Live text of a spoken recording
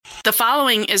The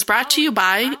following is brought to you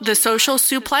by the Social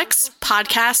Suplex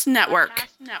Podcast Network.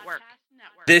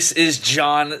 This is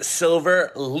John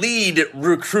Silver, lead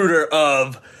recruiter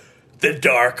of the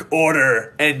Dark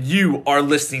Order, and you are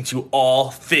listening to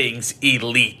All Things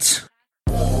Elite.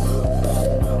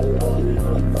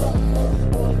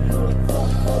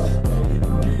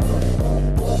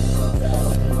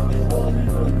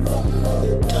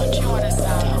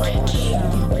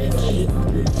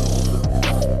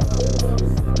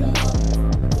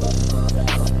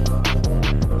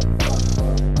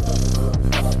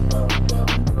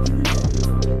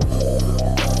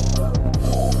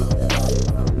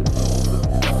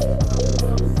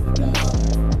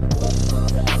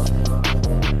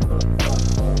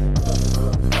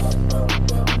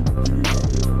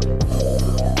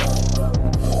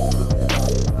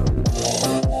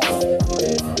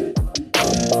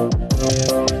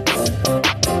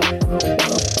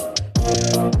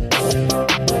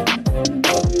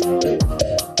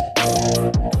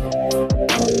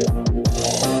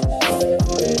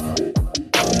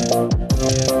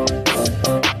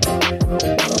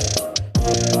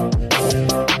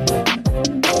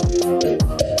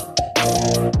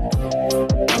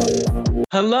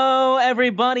 Hello,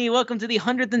 everybody. Welcome to the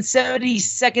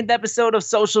 172nd episode of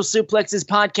Social Suplex's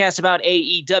podcast about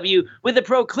AEW with a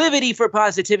proclivity for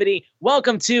positivity.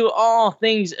 Welcome to All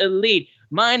Things Elite.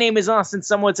 My name is Austin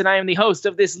Sumwoods, and I am the host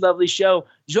of this lovely show.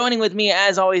 Joining with me,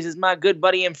 as always, is my good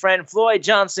buddy and friend, Floyd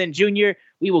Johnson Jr.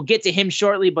 We will get to him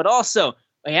shortly, but also,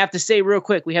 I have to say real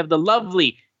quick, we have the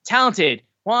lovely, talented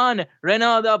Juan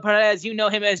Reynaldo Perez. You know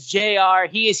him as JR.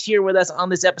 He is here with us on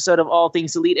this episode of All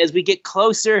Things Elite as we get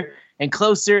closer and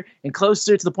closer and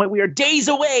closer to the point we are days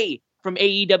away from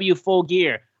AEW Full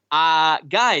Gear.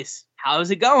 Guys,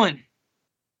 how's it going?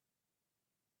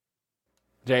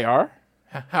 JR,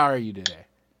 how are you today?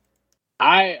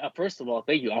 First of all,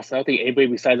 thank you, Austin. I don't think anybody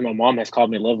besides my mom has called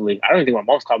me lovely. I don't think my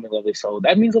mom's called me lovely, so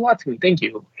that means a lot to me. Thank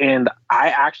you. And I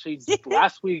actually,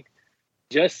 last week,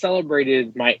 just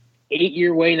celebrated my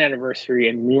 8-year wedding anniversary,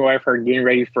 and me and my wife are getting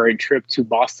ready for a trip to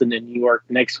Boston and New York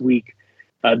next week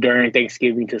during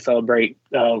Thanksgiving to celebrate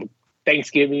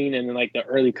Thanksgiving and then like the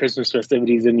early Christmas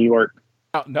festivities in New York.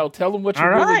 No, tell them what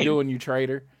you're really doing, you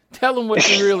traitor. Tell them what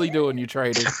you're really doing, you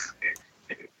traitor.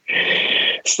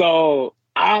 So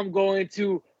I'm going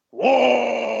to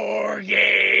War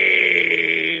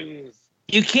Games.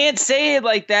 You can't say it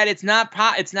like that. It's not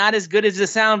as good as the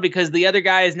sound because the other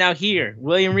guy is now here.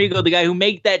 William Regal, the guy who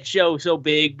made that show so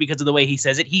big because of the way he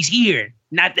says it, he's here,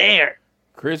 not there.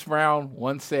 Chris Brown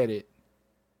once said it.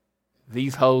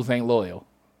 These hoes ain't loyal.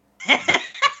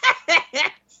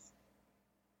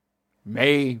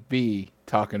 Maybe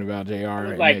talking about JR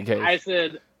in that case. I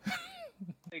said,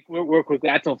 real quickly,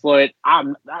 I told Floyd,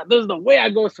 this is the way I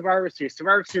go Survivor Series.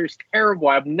 Survivor Series is terrible.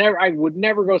 I would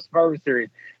never go Survivor Series.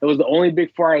 It was the only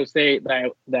Big Four I would say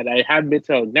that I hadn't been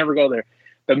to. I would never go there.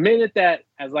 The minute that,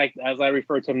 as I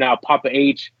refer to him now, Papa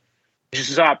H,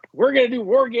 stop. We're gonna do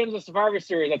War Games of Survivor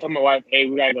Series. I told my wife, hey,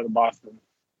 we gotta go to Boston.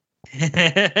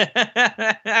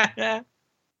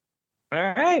 All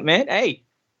right, man. Hey,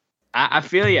 I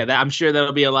feel you. I'm sure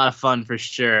that'll be a lot of fun for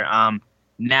sure.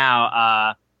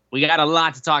 Now, we got a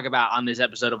lot to talk about on this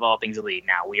episode of All Things Elite.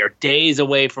 Now, we are days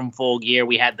away from Full Gear.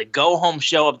 We had the go-home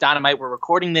show of Dynamite. We're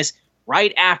recording this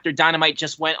right after Dynamite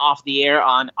just went off the air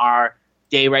on our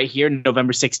day right here,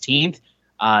 November 16th.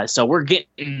 So we're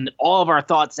getting all of our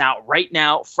thoughts out right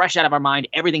now, fresh out of our mind.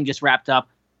 Everything just wrapped up.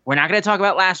 We're not going to talk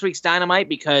about last week's Dynamite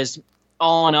because,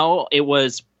 all in all, it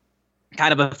was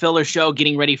kind of a filler show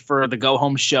getting ready for the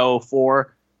go-home show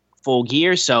for Full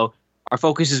Gear. So our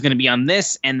focus is going to be on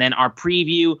this and then our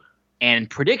preview and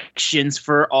predictions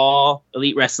for All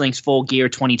Elite Wrestling's Full Gear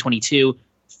 2022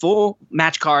 full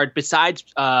match card besides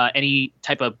any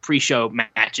type of pre-show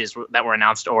matches that were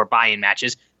announced or buy-in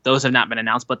matches. Those have not been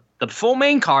announced, but the full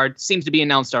main card seems to be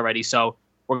announced already. So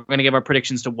we're going to give our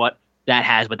predictions to what that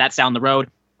has, but that's down the road.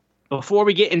 Before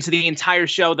we get into the entire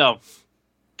show, though,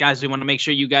 guys, we want to make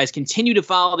sure you guys continue to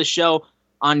follow the show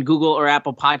on Google or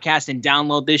Apple Podcasts and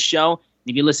download this show.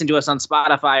 If you listen to us on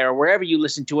Spotify or wherever you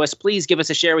listen to us, please give us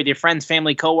a share with your friends,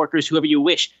 family, coworkers, whoever you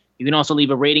wish. You can also leave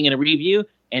a rating and a review.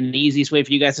 And the easiest way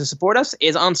for you guys to support us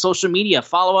is on social media.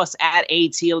 Follow us at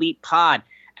AT Elite Pod.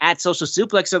 At Social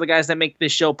Suplex are the guys that make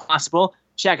this show possible.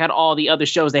 Check out all the other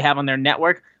shows they have on their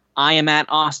network. I am at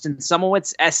Austin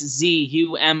Sumowitz,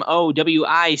 SZUMOWICZ.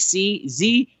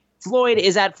 Floyd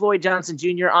is at Floyd Johnson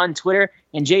Jr. on Twitter.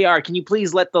 And JR, can you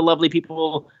please let the lovely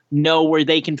people know where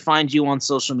they can find you on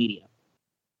social media?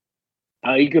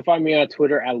 You can find me on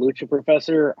Twitter at Lucha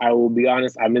Professor. I will be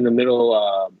honest, I'm in the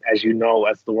middle, as you know,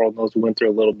 as the world knows, we went through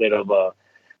a little bit of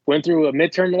went through a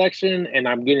midterm election, and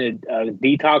I'm getting a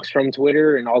detox from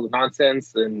Twitter and all the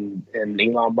nonsense and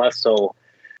Elon Musk. So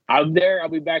I'm there. I'll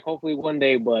be back hopefully one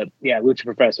day. But yeah, Lucha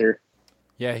Professor.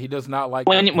 Yeah, he does not like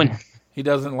when he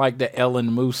doesn't like the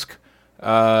Elon Musk.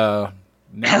 Now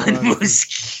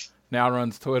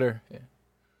runs Twitter. Yeah.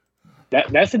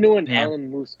 That's a new one, yeah.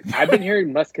 Elon Musk. I've been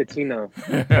hearing Muscatina.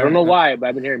 I don't know why, but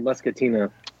I've been hearing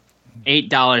Muscatina.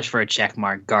 $8 for a check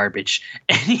mark, garbage.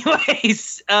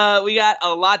 Anyways, we got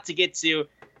a lot to get to.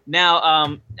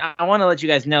 Now, I want to let you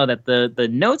guys know that the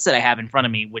notes that I have in front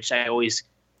of me, which I always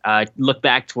look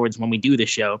back towards when we do the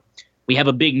show, we have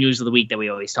a big news of the week that we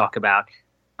always talk about.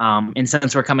 And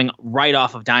since we're coming right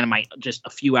off of Dynamite just a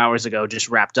few hours ago, just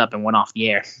wrapped up and went off the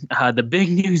air, the big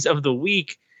news of the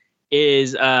week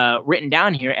is written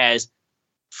down here as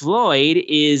Floyd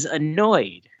is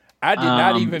annoyed. I did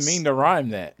not even mean to rhyme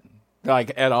that,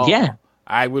 like, at all. Yeah.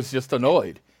 I was just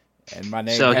annoyed, and my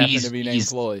name happened to be named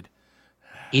Floyd.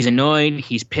 He's annoyed.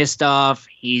 He's pissed off.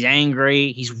 He's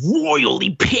angry. He's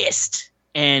royally pissed.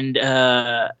 And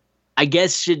I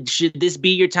guess should this be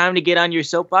your time to get on your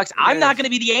soapbox? Yes. I'm not going to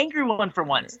be the angry one for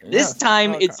once. This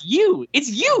time it's you. It's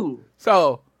you.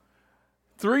 So,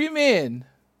 3 men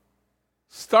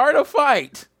start a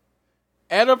fight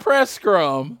at a press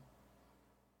scrum,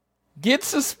 get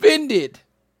suspended,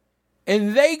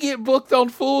 and they get booked on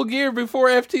Full Gear before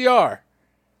FTR.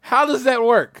 How does that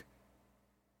work?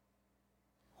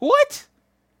 What?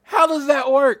 How does that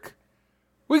work?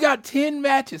 We got 10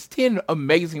 matches, 10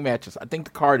 amazing matches. I think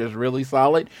the card is really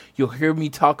solid. You'll hear me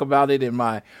talk about it in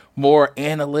my more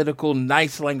analytical,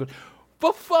 nice language.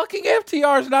 But fucking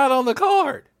FTR is not on the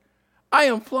card. I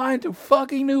am flying to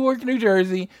fucking Newark, New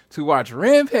Jersey to watch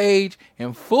Rampage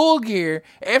in Full Gear.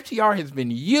 FTR has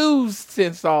been used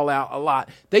since All Out a lot.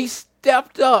 They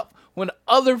stepped up when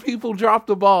other people dropped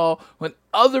the ball, when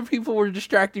other people were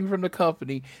distracting from the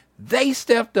company. They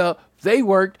stepped up. They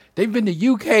worked. They've been to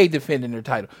UK defending their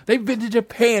title. They've been to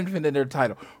Japan defending their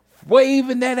title.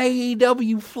 Waving that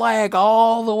AEW flag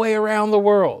all the way around the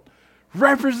world.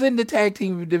 Representing the tag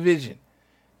team division.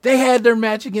 They had their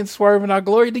match against Swerve and Our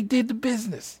Glory. They did the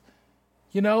business.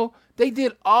 You know? They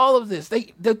did all of this.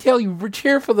 They'll tell you,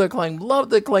 cheer for the Acclaim. Love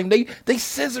the Acclaim. They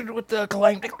scissored with the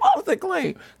Acclaim. They love the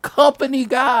Acclaim. Company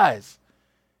guys.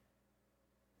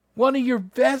 One of your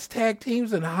best tag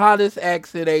teams and hottest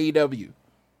acts at AEW.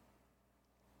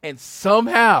 And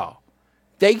somehow,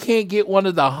 they can't get one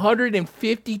of the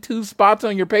 152 spots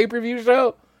on your pay-per-view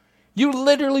show. You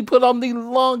literally put on the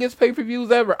longest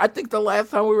pay-per-views ever. I think the last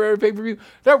time we were at a pay-per-view,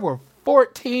 there were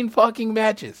 14 fucking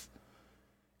matches.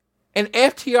 And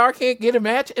FTR can't get a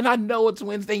match, and I know it's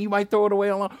Wednesday, you might throw it away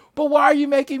on, but why are you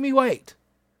making me wait?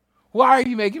 Why are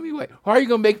you making me wait? Why are you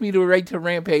going to make me wait to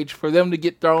Rampage for them to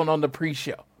get thrown on the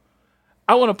pre-show?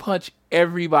 I want to punch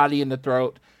everybody in the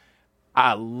throat.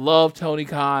 I love Tony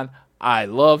Khan. I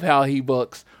love how he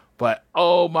books. But,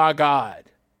 oh my God,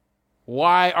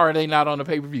 why are they not on the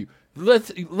pay-per-view?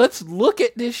 Let's look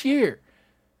at this year.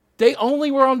 They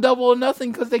only were on Double or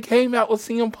Nothing because they came out with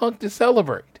CM Punk to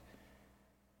celebrate.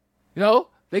 You know,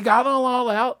 they got on All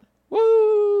Out.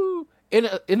 Woo! In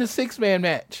a 6-man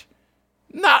match.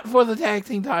 Not for the tag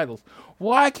team titles.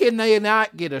 Why can they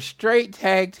not get a straight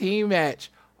tag team match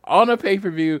on a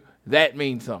pay-per-view? That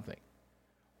means something.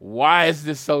 Why is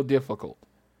this so difficult?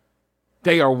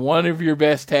 They are one of your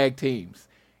best tag teams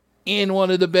in one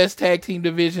of the best tag team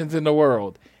divisions in the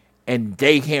world, and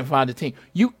they can't find a team.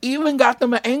 You even got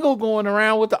them an angle going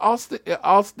around with the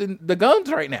Austin the Guns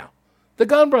right now. The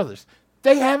Gun Brothers.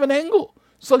 They have an angle.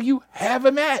 So you have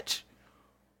a match.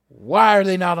 Why are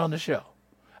they not on the show?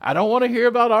 I don't want to hear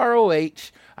about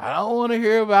ROH. I don't want to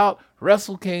hear about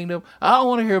Wrestle Kingdom. I don't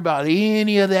want to hear about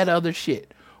any of that other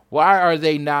shit. Why are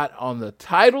they not on the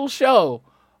title show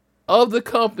of the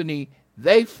company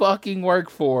they fucking work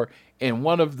for in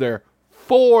one of their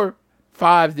 5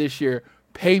 this year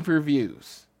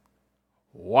pay-per-views?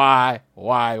 Why?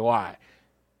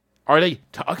 Are they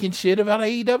talking shit about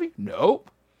AEW? Nope.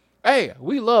 Hey,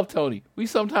 we love Tony. We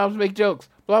sometimes make jokes.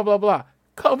 Blah, blah, blah.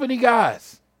 Company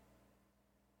guys.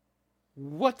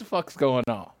 What the fuck's going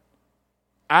on?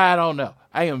 I don't know.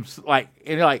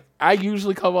 I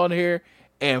usually come on here,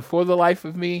 and for the life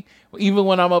of me, even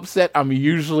when I'm upset, I'm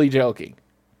usually joking.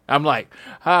 I'm like,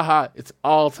 haha, it's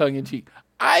all tongue-in-cheek.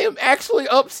 I am actually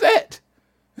upset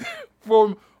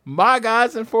for my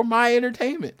guys and for my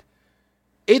entertainment.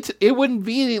 It would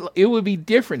be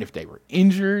different if they were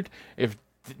injured, if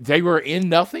they were in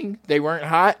nothing, they weren't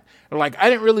hot. Like, I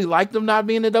didn't really like them not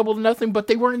being in Double or Nothing, but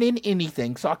they weren't in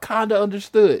anything, so I kind of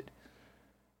understood.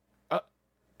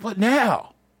 But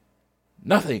now,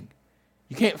 nothing.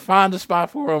 You can't find a spot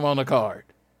for them on the card.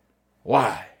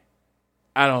 Why?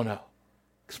 I don't know.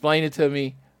 Explain it to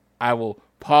me. I will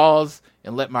pause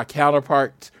and let my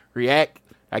counterparts react.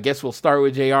 I guess we'll start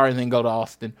with JR and then go to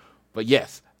Austin. But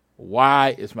yes,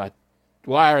 why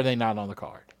are they not on the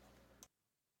card?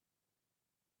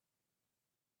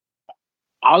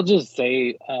 I'll just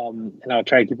say, and I'll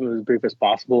try to keep it as brief as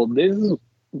possible.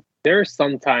 There are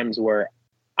some times where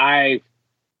I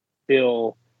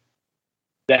feel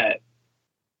that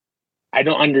I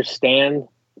don't understand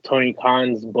Tony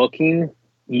Khan's booking.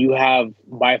 You have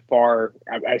by far,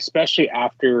 especially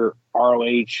after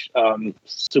ROH,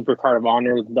 Supercard of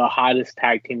Honor, the hottest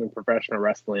tag team in professional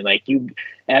wrestling. Like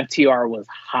FTR was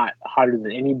hotter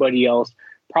than anybody else.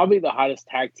 Probably the hottest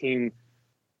tag team.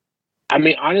 I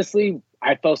mean, honestly,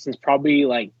 I felt since probably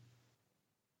like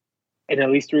in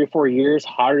at least 3 or 4 years,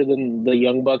 hotter than the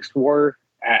Young Bucks were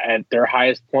at their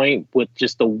highest point, with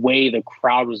just the way the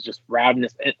crowd was just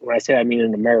ravenous. When I say that, I mean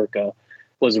in America,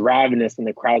 was ravenous in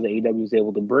the crowd that AEW was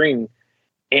able to bring.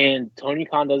 And Tony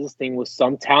Khan does this thing with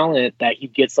some talent that he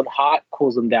gets them hot,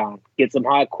 cools them down, gets them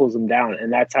hot, cools them down.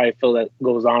 And that's how I feel that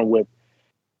goes on with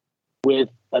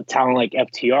a talent like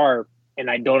FTR.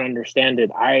 And I don't understand it.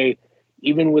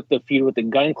 Even with the feud with the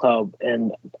Gun Club,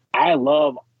 and I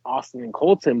love Austin and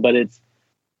Colton, but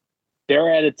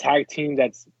they're at a tag team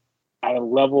that's at a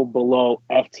level below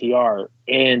FTR,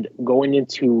 and going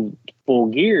into Full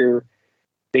Gear,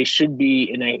 they should be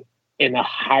in a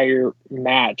higher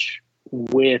match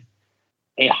with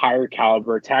a higher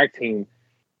caliber tag team.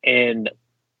 And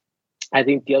I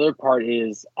think the other part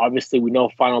is, obviously we know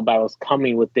Final Battle is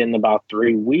coming within about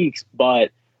 3 weeks,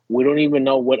 but we don't even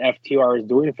know what FTR is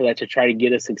doing for that to try to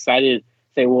get us excited.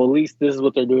 Say, well, at least this is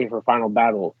what they're doing for Final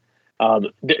Battle.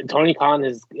 Tony Khan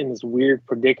is in this weird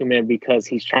predicament because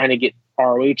he's trying to get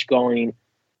ROH going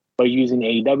by using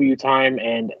AEW time,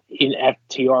 and in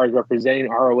FTR is representing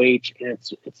ROH, and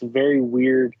it's a very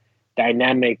weird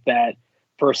dynamic that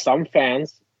for some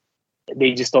fans,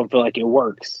 they just don't feel like it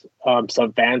works.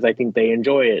 Some fans, I think they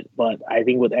enjoy it, but I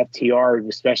think with FTR,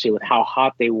 especially with how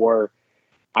hot they were,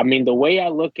 I mean, the way I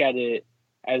look at it,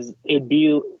 as it'd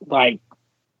be like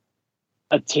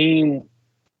a team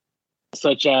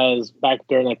such as back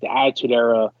during like the Attitude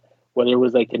Era, where there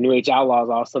was like the New Age Outlaws,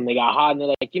 all of a sudden they got hot and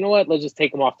they're like, you know what, let's just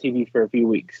take them off TV for a few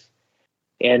weeks.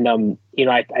 And,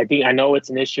 I know it's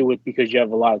an issue because you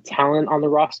have a lot of talent on the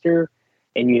roster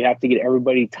and you have to get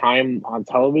everybody time on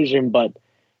television, but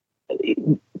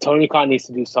Tony Khan needs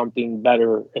to do something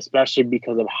better, especially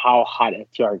because of how hot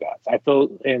FTR got. I feel,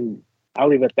 and I'll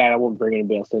leave it at that. I won't bring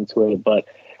anybody else into it, but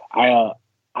I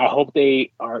hope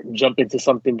they jump into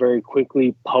something very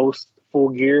quickly post Full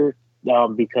Gear,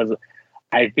 because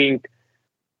I think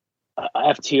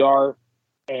FTR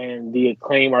and the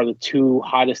Acclaim are the 2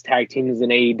 hottest tag teams in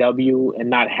AEW, and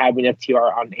not having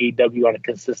FTR on AEW on a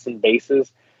consistent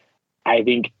basis, I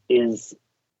think is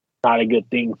not a good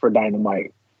thing for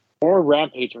Dynamite or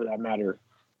Rampage for that matter.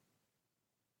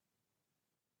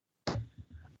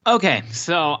 Okay,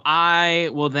 so I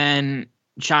will then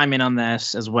chime in on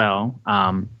this as well.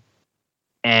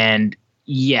 And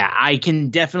yeah, I can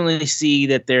definitely see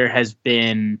that there has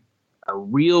been a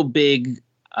real big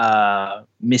I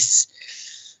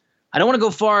don't want to go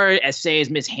far as say as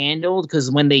mishandled,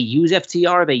 because when they use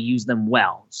FTR, they use them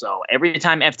well. So every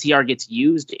time FTR gets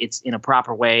used, it's in a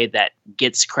proper way that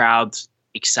gets crowds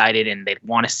excited and they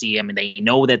want to see them and they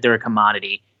know that they're a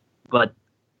commodity. But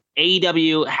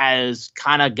AEW has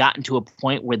kind of gotten to a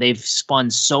point where they've spun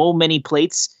so many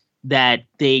plates that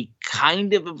they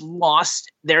kind of have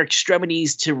lost their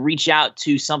extremities to reach out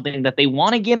to something that they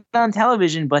want to get on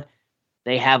television, but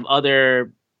they have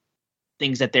other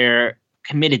things that they're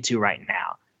committed to right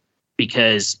now,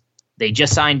 because they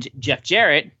just signed Jeff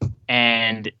Jarrett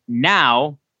and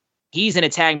now he's in a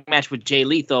tag match with Jay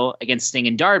Lethal against Sting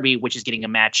and Darby, which is getting a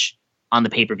match on the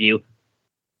pay-per-view.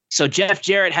 So Jeff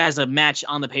Jarrett has a match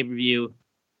on the pay-per-view,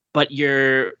 but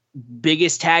your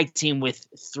biggest tag team with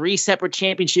 3 separate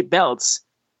championship belts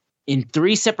in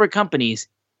 3 separate companies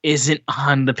isn't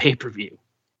on the pay-per-view.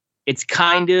 It's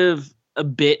kind of a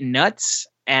bit nuts,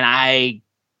 and I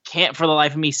can't for the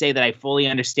life of me say that I fully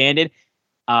understand it.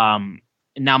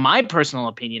 Now, my personal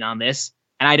opinion on this,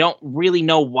 and I don't really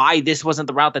know why this wasn't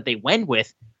the route that they went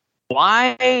with,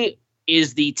 why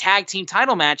is the tag team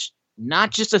title match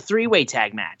not just a 3-way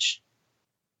tag match?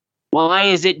 Why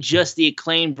is it just the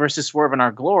Acclaim versus Swerve in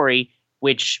Our Glory,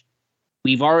 which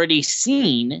we've already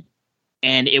seen,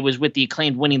 and it was with the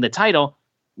Acclaim winning the title?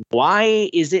 Why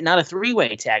is it not a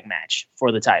 3-way tag match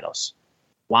for the titles?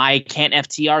 Why can't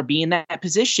FTR be in that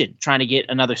position, trying to get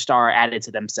another star added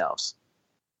to themselves?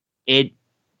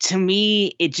 To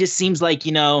me, it just seems like,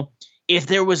 if if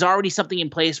there was already something in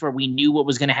place where we knew what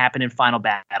was going to happen in Final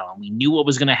Battle, and we knew what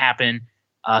was going to happen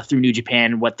through New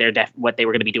Japan, what they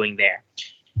were going to be doing there,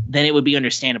 then it would be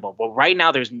understandable. But right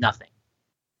now, there's nothing.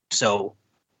 So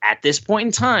at this point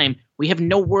in time, we have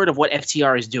no word of what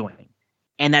FTR is doing.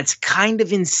 And that's kind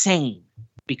of insane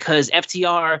because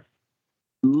FTR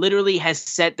literally has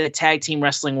set the tag team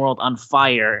wrestling world on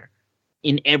fire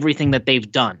in everything that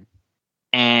they've done.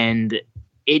 And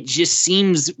it just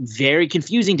seems very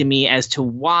confusing to me as to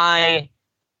why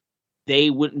they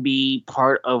wouldn't be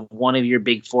part of one of your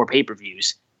big 4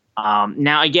 pay-per-views.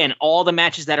 Now, again, all the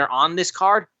matches that are on this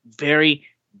card, very,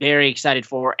 very excited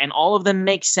for, and all of them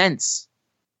make sense.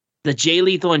 The Jay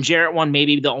Lethal and Jarrett one may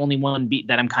be the only one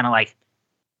that I'm kind of like,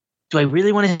 do I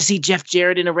really want to see Jeff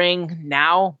Jarrett in a ring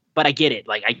now? But I get it.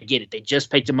 Like, I get it. They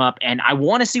just picked him up, and I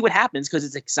want to see what happens because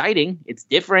it's exciting. It's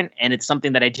different, and it's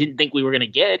something that I didn't think we were going to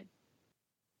get.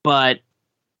 But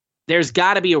there's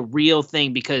got to be a real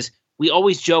thing because we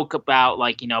always joke about,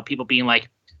 like, you know, people being like,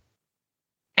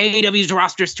 AEW's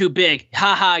roster's too big.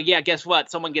 Haha, yeah, guess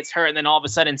what? Someone gets hurt, and then all of a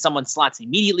sudden someone slots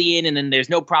immediately in, and then there's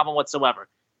no problem whatsoever.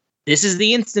 This is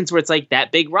the instance where it's like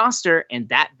that big roster and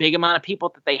that big amount of people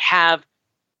that they have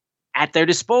at their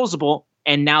disposal,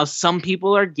 and now some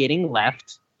people are getting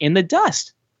left in the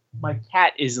dust. My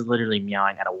cat is literally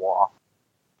meowing at a wall.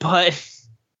 But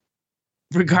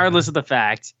regardless of the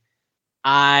fact,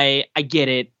 I get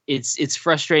it. It's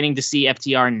frustrating to see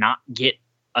FTR not get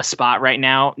a spot right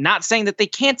now. Not saying that they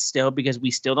can't still, because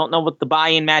we still don't know what the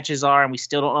buy-in matches are, and we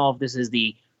still don't know if this is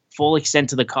the full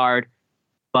extent of the card.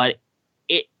 But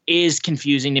it is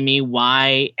confusing to me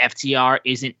why FTR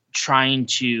isn't trying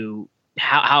to,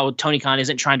 how Tony Khan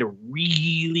isn't trying to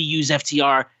really use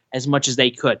FTR as much as they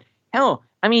could. Hell,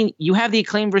 I mean, you have the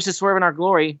Acclaimed versus Swerve in Our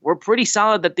Glory. We're pretty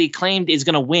solid that the Acclaimed is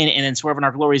going to win, and then Swerve in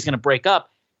Our Glory is going to break up.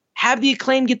 Have the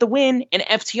Acclaimed get the win, and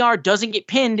FTR doesn't get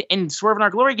pinned, and Swerve in Our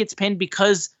Glory gets pinned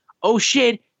because, oh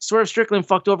shit, Swerve Strickland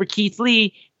fucked over Keith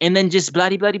Lee, and then just blah,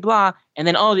 blah, blah, and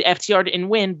then, oh, the FTR didn't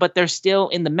win, but they're still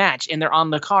in the match, and they're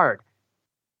on the card.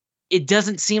 It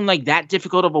doesn't seem like that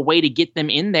difficult of a way to get them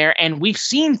in there, and we've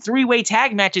seen 3-way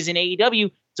tag matches in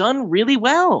AEW done really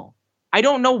well. I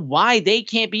don't know why they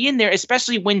can't be in there,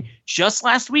 especially when just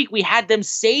last week we had them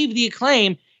save the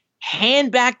Acclaim,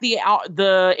 hand back the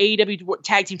AEW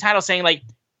tag team title saying, like,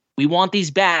 we want these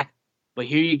back, but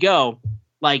here you go.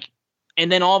 Like,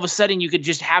 and then all of a sudden you could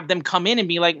just have them come in and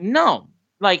be like, no,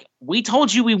 like, we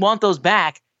told you we want those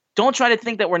back. Don't try to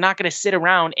think that we're not going to sit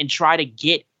around and try to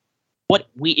get what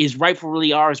is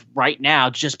rightfully ours right now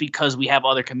just because we have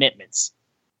other commitments.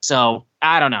 So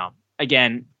I don't know.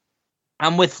 Again,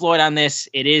 I'm with Floyd on this.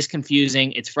 It is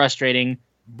confusing. It's frustrating.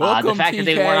 The fact that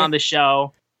they weren't on the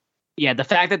show. Yeah, the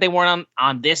fact that they weren't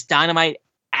on this Dynamite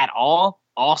at all,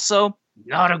 also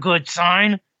not a good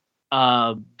sign.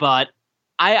 But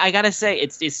I gotta say,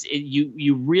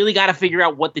 you really gotta figure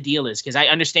out what the deal is, because I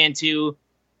understand too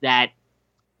that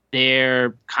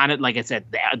they're kind of, like I said,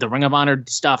 the Ring of Honor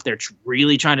stuff. They're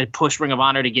really trying to push Ring of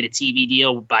Honor to get a TV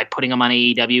deal by putting them on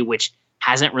AEW, which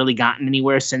hasn't really gotten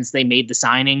anywhere since they made the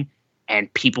signing.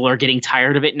 And people are getting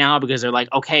tired of it now because they're like,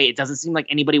 okay, it doesn't seem like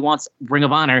anybody wants Ring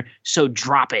of Honor, so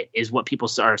drop it, is what people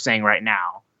are saying right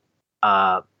now.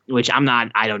 Which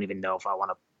I don't even know if I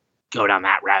want to go down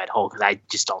that rabbit hole, because I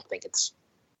just don't think it's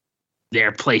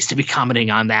their place to be commenting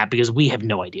on that, because we have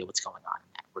no idea what's going on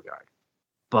in that regard.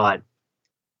 But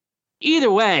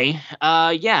either way,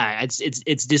 yeah,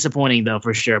 it's disappointing though,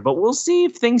 for sure. But we'll see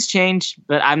if things change.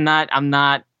 But I'm not.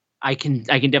 I can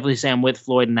definitely say I'm with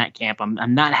Floyd in that camp.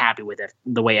 I'm not happy with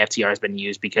the way FTR has been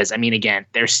used, because, I mean, again,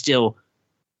 they're still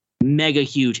mega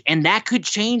huge, and that could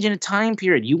change in a time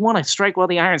period. You want to strike while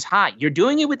the iron's hot. You're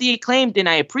doing it with the Acclaimed, and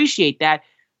I appreciate that,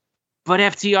 but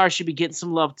FTR should be getting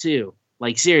some love too.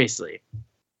 Like, seriously.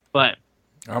 But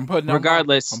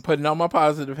regardless, I'm putting on my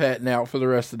positive hat now for the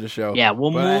rest of the show. Yeah, we'll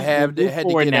move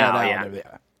forward now.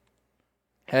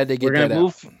 Had to get that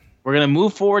out. We're going to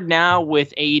move forward now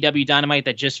with AEW Dynamite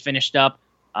that just finished up,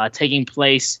 taking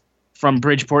place from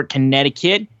Bridgeport,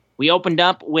 Connecticut. We opened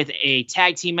up with a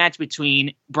tag team match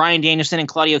between Bryan Danielson and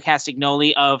Claudio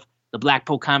Castagnoli of the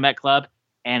Blackpool Combat Club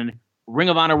and Ring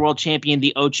of Honor World Champion,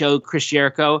 the Ocho, Chris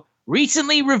Jericho,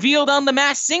 recently revealed on The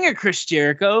Masked Singer, Chris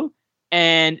Jericho,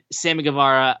 and Sammy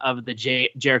Guevara of the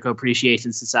Jericho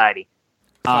Appreciation Society.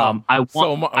 So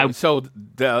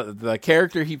the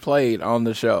character he played on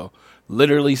the show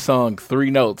literally sung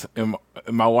 3 notes, and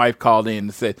my wife called in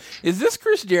and said, "Is this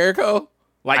Chris Jericho?"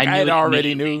 Like, I had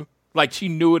already knew. Like, she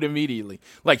knew it immediately.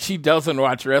 Like, she doesn't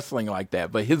watch wrestling like that.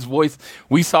 But his voice,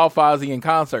 we saw Fozzy in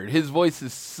concert. His voice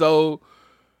is so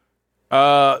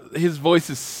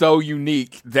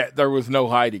unique that there was no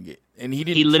hiding it. and he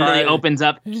didn't. He literally opens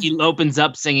up. He opens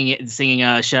up singing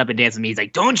 "Shut Up and Dance with Me." He's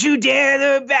like, "Don't you dare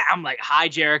the back." I'm like, "Hi,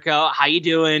 Jericho. How you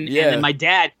doing?" Yeah. And then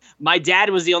my dad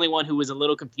was the only one who was a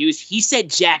little confused. He said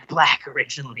Jack Black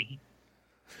originally.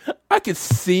 I could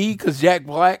see because Jack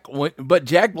Black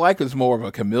is more of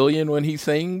a chameleon when he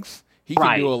sings. He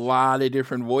can do a lot of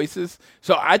different voices.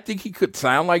 So I think he could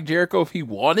sound like Jericho if he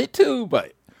wanted to,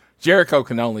 but Jericho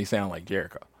can only sound like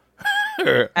Jericho.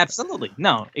 Absolutely.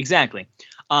 No, exactly.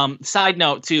 Side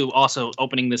note, too, also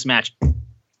opening this match,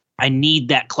 I need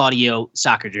that Claudio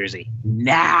soccer jersey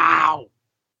now.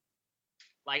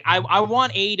 Like, I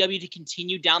want AEW to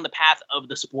continue down the path of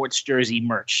the sports jersey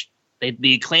merch.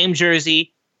 The Acclaim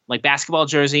jersey, like basketball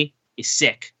jersey, is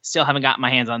sick. Still haven't gotten my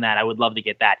hands on that. I would love to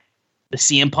get that. The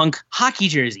CM Punk hockey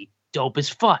jersey, dope as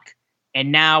fuck.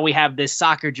 And now we have this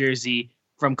soccer jersey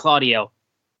from Claudio.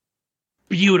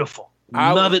 Beautiful.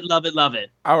 Love it.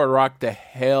 I would rock the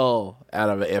hell out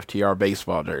of an FTR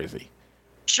baseball jersey.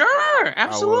 Sure,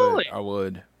 absolutely. I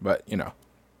would, but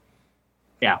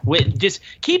Yeah, just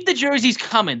keep the jerseys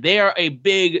coming. They are a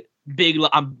big.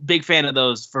 I'm a big fan of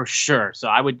those for sure. So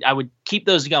I would keep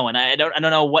those going. I don't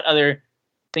know what other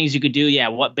things you could do. Yeah,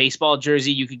 what baseball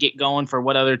jersey you could get going for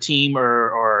what other team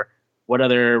or what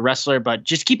other wrestler, but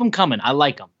just keep them coming. I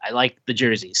like them. I like the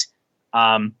jerseys.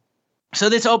 So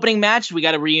this opening match, we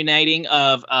got a reuniting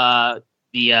of what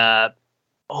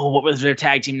was their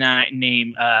tag team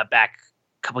name back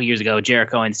a couple years ago?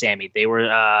 Jericho and Sammy. They were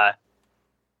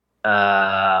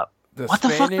what the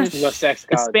fuck? The Sex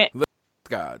Gods.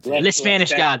 Gods. Les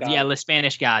Spanish Gods. Yeah, Les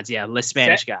Spanish Gods. Yeah, Les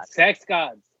Spanish Gods. Sex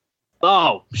Gods.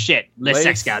 Oh shit, Les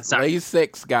Sex Gods. Sorry, Les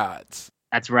Sex Gods.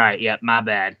 That's right. Yeah, my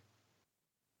bad.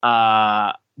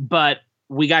 But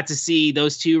we got to see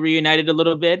those two reunited a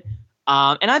little bit.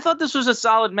 And I thought this was a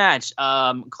solid match.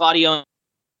 Claudio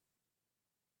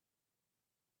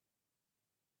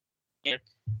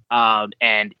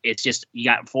and it's just, you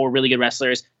got four really good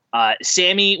wrestlers.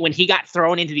 Sammy, when he got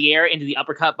thrown into the air, into the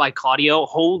uppercut by Claudio,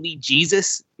 holy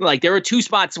Jesus. Like, there were two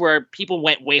spots where people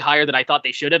went way higher than I thought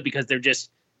they should have because they're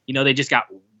just, they just got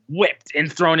whipped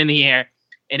and thrown in the air.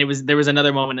 And there was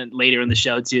another moment later in the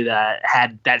show, too, that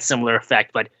had that similar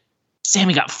effect. But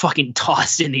Sammy got fucking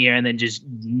tossed in the air and then just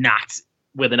knocked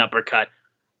with an uppercut.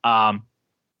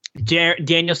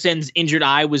 Danielson's injured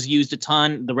eye was used a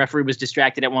ton. The referee was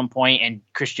distracted at one point, and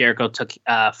Chris Jericho took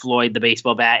Floyd the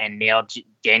baseball bat and nailed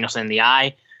Danielson in the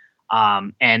eye.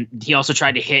 And he also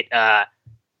tried to hit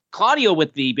Claudio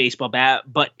with the baseball bat,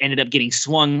 but ended up getting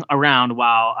swung around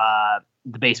while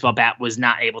the baseball bat was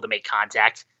not able to make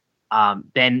contact.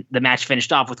 Then the match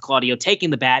finished off with Claudio taking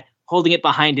the bat, holding it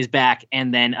behind his back,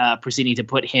 and then proceeding to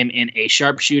put him in a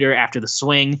sharpshooter after the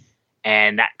swing.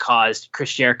 And that caused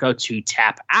Chris Jericho to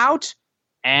tap out.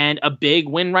 And a big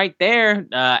win right there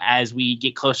as we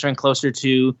get closer and closer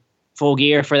to Full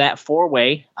Gear for that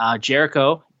four-way.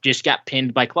 Jericho just got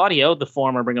pinned by Claudio, the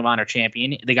former Ring of Honor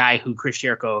champion, the guy who Chris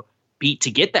Jericho beat to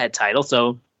get that title.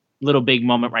 So little big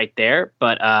moment right there.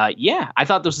 But yeah, I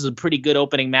thought this was a pretty good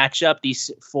opening matchup. These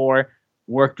four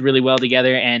worked really well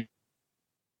together. And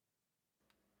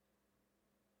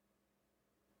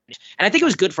I think it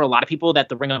was good for a lot of people that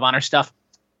the Ring of Honor stuff,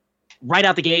 right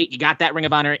out the gate, you got that Ring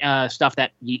of Honor stuff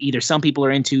that either some people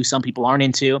are into, some people aren't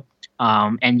into.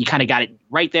 And you kind of got it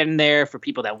right then and there for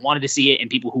people that wanted to see it and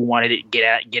people who wanted to get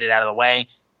it out of the way.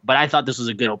 But I thought this was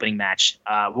a good opening match.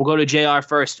 We'll go to JR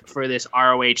first for this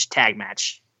ROH tag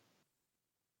match.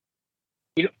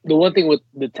 The one thing with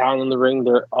the talent in the ring,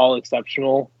 they're all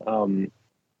exceptional.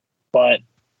 But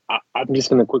I'm just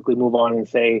going to quickly move on and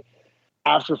say,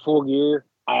 after Full Gear,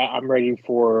 I'm ready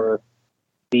for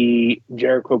the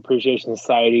Jericho Appreciation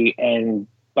Society and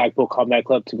Blackpool Combat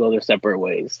Club to go their separate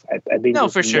ways. I think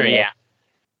for sure, yeah.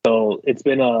 So it's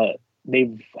been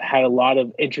they've had a lot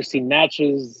of interesting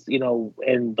matches,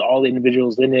 and all the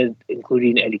individuals in it,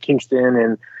 including Eddie Kingston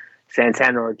and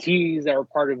Santana Ortiz that were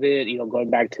part of it, going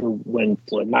back to when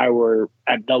Floyd and I were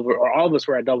at all of us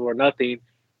were at Double or Nothing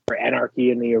for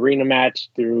Anarchy in the arena match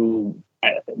through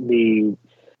the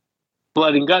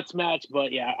Blood and Guts match.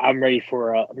 But yeah, I'm ready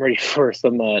for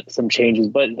some changes.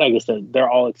 But like I said, they're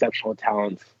all exceptional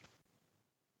talents.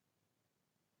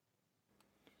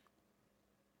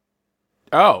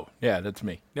 Oh, yeah, that's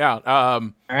me. Yeah.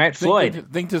 All right, Floyd. I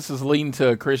think this is leading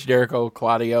to Chris Jericho,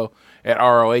 Claudio at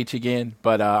ROH again.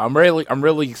 But I'm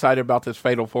really excited about this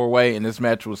Fatal 4-Way, and this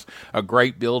match was a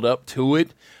great build up to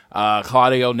it.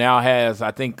 Claudio now has,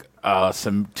 I think,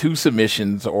 two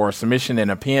submissions, or a submission and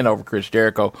a pin over Chris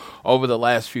Jericho over the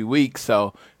last few weeks.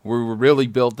 So we were really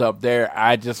built up there.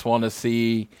 I just want to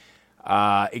see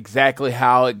exactly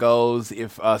how it goes,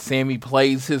 if Sammy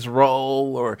plays his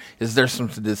role, or is there some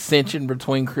dissension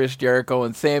between Chris Jericho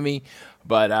and Sammy.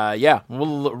 But yeah,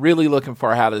 we're really looking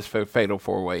for how this Fatal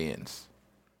 4-Way ends.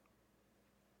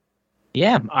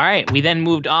 Yeah, all right. We then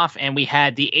moved off, and we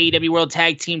had the AEW World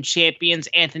Tag Team Champions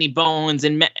Anthony Bowens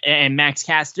and Max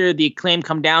Caster, the Acclaim,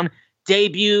 come down,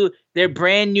 debut their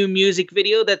brand new music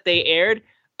video that they aired.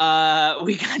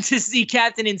 We got to see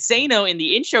Captain Insano in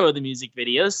the intro of the music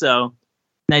video, so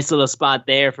nice little spot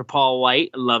there for Paul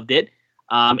White. Loved it.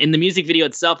 In the music video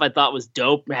itself, I thought was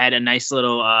dope. It had a nice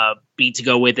little beat to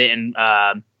go with it, and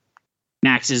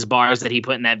Max's bars that he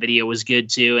put in that video was good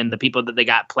too, and the people that they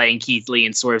got playing Keith Lee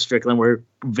and Swerve Strickland were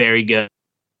very good.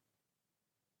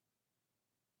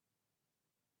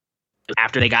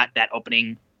 After they got that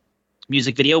opening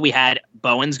music video, we had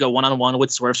Bowens go one-on-one with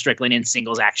Swerve Strickland in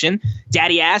singles action.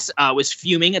 Daddy Ass was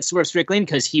fuming at Swerve Strickland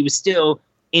because he was still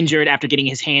injured after getting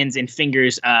his hands and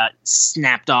fingers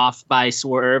snapped off by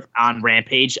Swerve on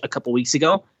Rampage a couple weeks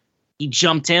ago. He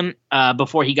jumped him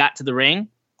before he got to the ring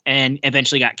and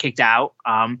eventually got kicked out.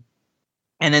 And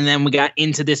then we got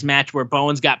into this match where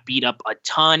Bowens got beat up a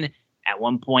ton. At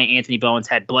one point, Anthony Bowens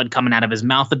had blood coming out of his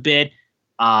mouth a bit.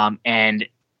 And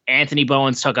Anthony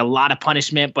Bowens took a lot of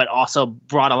punishment, but also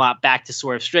brought a lot back to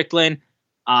Swerve Strickland.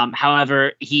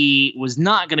 However, he was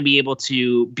not going to be able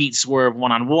to beat Swerve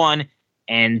one-on-one,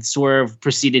 and Swerve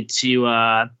proceeded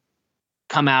to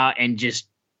come out and just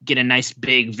get a nice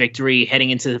big victory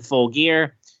heading into the Full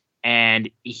Gear. And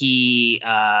they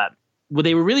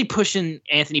were really pushing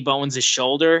Anthony Bowens'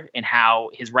 shoulder, and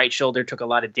how his right shoulder took a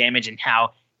lot of damage, and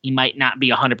how he might not be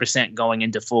 100% going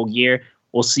into Full Gear.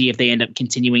 We'll see if they end up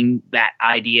continuing that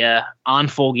idea on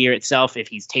Full Gear itself, if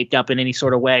he's taped up in any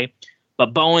sort of way.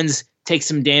 But Bowens takes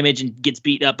some damage and gets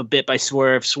beat up a bit by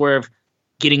Swerve. Swerve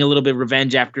getting a little bit of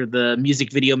revenge after the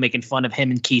music video, making fun of him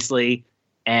and Keith Lee.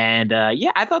 And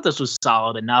yeah, I thought this was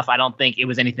solid enough. I don't think it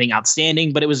was anything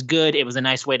outstanding, but it was good. It was a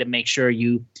nice way to make sure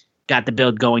you got the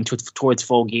build going towards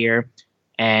Full Gear.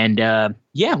 And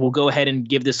yeah, we'll go ahead and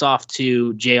give this off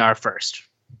to JR first.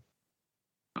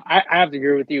 I have to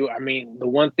agree with you. I mean, the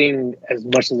one thing, as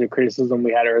much as the criticism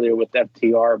we had earlier with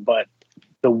FTR, but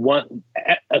the one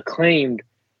Acclaimed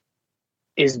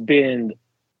has been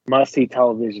must-see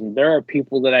television. There are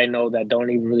people that I know that don't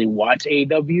even really watch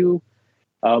AEW.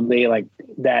 They like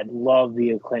that love the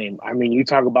Acclaim. I mean, you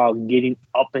talk about getting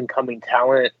up-and-coming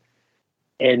talent,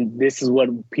 and this is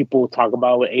what people talk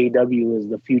about with AEW is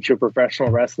the future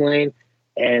professional wrestling,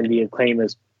 and the Acclaim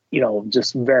is,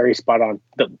 just very spot on.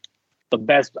 The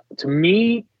best to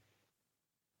me,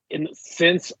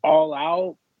 since All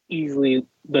Out, easily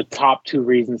the top two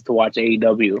reasons to watch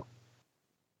AEW.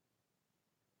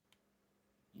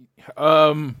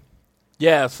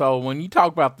 Yeah. So when you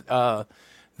talk about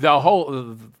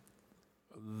the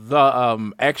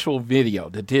actual video,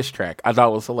 the diss track, I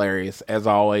thought was hilarious as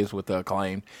always with the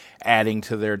Acclaim, adding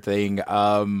to their thing,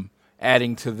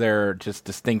 adding to their just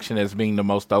distinction as being the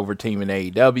most over team in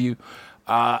AEW.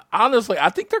 Honestly, I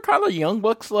think they're kind of Young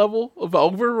Bucks level of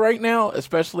over right now,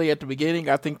 especially at the beginning.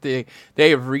 I think they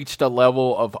have reached a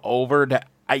level of over that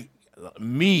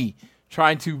me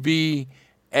trying to be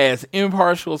as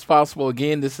impartial as possible.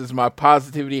 Again, this is my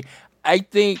positivity. I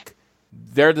think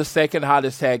they're the second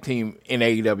hottest tag team in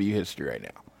AEW history right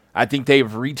now. I think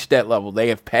they've reached that level. They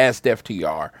have passed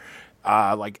FTR.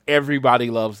 Like everybody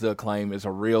loves the Acclaim is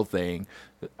a real thing.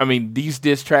 I mean, these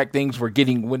diss track things were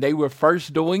getting, when they were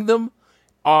first doing them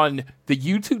on the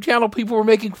YouTube channel, people were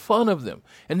making fun of them.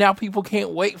 And now people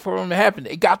can't wait for them to happen.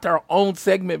 They got their own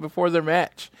segment before their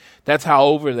match. That's how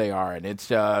over they are. And it's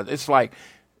like,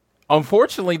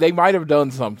 unfortunately, they might have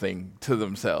done something to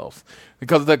themselves.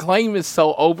 Because the Acclaim is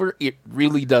so over, it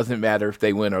really doesn't matter if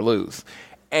they win or lose.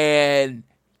 And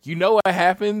you know what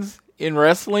happens in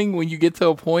wrestling when you get to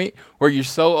a point where you're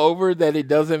so over that it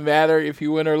doesn't matter if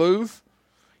you win or lose?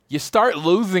 You start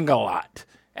losing a lot.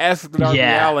 Ask Darby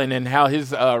Allin and how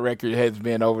his record has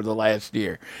been over the last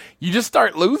year. You just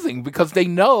start losing because they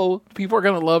know people are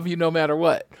going to love you no matter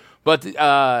what. But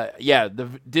yeah, the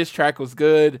diss track was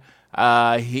good.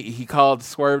 He called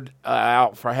Swerve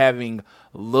out for having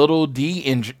little D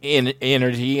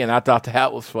energy, and I thought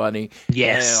that was funny.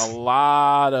 Yes. And a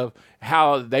lot of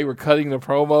how they were cutting the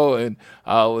promo and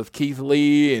with Keith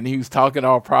Lee, and he was talking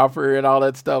all proper and all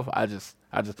that stuff.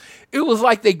 It was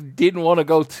like they didn't want to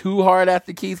go too hard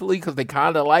after Keith Lee because they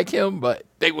kind of like him, but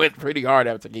they went pretty hard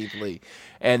after Keith Lee.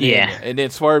 And then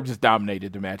Swerve just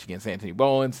dominated the match against Anthony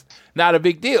Bowens. Not a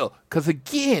big deal because,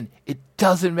 again, it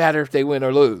doesn't matter if they win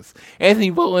or lose.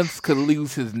 Anthony Bowens could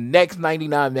lose his next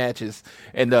 99 matches,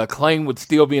 and the Acclaim would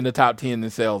still be in the top 10 in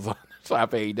sales on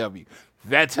Slap AEW.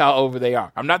 That's how over they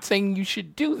are. I'm not saying you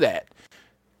should do that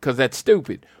because that's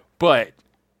stupid, but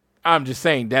I'm just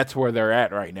saying that's where they're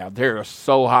at right now. They're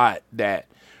so hot that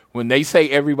when they say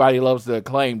everybody loves the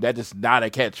Acclaim, that is not a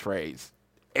catchphrase.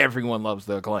 Everyone loves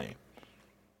the Acclaim.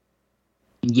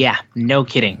 Yeah, no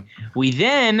kidding. We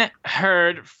then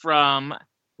heard from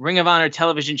Ring of Honor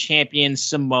television champion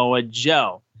Samoa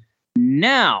Joe.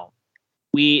 Now,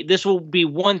 this will be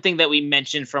one thing that we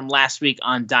mentioned from last week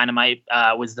on Dynamite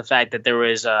was the fact that there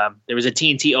was a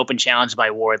TNT Open Challenge by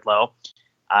Wardlow.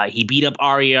 He beat up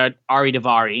Ari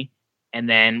Daivari, and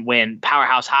then when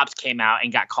Powerhouse Hobbs came out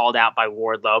and got called out by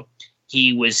Wardlow,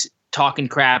 he was talking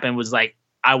crap and was like,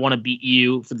 I want to beat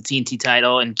you for the TNT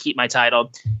title and keep my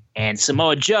title. And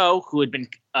Samoa Joe, who had been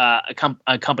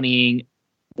accompanying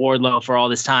Wardlow for all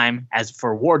this time as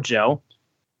for Ward Joe,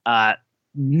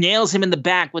 nails him in the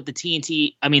back with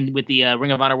the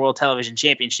Ring of Honor World Television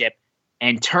Championship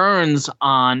and turns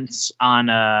on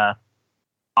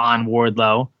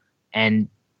Wardlow. And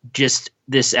just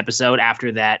this episode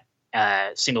after that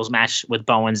singles match with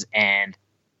Bowens and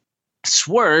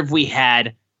Swerve, we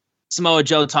had Samoa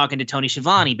Joe talking to Tony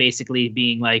Schiavone, basically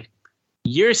being like,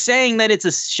 you're saying that it's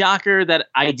a shocker that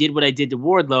I did what I did to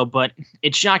Wardlow, but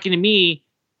it's shocking to me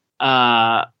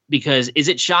because is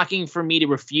it shocking for me to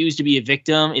refuse to be a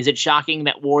victim? Is it shocking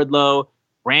that Wardlow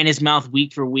ran his mouth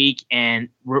week for week and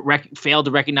failed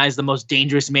to recognize the most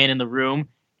dangerous man in the room?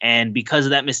 And because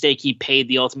of that mistake, he paid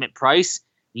the ultimate price.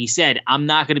 He said, I'm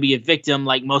not going to be a victim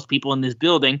like most people in this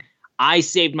building. I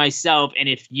saved myself, and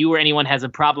if you or anyone has a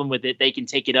problem with it, they can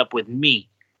take it up with me.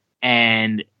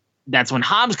 And that's when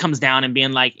Hobbs comes down and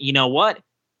being like, you know what?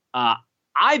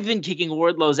 I've been kicking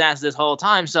Wardlow's ass this whole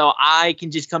time, so I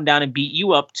can just come down and beat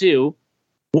you up too.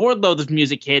 Wardlow's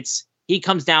music hits. He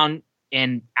comes down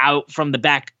and out from the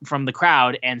back from the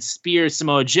crowd and spears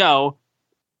Samoa Joe.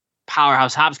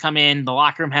 Powerhouse Hobbs come in. The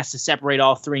locker room has to separate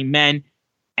all three men.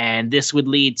 And this would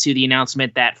lead to the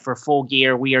announcement that for Full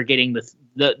Gear, we are getting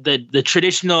the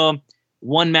traditional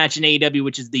one match in AEW,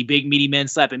 which is the big meaty men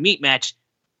slap and meat match.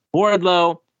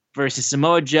 Wardlow versus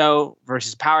Samoa Joe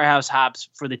versus Powerhouse Hobbs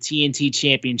for the TNT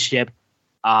Championship.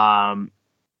 And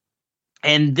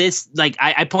this, like,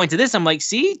 I point to this. I'm like,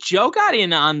 see, Joe got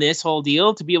in on this whole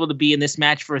deal to be able to be in this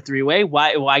match for a three-way.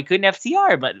 Why couldn't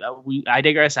FTR? But I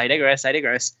digress.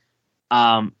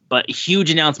 But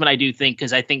huge announcement, I do think,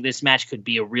 because I think this match could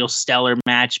be a real stellar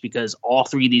match because all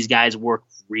three of these guys work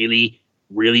really,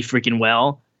 really freaking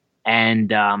well.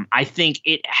 And I think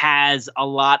it has a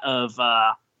lot of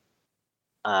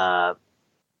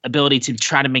ability to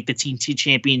try to make the TNT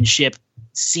Championship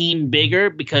seem bigger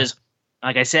because,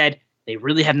 like I said, they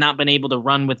really have not been able to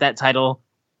run with that title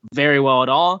very well at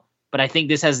all. But I think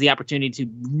this has the opportunity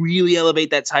to really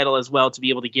elevate that title as well, to be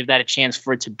able to give that a chance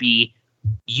for it to be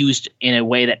used in a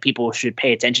way that people should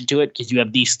pay attention to it, because you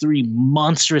have these three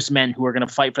monstrous men who are going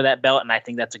to fight for that belt, and I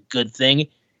think that's a good thing.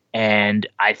 And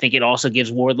I think it also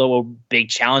gives Wardlow a big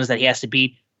challenge that he has to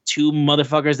beat two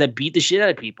motherfuckers that beat the shit out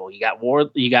of people. You got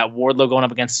Wardlow going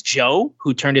up against Joe,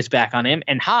 who turned his back on him,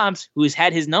 and Hobbs, who has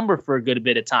had his number for a good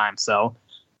bit of time. So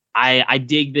I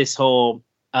dig this whole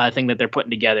thing that they're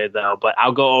putting together, though. But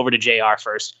I'll go over to JR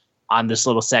first on this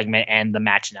little segment and the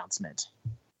match announcement.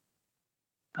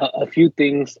 A few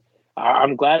things.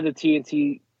 I'm glad the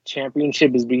TNT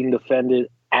Championship is being defended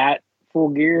at Full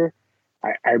Gear.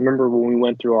 I remember when we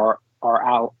went through our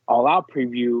All Out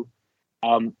preview,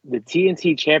 the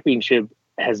TNT Championship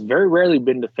has very rarely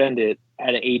been defended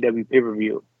at an AEW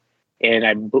pay-per-view.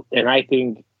 And I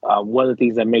think one of the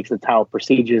things that makes the title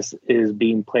prestigious is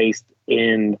being placed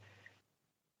in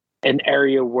an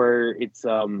area where it's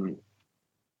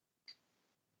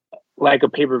like a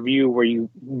pay-per-view where you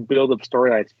build up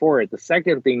storylines for it. The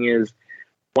second thing is,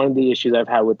 one of the issues I've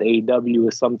had with AEW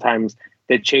is sometimes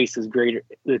the chase is greater.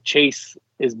 The chase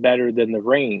is better than the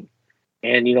reign.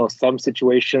 And, you know, some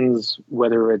situations,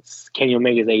 whether it's Kenny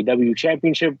Omega's AEW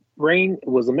championship reign, it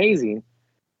was amazing.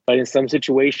 But in some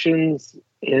situations,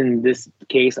 in this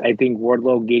case, I think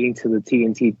Wardlow getting to the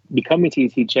TNT, becoming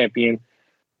TNT champion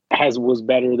was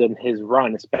better than his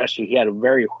run, especially he had a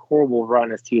very horrible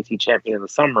run as TNT champion in the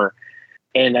summer.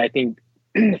 And I think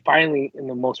finally in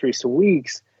the most recent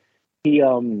weeks, he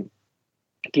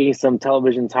getting some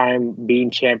television time being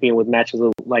champion with matches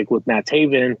like with Matt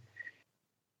Taven.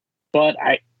 But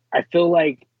I feel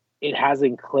like it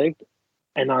hasn't clicked.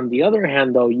 And on the other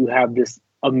hand, though, you have this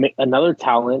another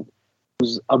talent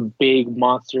who's a big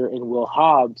monster in Will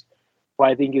Hobbs, who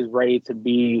I think is ready to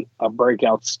be a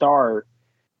breakout star.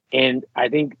 And I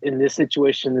think in this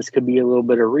situation, this could be a little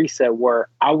bit of reset where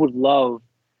I would love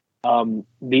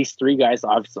these three guys,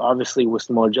 obviously with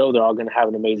Samoa Joe, they're all going to have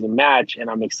an amazing match, and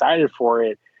I'm excited for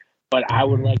it. But I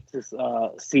would like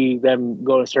to see them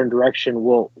go in a certain direction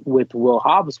with Will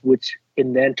Hobbs, which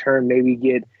in then turn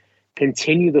maybe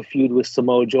continue the feud with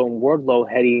Samoa Joe and Wardlow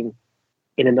heading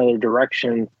in another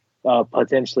direction,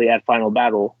 potentially at Final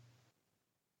Battle.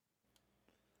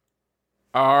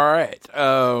 All right.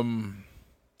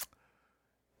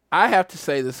 I have to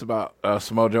say this about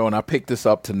Samoa Joe, and I picked this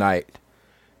up tonight,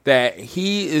 that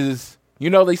he is,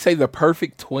 they say the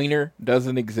perfect tweener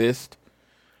doesn't exist.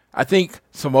 I think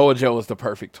Samoa Joe is the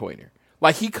perfect tweener.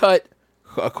 Like, he cut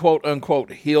a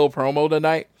quote-unquote heel promo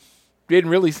tonight. Didn't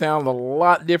really sound a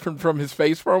lot different from his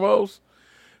face promos.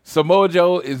 Samoa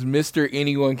Joe is Mr.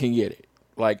 Anyone Can Get It.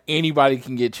 Like, anybody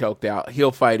can get choked out.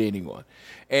 He'll fight anyone.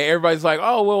 And everybody's like,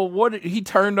 oh, well, he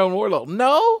turned on Wardlow.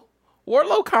 No,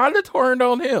 Wardlow kind of turned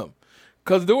on him.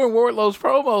 Because during Wardlow's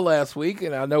promo last week,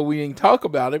 and I know we didn't talk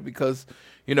about it because,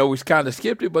 we kind of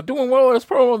skipped it, but during Wardlow's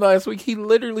promo last week, he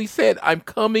literally said, I'm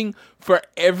coming for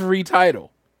every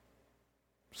title.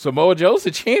 Samoa Joe's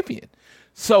a champion.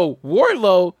 So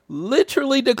Wardlow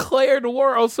literally declared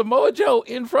war on Samoa Joe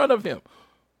in front of him.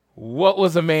 What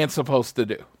was a man supposed to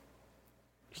do?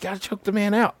 You got to choke the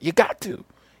man out. You got to.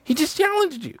 He just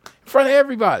challenged you in front of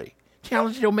everybody.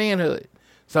 Challenged your manhood.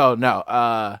 So, no.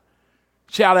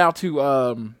 Shout out to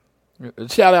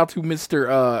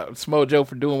Mr. Samoa Joe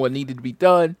for doing what needed to be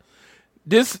done.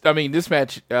 This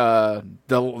match,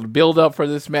 the build up for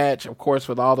this match, of course,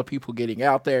 with all the people getting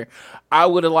out there, I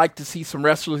would have liked to see some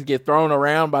wrestlers get thrown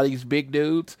around by these big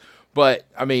dudes. But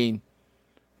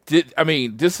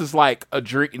this is like a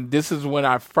dream. This is when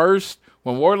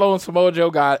Wardlow and Samoa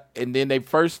Joe and then they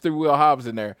first threw Will Hobbs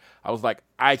in there. I was like,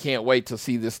 I can't wait to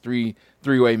see this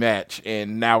three-way match,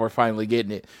 and now we're finally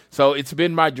getting it. So it's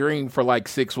been my dream for like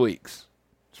 6 weeks.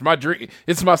 It's my dream.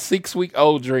 It's my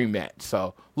 6-week-old dream match.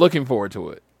 So looking forward to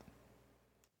it.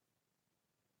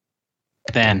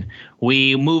 Then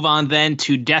we move on then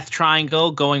to Death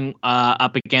Triangle going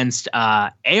up against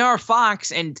AR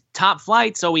Fox and Top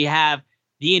Flight. So we have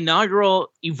the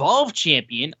inaugural Evolve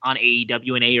champion on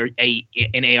AEW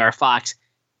and AR Fox.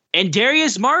 And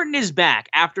Darius Martin is back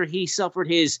after he suffered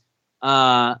his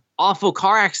awful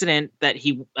car accident that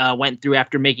he went through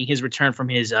after making his return from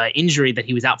his injury that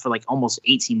he was out for like almost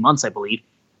 18 months, I believe.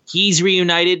 He's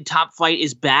reunited. Top Flight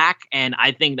is back, and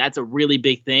I think that's a really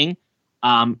big thing.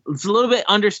 It's a little bit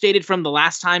understated from the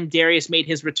last time Darius made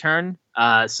his return.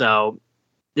 So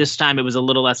this time it was a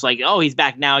little less like, oh, he's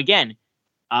back now again.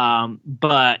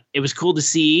 But it was cool to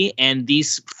see, and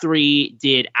these three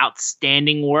did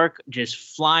outstanding work, just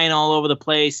flying all over the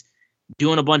place,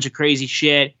 doing a bunch of crazy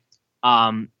shit.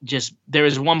 There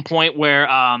was one point where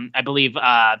I believe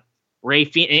Ray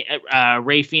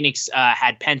Phoenix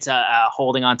had Penta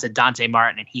holding on to Dante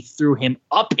Martin, and he threw him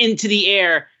up into the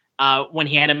air when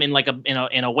he had him in like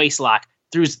in a waist lock.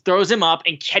 Throws him up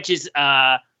and catches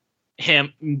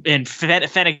him, and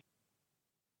Fennec.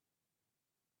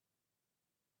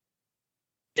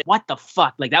 What the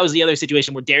fuck? Like, that was the other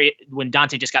situation when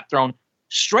Dante just got thrown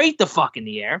straight the fuck in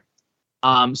the air.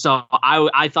 So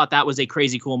I thought that was a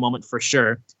crazy cool moment for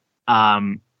sure.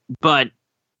 But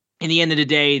in the end of the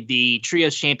day, the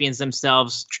trios champions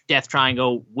themselves, Death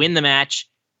Triangle, win the match,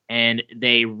 and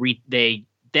they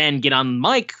then get on the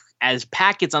mic as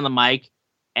Pac gets on the mic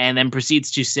and then proceeds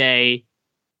to say,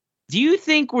 do you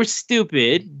think we're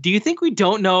stupid? Do you think we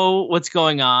don't know what's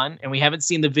going on and we haven't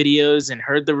seen the videos and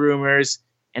heard the rumors?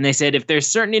 And they said, if there's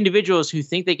certain individuals who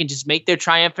think they can just make their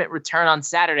triumphant return on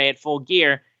Saturday at Full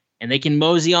Gear and they can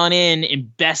mosey on in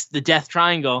and best the Death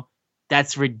Triangle,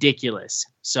 that's ridiculous.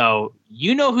 So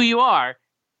you know who you are.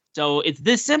 So it's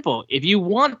this simple. If you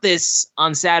want this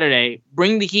on Saturday,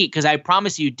 bring the heat, because I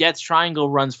promise you Death Triangle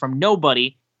runs from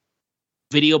nobody.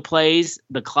 Video plays,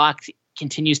 the clock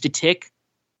continues to tick.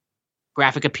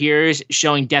 Graphic appears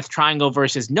showing Death Triangle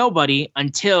versus nobody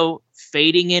until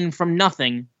fading in from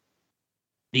nothing.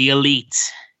 The Elite.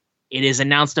 It is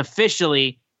announced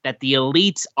officially that the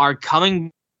Elite are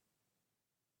coming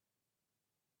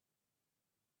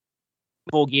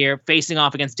Full Gear, facing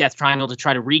off against Death Triangle to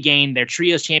try to regain their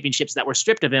trios championships that were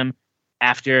stripped of him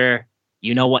after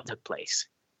you know what took place.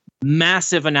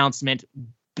 Massive announcement.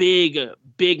 Big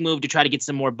move to try to get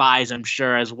some more buys, I'm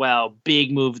sure, as well.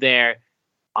 Big move there.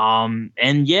 And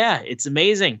yeah, it's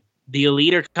amazing. The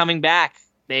Elite are coming back.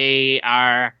 They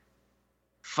are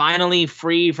finally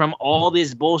free from all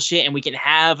this bullshit, and we can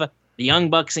have the Young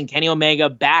Bucks and Kenny Omega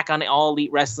back on All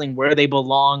Elite Wrestling where they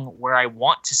belong, where I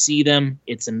want to see them.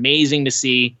 It's amazing to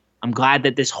see. I'm glad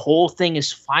that this whole thing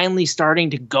is finally starting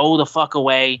to go the fuck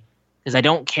away, because I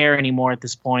don't care anymore at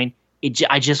this point.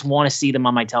 I just want to see them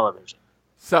on my television.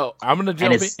 So I'm gonna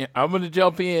jump in. I'm gonna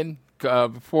jump in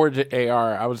before JR.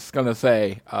 I was just gonna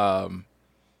say,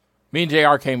 me and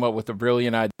JR came up with a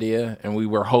brilliant idea, and we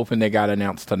were hoping they got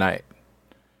announced tonight.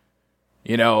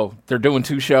 You know, they're doing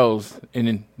 2 shows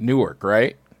in Newark,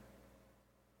 right?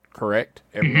 Correct.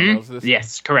 Everyone knows this.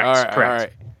 Yes, correct. Correct. All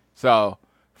right. So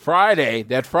Friday,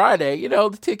 you know,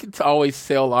 the tickets always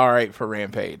sell all right for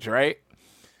Rampage, right?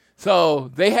 So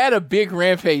they had a big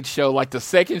Rampage show, like the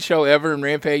second show ever in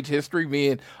Rampage history. Me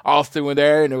and Austin were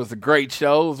there, and it was a great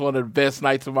show. It was one of the best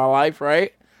nights of my life,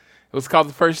 right? It was called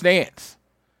The First Dance.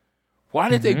 Why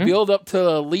did they build up to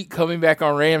Elite coming back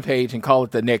on Rampage and call it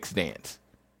The Next Dance?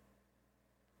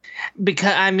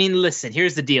 Because, I mean, listen,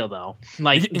 here's the deal, though.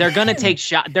 Like, they're going to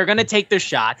take their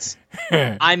shots.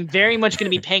 I'm very much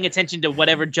going to be paying attention to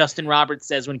whatever Justin Roberts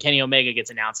says when Kenny Omega gets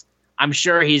announced. I'm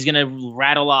sure he's going to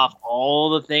rattle off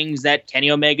all the things that Kenny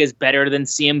Omega is better than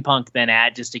CM Punk than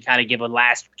at, just to kind of give a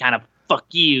last kind of fuck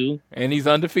you. And he's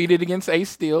undefeated against Ace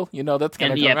Steel. You know that's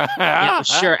going to come out. Yeah,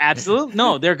 sure, absolutely.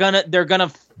 No, they're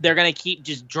gonna keep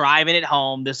just driving it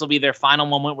home. This will be their final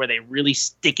moment where they really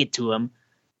stick it to him.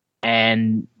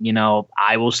 And you know,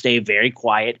 I will stay very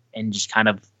quiet and just kind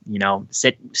of, you know,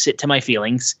 sit to my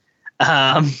feelings,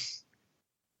 and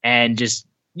just.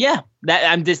 Yeah,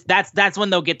 that's when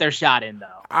they'll get their shot in, though.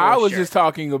 I was just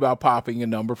talking about popping a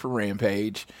number for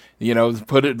Rampage. You know,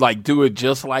 do it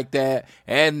just like that.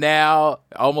 And now,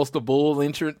 almost a bull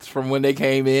entrance from when they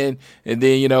came in, and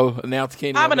then, you know, announce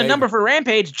Kenny Omega. Popping a number for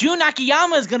Rampage. Jun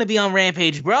Akiyama is going to be on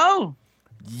Rampage, bro.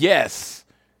 Yes,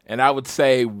 and I would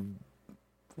say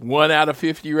 1 out of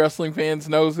 50 wrestling fans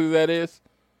knows who that is.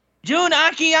 Jun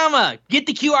Akiyama, get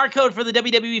the QR code for the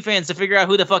WWE fans to figure out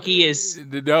who the fuck he is.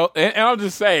 No, and I'm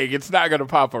just saying it's not going to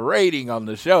pop a rating on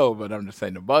the show, but I'm just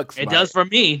saying the Bucks. It does for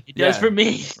me. It does for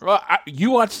me. Well,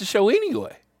 you watch the show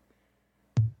anyway.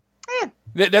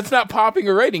 That's not popping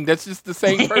a rating. That's just the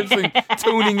same person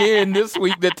tuning in this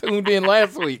week that tuned in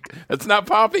last week. That's not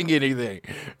popping anything.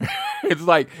 It's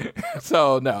like,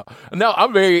 so no,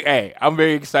 I'm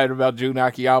very excited about Jun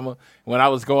Akiyama. When I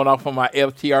was going off on my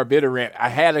FTR bitter rant, I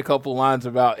had a couple lines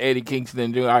about Eddie Kingston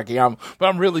and Jun Akiyama, but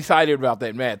I'm really excited about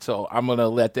that match. So I'm gonna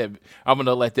let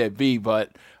that be.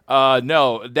 But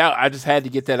no, I just had to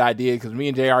get that idea because me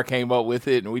and JR came up with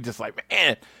it, and we just like,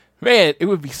 man, it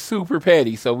would be super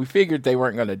petty. So we figured they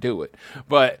weren't gonna do it,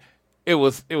 but it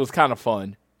was kind of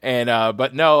fun. And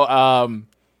but no,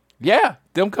 yeah,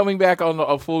 them coming back on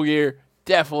a full year,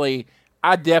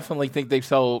 I definitely think they've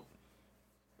sold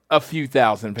a few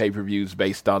thousand pay-per-views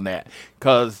based on that.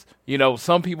 Because, you know,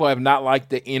 some people have not liked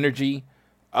the energy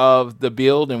of the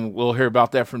build, and we'll hear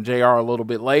about that from JR a little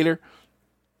bit later.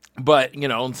 But, you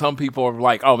know, and some people are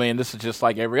like, oh, man, this is just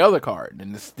like every other card,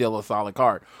 and it's still a solid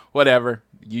card. Whatever.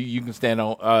 You can stand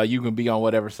on, you can be on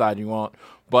whatever side you want.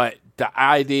 But the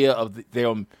idea of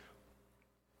them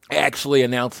actually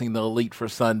announcing the Elite for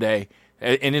Sunday,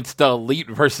 and it's the Elite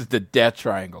versus the Death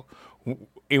Triangle.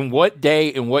 In what day,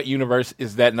 in what universe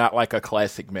is that not like a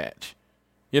classic match?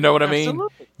 You know what I mean?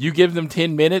 Absolutely. You give them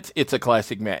 10 minutes, it's a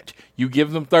classic match. You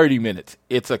give them 30 minutes,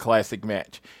 it's a classic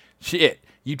match. Shit,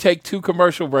 you take 2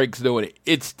 commercial breaks doing it,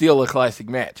 it's still a classic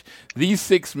match. These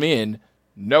 6 men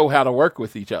know how to work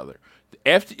with each other.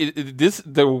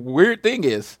 The weird thing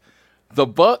is, the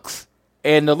Bucks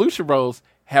and the Lucha Bros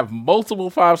have multiple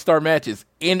 5-star matches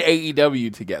in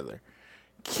AEW together.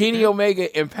 Kenny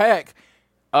Omega and Pac,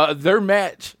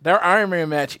 their Iron Man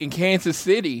match in Kansas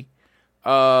City,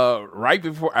 right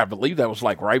before, I believe that was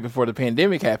like right before the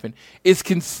pandemic happened, is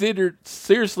considered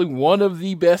seriously one of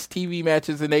the best TV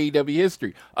matches in AEW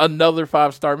history. Another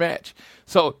 5-star match.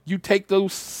 So you take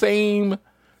those same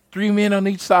 3 men on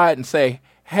each side and say,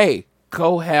 hey,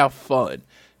 go have fun.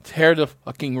 Tear the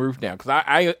fucking roof down. Because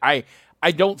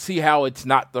I don't see how it's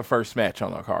not the first match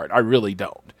on the card. I really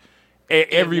don't.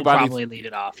 Everybody's probably lead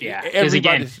it off, yeah.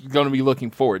 Everybody's going to be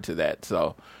looking forward to that.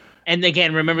 So, and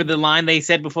again, remember the line they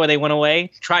said before they went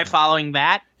away? Try following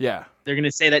that. Yeah, they're going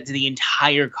to say that to the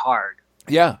entire card.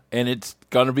 Yeah, and it's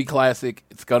going to be classic.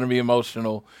 It's going to be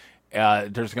emotional.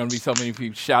 There's going to be so many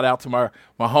people. Shout out to my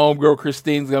homegirl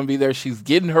Christine's going to be there. She's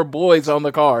getting her boys on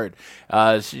the card.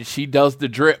 She does the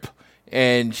drip,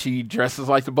 and she dresses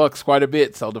like the Bucks quite a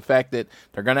bit. So the fact that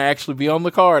they're going to actually be on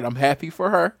the card, I'm happy for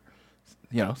her.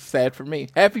 You know, sad for me.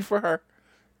 Happy for her.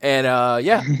 And,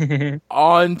 yeah,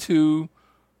 on to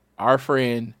our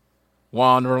friend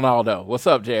Juan Ronaldo. What's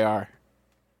up, JR?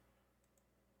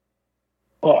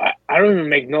 Oh, I don't even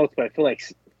make notes, but I feel like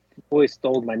Boy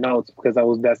stole my notes because I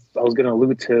was going to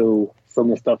allude to some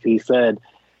of the stuff he said.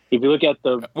 If you look at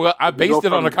I based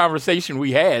it on a conversation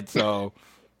we had, so.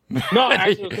 No,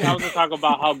 actually, I was going to talk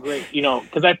about how great,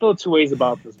 because I feel two ways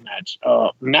about this match.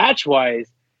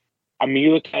 Match-wise, I mean,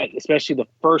 you look at especially the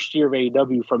first year of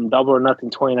AEW from Double or Nothing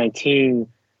 2019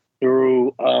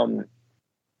 through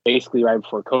basically right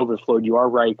before COVID. Floyd, you are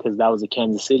right, because that was a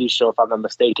Kansas City show, if I'm not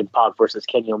mistaken, Pac versus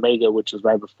Kenny Omega, which was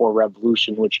right before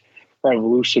Revolution, which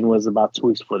Revolution was about 2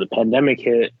 weeks before the pandemic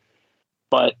hit.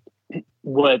 But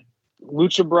what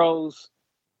Lucha Bros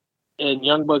and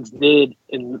Young Bucks did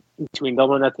in between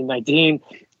Double or Nothing 19,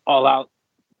 All Out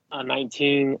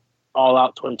 19, All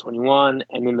Out 2021,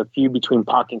 and then the feud between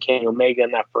Pac and Kenny Omega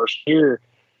in that first year,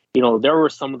 there were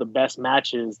some of the best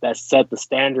matches that set the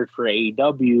standard for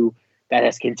AEW that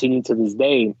has continued to this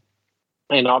day.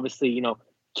 And obviously,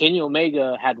 Kenny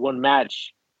Omega had one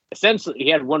match. Essentially, he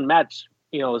had one match,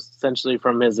 essentially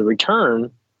from his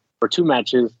return, or two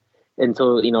matches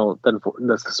until,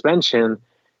 the suspension.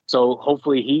 So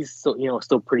hopefully he's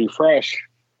still pretty fresh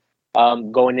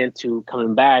going into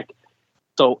coming back.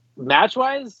 So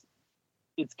match-wise,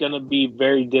 it's going to be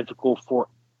very difficult for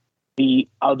the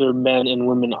other men and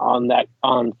women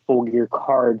on Full Gear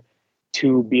card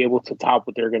to be able to top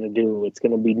what they're going to do. It's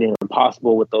going to be near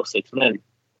impossible with those 6 men.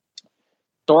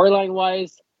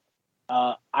 Storyline-wise,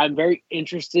 I'm very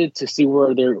interested to see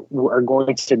where they are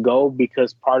going to go,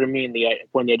 because part of me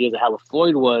one of the ideas I had with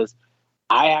Floyd was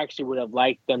I actually would have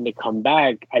liked them to come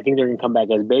back. I think they're going to come back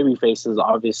as baby faces,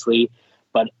 obviously,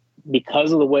 but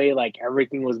because of the way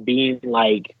everything was being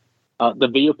the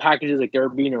video packages, they were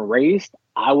being erased,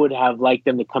 I would have liked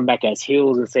them to come back as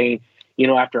heels and saying,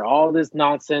 after all this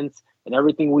nonsense and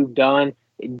everything we've done,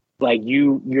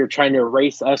 you're trying to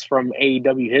erase us from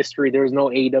AEW history. There's no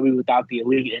AEW without the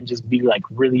Elite, and just be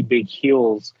really big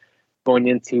heels going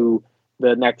into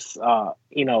the next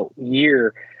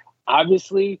year.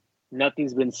 Obviously,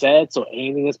 nothing's been said, so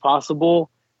anything is possible.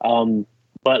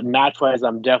 But match-wise,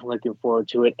 I'm definitely looking forward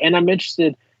to it. And I'm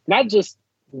interested, not just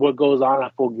what goes on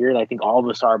at Full Gear, I think all of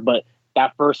us are, but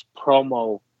that first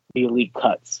promo the Elite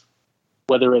cuts,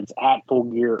 whether it's at Full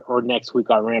Gear or next week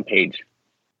on Rampage.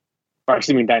 Or,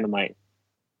 excuse me, Dynamite.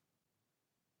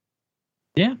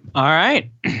 Yeah. All right.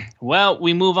 Well,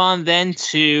 we move on then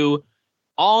to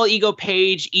All Ego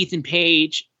Ethan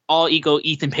Page,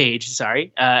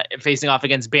 facing off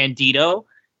against Bandito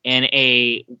in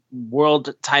a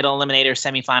world title eliminator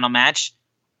semifinal match.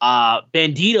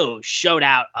 Bandito showed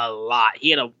out a lot.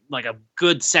 He had a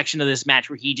good section of this match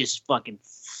where he just fucking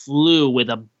flew with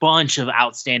a bunch of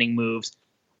outstanding moves.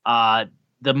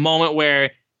 The moment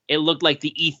where it looked like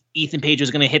the Ethan Page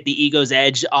was going to hit the Ego's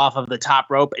Edge off of the top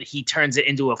rope, and he turns it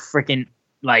into a freaking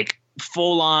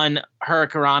full-on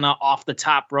Hurricanrana off the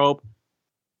top rope.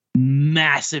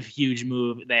 Massive, huge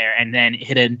move there, and then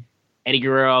hit an Eddie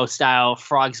Guerrero style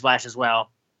frog splash as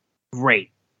well.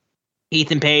 Great.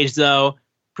 Ethan Page, though,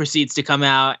 proceeds to come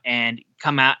out and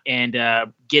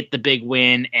get the big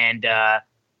win, and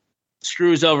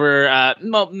screws over,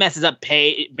 messes up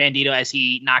Bandito as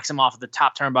he knocks him off of the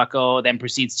top turnbuckle, then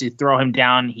proceeds to throw him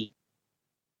down.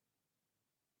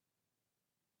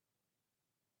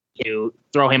 To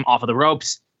throw him off of the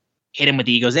ropes, hit him with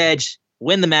the Ego's Edge,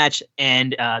 win the match,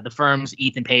 and the firm's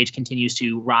Ethan Page continues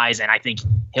to rise, and I think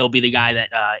he'll be the guy that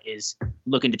is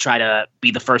looking to try to be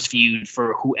the first feud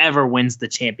for whoever wins the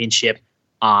championship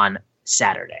on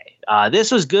Saturday.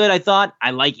 This was good, I thought. I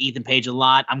like Ethan Page a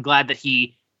lot. I'm glad that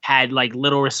he had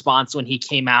little response when he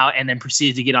came out, and then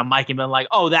proceeded to get on mic and been like,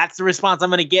 oh, that's the response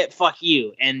I'm going to get. Fuck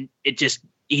you. And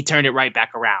he turned it right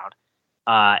back around.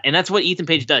 And that's what Ethan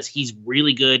Page does. He's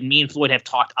really good. Me and Floyd have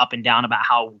talked up and down about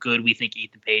how good we think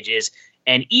Ethan Page is.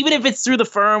 And even if it's through the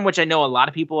firm, which I know a lot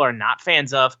of people are not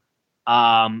fans of,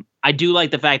 I do like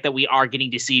the fact that we are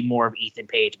getting to see more of Ethan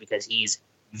Page, because he's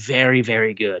very,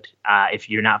 very good, if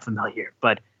you're not familiar.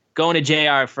 But going to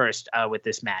JR first with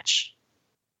this match.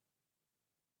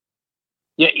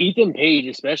 Yeah, Ethan Page,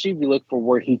 especially if you look for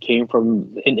where he came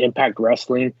from in Impact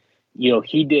Wrestling,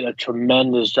 he did a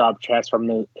tremendous job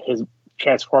transforming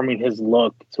his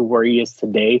look to where he is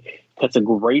today. That's a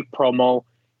great promo.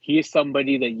 He is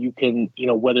somebody that you can,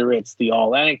 whether it's the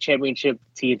All-Atlantic Championship,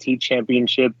 TNT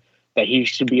Championship, that he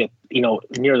should be,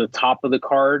 near the top of the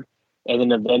card. And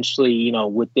then eventually,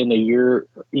 within a year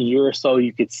or so,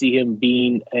 you could see him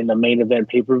being in the main event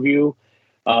pay-per-view.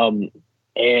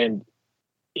 And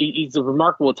he's a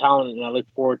remarkable talent, and I look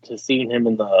forward to seeing him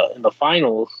in the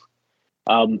finals.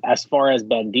 As far as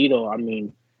Bandito, I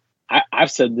mean,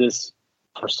 I've said this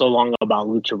for so long about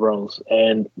Lucha Bros,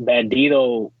 and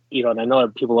Bandito, and I know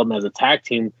people love him as a tag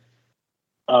team,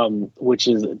 which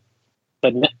is,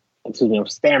 but excuse me, I'm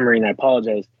stammering. I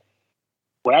apologize.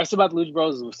 What I've said about the Lucha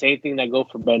Bros is the same thing that go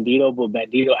for Bandito, but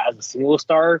Bandito as a single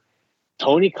star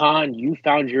Tony Khan, you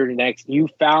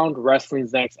found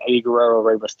wrestling's next Eddie Guerrero,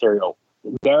 Rey Mysterio.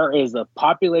 There is a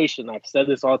population, I've said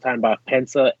this all the time about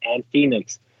Pensa and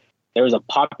Phoenix. There is a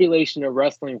population of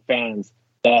wrestling fans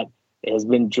that has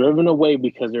been driven away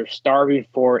because they're starving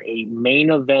for a main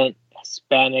event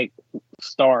Hispanic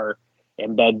star,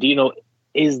 and Bandito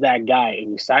is that guy.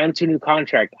 And you sign him to a new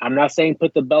contract. I'm not saying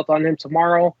put the belt on him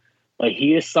tomorrow, but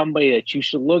he is somebody that you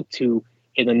should look to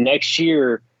in the next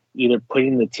year, either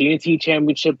putting the TNT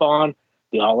Championship on,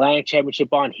 the All-Atlantic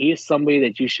Championship on. He is somebody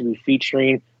that you should be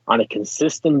featuring on a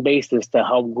consistent basis to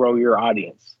help grow your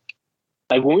audience.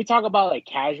 Like when we talk about like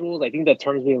casuals, I think that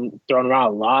term's being thrown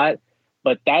around a lot,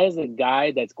 but that is a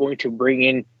guy that's going to bring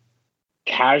in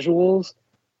casuals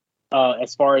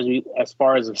as far as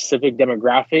a specific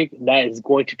demographic that is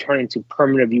going to turn into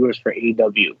permanent viewers for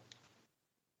AEW.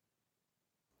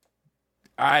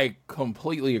 I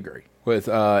completely agree with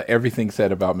everything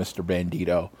said about Mr.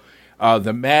 Bandito.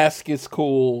 The mask is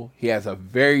cool. He has a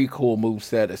very cool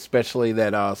moveset, especially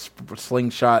that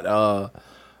slingshot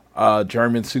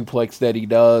German suplex that he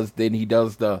does. Then he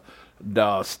does the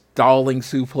stalling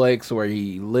suplex where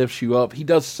he lifts you up. He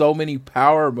does so many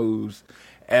power moves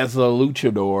as a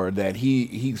luchador that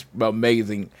he's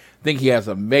amazing. I think he has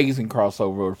amazing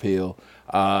crossover appeal.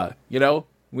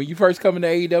 When you first come into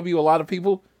AEW, a lot of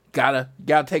people gotta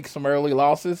take some early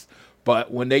losses.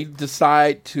 But when they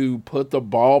decide to put the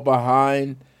ball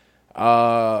behind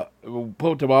Bandito,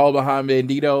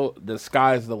 the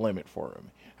sky's the limit for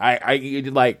him.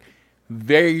 I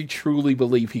very truly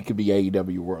believe he could be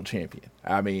AEW World Champion.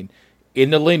 I mean,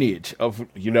 in the lineage of,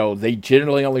 they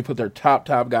generally only put their top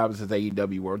guys as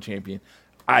AEW World Champion.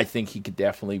 I think he could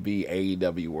definitely be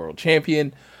AEW World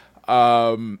Champion.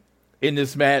 In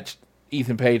this match,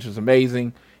 Ethan Page was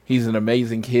amazing. He's an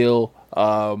amazing heel.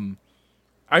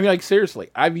 Seriously,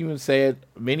 I've even said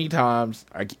many times,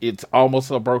 it's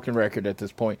almost a broken record at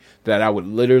this point, that I would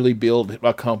literally build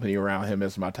a company around him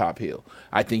as my top heel.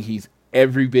 I think he's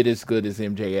every bit as good as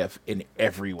MJF in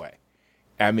every way.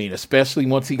 I mean, especially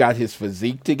once he got his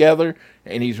physique together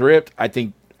and he's ripped, I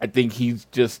think he's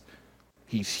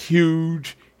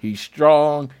huge, he's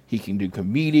strong, he can do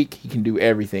comedic, he can do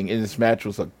everything. And this match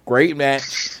was a great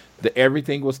match.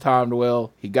 Everything was timed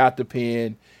well. He got the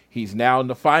pin. He's now in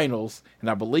the finals, and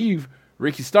I believe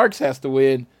Ricky Starks has to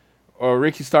win, or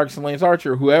Ricky Starks and Lance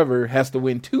Archer, whoever, has to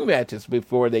win 2 matches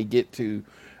before they get to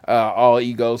All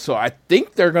Ego. So I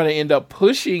think they're going to end up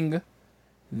pushing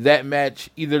that match.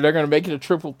 Either they're going to make it a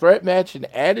triple threat match and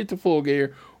add it to Full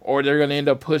Gear, or they're going to end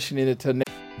up pushing it to...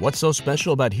 What's so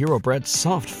special about Hero Bread's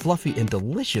soft, fluffy, and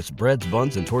delicious breads,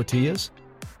 buns, and tortillas?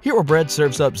 Hero Bread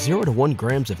serves up 0 to 1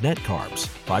 grams of net carbs,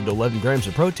 5 to 11 grams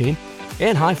of protein,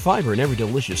 and high fiber in every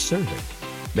delicious serving.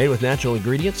 Made with natural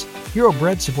ingredients, Hero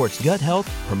Bread supports gut health,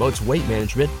 promotes weight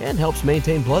management, and helps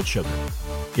maintain blood sugar.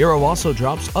 Hero also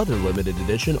drops other limited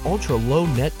edition ultra-low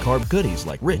net carb goodies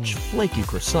like rich, flaky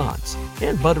croissants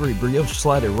and buttery brioche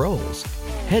slider rolls.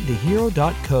 Head to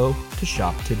hero.co to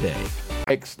shop today.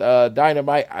 Next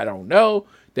Dynamite, I don't know.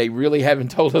 They really haven't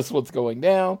told us what's going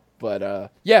down. But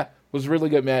it was a really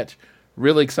good match.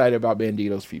 Really excited about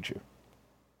Bandito's future.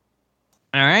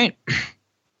 All right.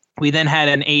 We then had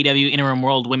an AEW Interim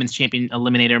World Women's Champion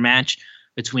Eliminator match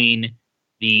between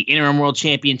the Interim World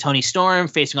Champion Toni Storm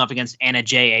facing off against Anna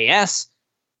Jay.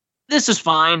 This was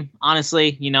fine,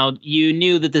 honestly. You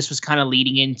knew that this was kind of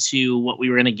leading into what we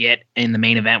were going to get in the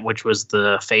main event, which was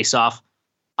the face-off.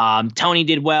 Toni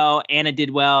did well. Anna did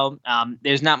well.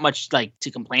 There's not much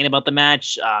to complain about the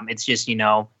match. It's just,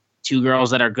 2 girls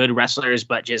that are good wrestlers,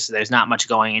 but just there's not much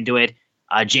going into it.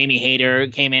 Jamie Hayter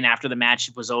came in after the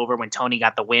match was over when Toni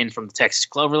got the win from the Texas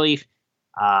Cloverleaf.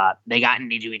 They got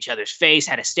into each other's face,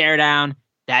 had a stare down.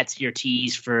 That's your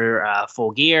tease for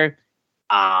Full Gear.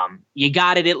 You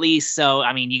got it at least. So,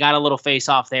 you got a little face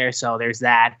off there. So there's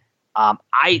that.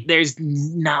 There's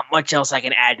not much else I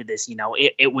can add to this.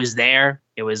 It was there.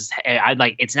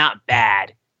 It's not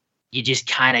bad. You just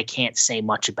kind of can't say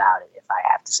much about it if I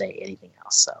have to say anything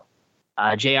else. So,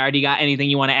 JR, do you got anything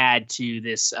you want to add to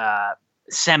this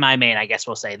semi-main, I guess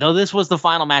we'll say, though this was the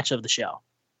final match of the show?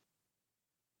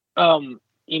 One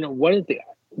of the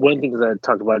things that I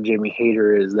talked about Jamie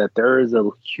Hayter is that there is a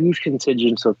huge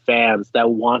contingent of fans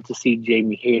that want to see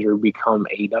Jamie Hayter become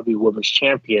AEW Women's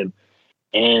Champion.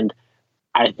 And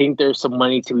I think there's some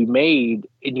money to be made,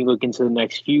 and you look into the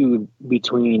next feud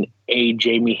between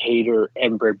Jamie Hayter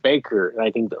and Britt Baker. And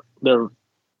I think there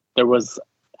was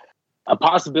a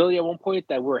possibility at one point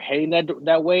that we're heading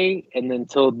that way, and then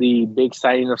until the big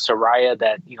signing of Saraya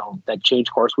that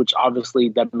changed course, which obviously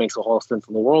that makes a whole sense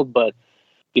in the world. But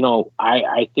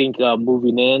I think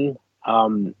moving in,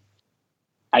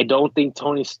 I don't think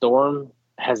Toni Storm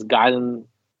has gotten.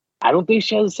 I don't think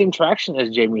she has the same traction as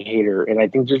Jamie Hayter, and I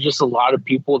think there's just a lot of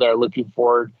people that are looking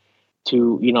forward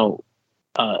to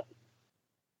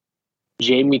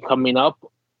Jamie coming up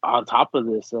on top of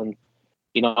this. And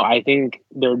I think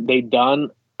they've done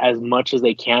as much as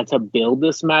they can to build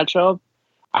this matchup.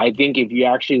 I think if you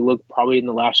actually look probably in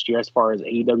the last year as far as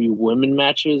AEW women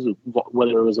matches,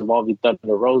 whether it was involving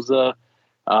Thunder Rosa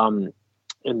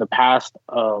in the past,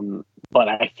 but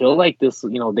I feel like this,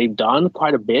 they've done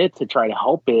quite a bit to try to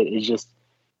help it. It just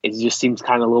seems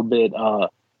kind of a little bit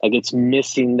like it's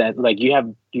missing that, like you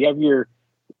have your,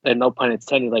 and no pun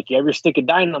intended, like you have your stick of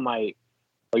dynamite,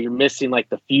 but you're missing like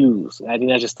the fuse. And I think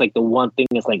that's just like the one thing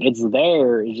that's like, it's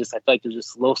there. It's just, I feel like there's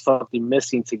just a little something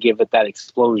missing to give it that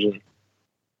explosion.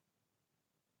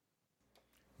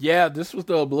 Yeah, this was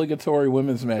the obligatory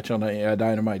women's match on the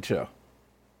Dynamite show.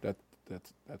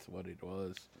 That's what it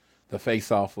was. The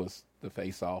face-off was the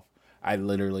face-off. I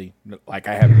literally, I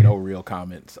have no real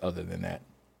comments other than that.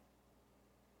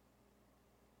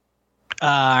 All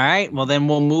right, well then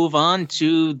we'll move on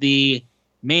to the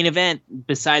main event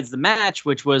besides the match,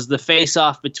 which was the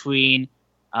face-off between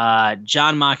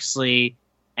Jon Moxley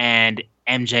and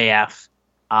MJF.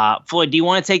 Floyd, do you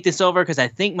want to take this over? Because I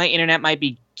think my internet might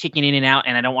be kicking in and out,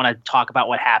 and I don't want to talk about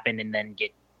what happened and then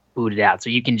get booted out. So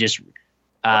you can just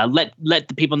let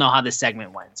the people know how this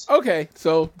segment went. Okay,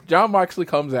 so Jon Moxley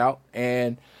comes out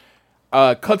and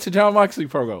cuts to Jon Moxley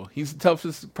promo. He's the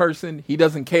toughest person. He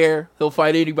doesn't care. He'll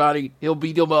fight anybody. He'll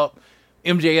beat them up.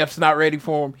 MJF's not ready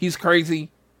for him. He's crazy.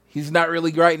 He's not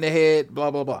really right in the head.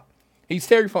 Blah, blah, blah. He's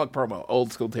Terry Funk promo.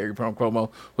 Old school Terry Funk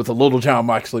promo with a little Jon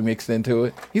Moxley mixed into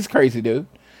it. He's a crazy dude.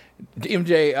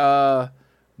 MJ,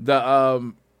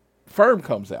 the Firm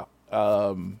comes out.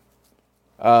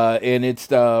 And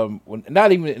it's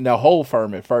not even the whole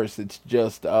Firm at first. It's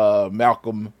just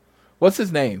Malcolm. What's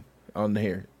his name on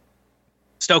here?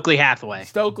 Stokely Hathaway.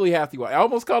 I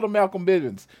almost called him Malcolm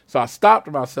Bivens, so I stopped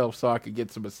myself so I could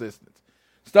get some assistance.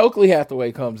 Stokely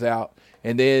Hathaway comes out,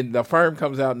 and then the Firm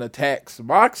comes out and attacks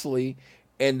Moxley,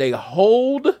 and they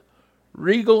hold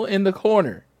Regal in the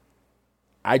corner.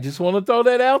 I just want to throw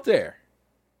that out there.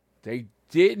 They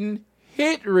didn't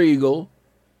hit Regal.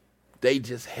 They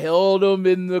just held him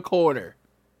in the corner.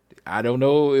 I don't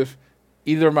know if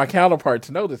either of my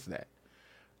counterparts noticed that.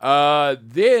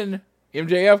 Then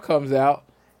MJF comes out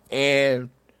and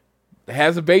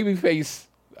has a baby face.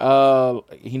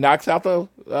 He knocks out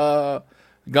the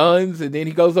guns, and then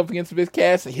he goes up against Vic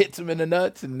Cass and hits him in the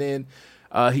nuts, and then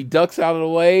he ducks out of the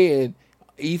way, and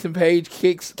Ethan Page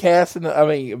kicks Cass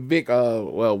Vic,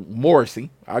 Morrissey.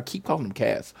 I keep calling him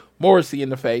Cass. Morrissey in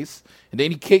the face, and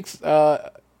then he kicks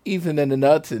Ethan in the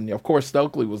nuts, and of course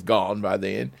Stokely was gone by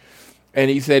then, and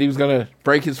he said he was going to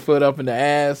break his foot up in the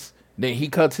ass. Then he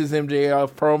cuts his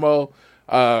MJF promo,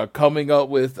 coming up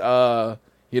with,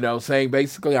 saying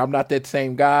basically, I'm not that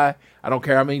same guy. I don't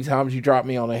care how many times you drop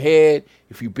me on the head,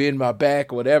 if you bend my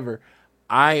back or whatever,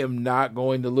 I am not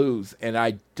going to lose, and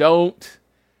I don't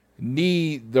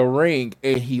need the ring.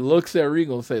 And he looks at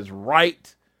Regal and says,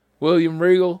 right, William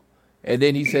Regal? And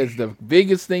then he says the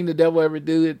biggest thing the devil ever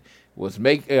did was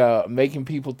making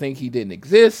people think he didn't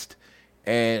exist,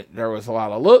 and there was a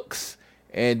lot of looks.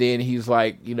 And then he's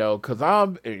like, because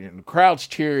the crowd's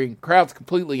cheering, crowd's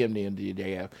completely empty in the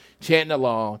MJF, chanting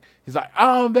along. He's like,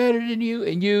 I'm better than you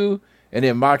and you. And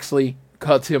then Moxley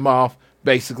cuts him off,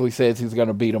 basically says he's going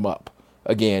to beat him up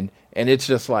again. And it's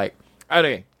just like,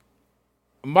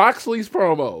 Moxley's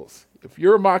promos, if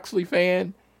you're a Moxley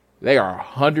fan, they are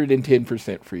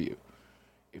 110% for you.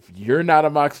 If you're not a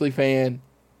Moxley fan,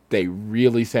 they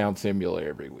really sound similar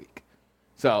every week.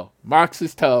 So Mox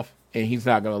is tough, and he's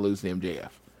not going to lose to MJF.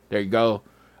 There you go.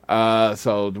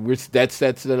 So that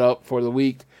sets it up for the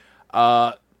week.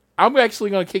 I'm actually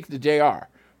going to kick to JR,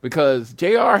 because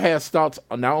JR has thoughts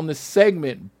not on this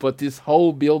segment, but this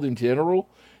whole build in general.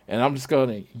 And I'm just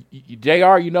going to,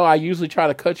 JR, I usually try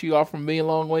to cut you off from being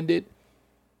long-winded.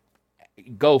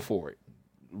 Go for it.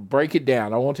 Break it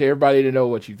down. I want everybody to know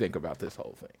what you think about this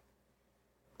whole thing.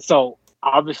 So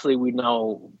obviously we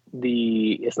know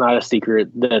it's not a secret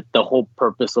that the whole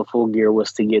purpose of Full Gear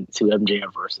was to get to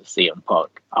MJF versus CM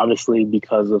Punk. Obviously,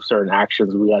 because of certain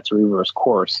actions, we had to reverse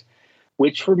course,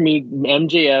 which for me,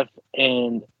 MJF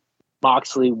and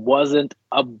Moxley wasn't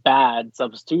a bad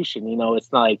substitution.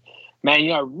 It's not like,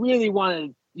 man, I really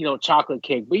wanted, chocolate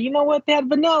cake, but you know what? They had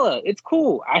vanilla. It's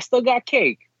cool. I still got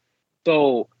cake.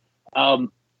 So,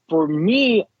 for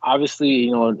me, obviously,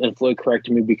 and Floyd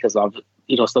corrected me because of,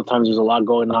 sometimes there's a lot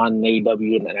going on in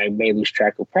AEW, and I may lose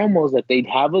track of promos, that they'd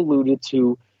have alluded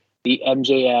to the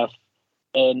MJF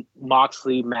and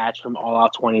Moxley match from All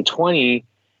Out 2020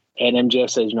 And MJF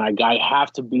says, I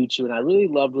have to beat you. And I really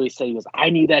loved what he said. He goes, I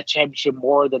need that championship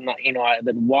more than that,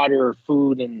 than water or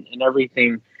food and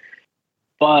everything.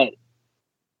 But,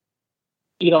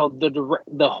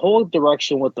 the whole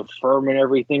direction with the firm and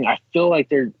everything, I feel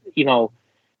like it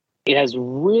has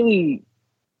really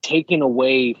taken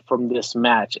away from this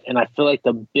match. And I feel like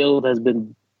the build has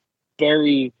been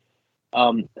very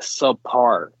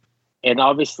subpar. And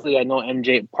obviously, I know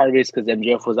part of it is because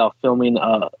MJF was out filming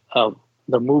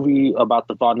the movie about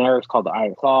the Von Erichs called The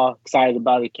Iron Claw. Excited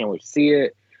about it. Can't wait to see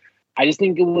it. I just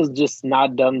think it was just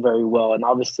not done very well. And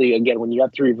obviously, again, when you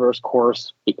have to reverse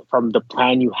course from the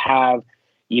plan you have,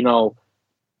 you go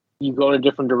in a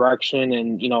different direction.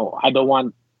 And, I don't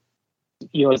want,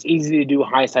 it's easy to do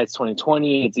hindsight's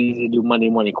 2020. It's easy to do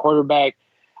Monday quarterback.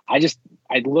 I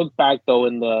look back, though,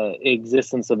 in the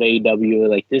existence of AEW,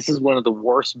 like this is one of the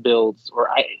worst builds,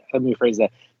 let me phrase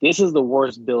that. This is the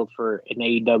worst build for an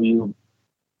AEW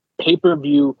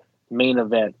pay-per-view main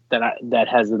event that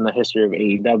has in the history of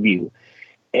AEW.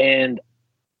 And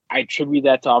I attribute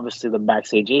that to obviously the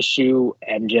backstage issue,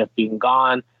 MJF being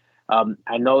gone.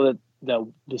 I know that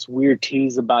this weird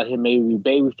tease about him maybe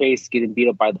babyface getting beat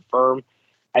up by the firm.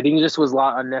 I think it just was a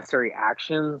lot of unnecessary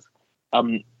actions.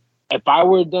 If I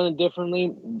would have done it differently,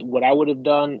 what I would have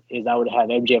done is I would have had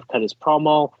MJF cut his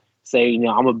promo, say,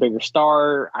 I'm a bigger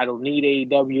star. I don't need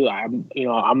AEW. I'm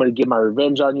going to get my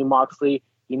revenge on you, Moxley.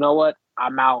 You know what?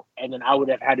 I'm out. And then I would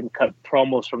have had him cut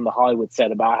promos from the Hollywood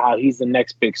set about how he's the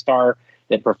next big star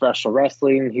in professional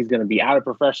wrestling. He's going to be out of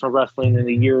professional wrestling in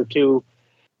a year or two.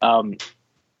 And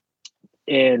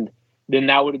then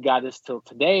that would have got us till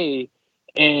today.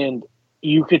 And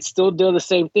you could still do the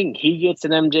same thing. He gets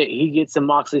he gets in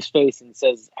Moxley's face and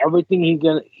says everything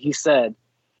he said.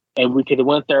 And we could have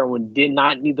went there and we did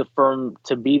not need the firm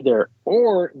to be there.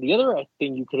 Or the other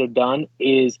thing you could have done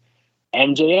is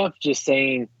MJF just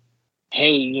saying,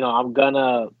 hey, I'm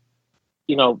gonna,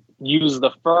 use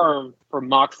the firm for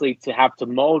Moxley to have to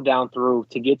mow down through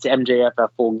to get to MJF at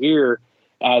Full Gear,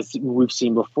 as we've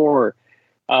seen before.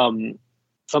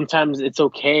 Sometimes it's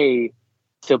okay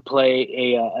to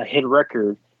play a hit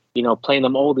record, playing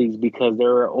them oldies because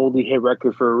they're an oldie hit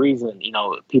record for a reason.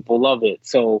 People love it.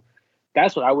 So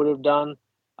that's what I would have done.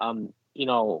 I'm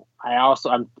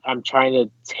trying to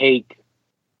take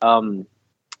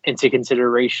into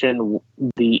consideration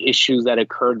the issues that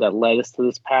occurred that led us to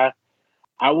this path.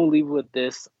 I will leave with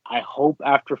this. I hope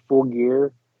after Full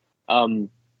Gear, and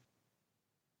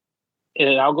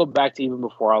I'll go back to even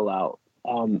before All Out.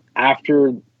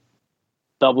 After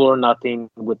Double or Nothing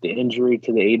with the injury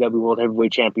to the AEW World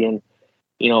Heavyweight Champion,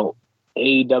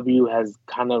 AEW has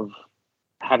kind of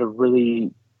had a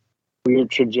really weird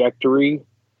trajectory.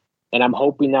 And I'm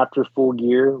hoping after Full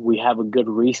Gear, we have a good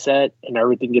reset and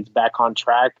everything gets back on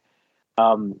track.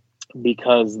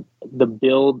 Because the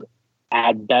build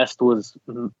at best was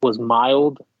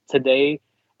mild today.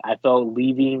 I felt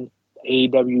leaving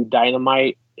AEW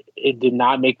Dynamite, it did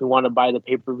not make me want to buy the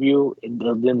pay-per-view. It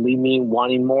didn't leave me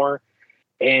wanting more.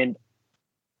 And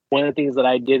one of the things that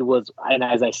I did was, and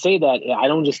as I say that, I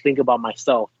don't just think about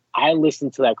myself. I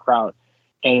listened to that crowd.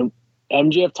 And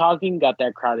MJF talking got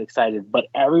that crowd excited, but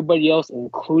everybody else,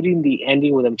 including the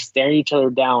ending with them staring each other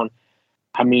down,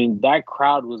 I mean, that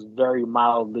crowd was very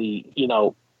mildly,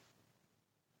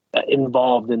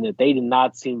 involved in it. They did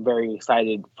not seem very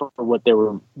excited for what they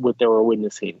were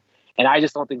witnessing, and I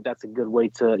just don't think that's a good way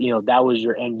to, that was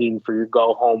your ending for your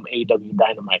go home AEW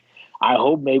Dynamite. I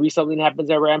hope maybe something happens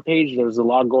at Rampage. There's a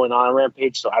lot going on at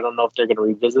Rampage, so I don't know if they're going to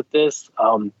revisit this.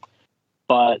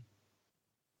 But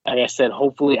like I said,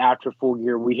 hopefully after Full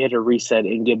Gear, we hit a reset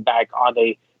and get back on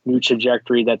a new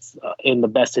trajectory that's in the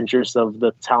best interest of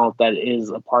the talent that is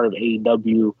a part of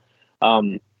AEW.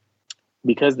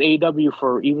 Because AEW,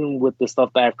 for even with the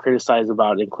stuff that I've criticized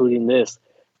about, including this,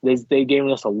 they gave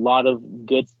us a lot of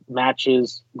good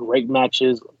matches, great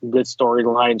matches, good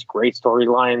storylines, great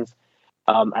storylines.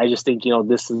 I just think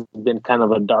this has been kind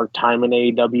of a dark time in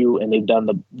AEW, and they've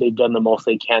done the most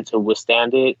they can to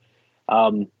withstand it.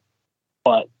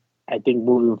 But I think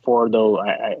moving forward, though,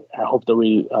 I hope that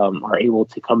we are able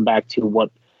to come back to what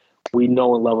we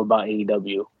know and love about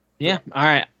AEW. Yeah. All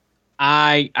right.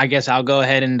 I guess I'll go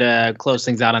ahead and close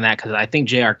things out on that, because I think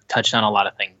JR touched on a lot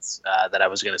of things that I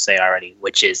was going to say already,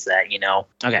 which is that,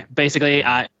 okay, basically,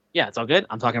 yeah, it's all good.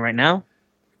 I'm talking right now.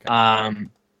 Okay.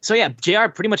 So yeah, JR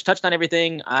pretty much touched on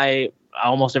everything.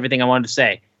 Almost everything I wanted to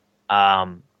say.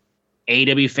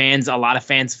 AEW fans, a lot of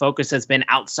fans' focus has been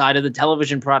outside of the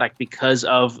television product because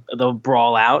of the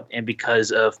brawl out and because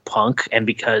of Punk and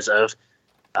because of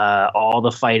all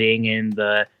the fighting and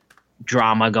the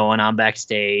drama going on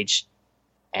backstage.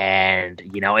 And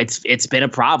it's been a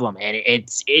problem,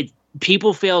 and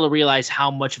people fail to realize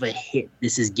how much of a hit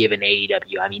this has given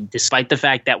AEW. I mean, despite the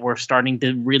fact that we're starting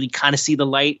to really kind of see the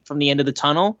light from the end of the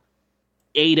tunnel,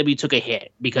 AEW took a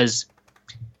hit because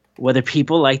whether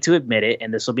people like to admit it,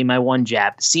 and this will be my one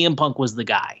jab, CM Punk was the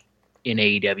guy in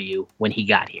AEW when he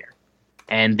got here.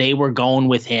 And they were going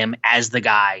with him as the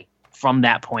guy from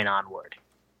that point onward.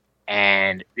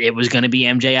 And it was going to be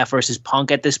MJF versus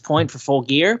Punk at this point for Full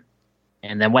Gear.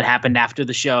 And then what happened after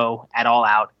the show at All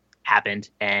Out happened,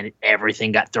 and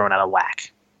everything got thrown out of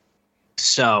whack.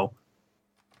 So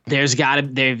they're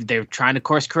trying to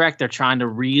course correct. They're trying to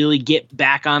really get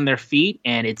back on their feet,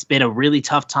 and it's been a really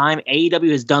tough time. AEW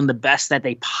has done the best that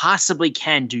they possibly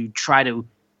can to try to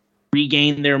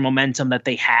regain their momentum that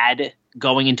they had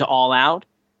going into All Out.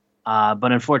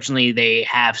 But unfortunately, they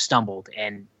have stumbled.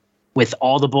 And with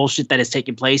all the bullshit that has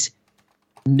taken place,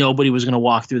 nobody was going to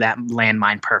walk through that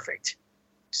landmine perfect.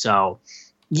 So,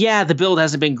 yeah, the build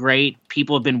hasn't been great.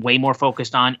 People have been way more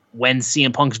focused on when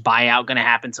CM Punk's buyout going to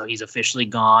happen, so he's officially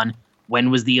gone.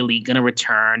 When was the Elite going to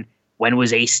return? When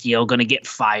was Ace Steel going to get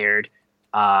fired?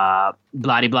 Blah,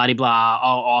 blah, blah, blah.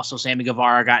 Oh, also Sammy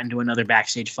Guevara got into another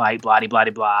backstage fight. Blah, blah,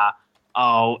 blah.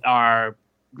 Oh, are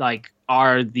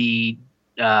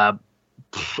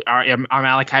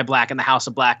Malachi Black and the House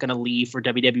of Black going to leave for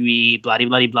WWE? Blah,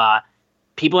 blah, blah.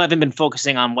 People haven't been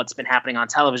focusing on what's been happening on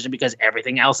television because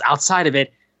everything else outside of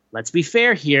it, let's be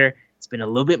fair here, it's been a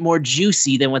little bit more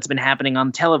juicy than what's been happening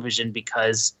on television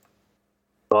because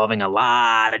involving a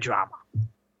lot of drama.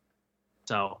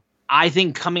 So I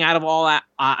think coming out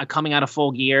of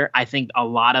Full Gear, I think a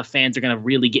lot of fans are going to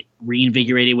really get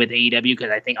reinvigorated with AEW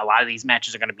because I think a lot of these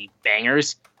matches are going to be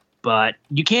bangers. But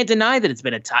you can't deny that it's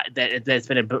been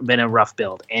been a rough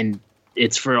build, and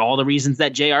it's for all the reasons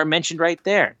that JR mentioned right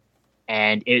there.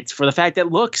 And it's for the fact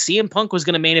that, look, CM Punk was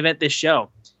going to main event this show,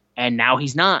 and now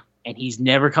he's not, and he's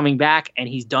never coming back, and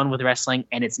he's done with wrestling,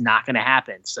 and it's not going to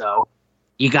happen. So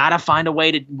you got to find a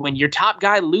way to, when your top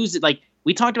guy loses, like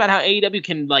we talked about how AEW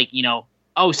can,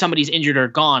 oh, somebody's injured or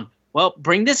gone. Well,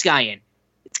 bring this guy in.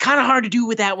 It's kind of hard to do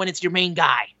with that when it's your main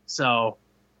guy. So,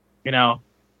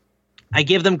 I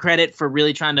give them credit for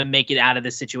really trying to make it out of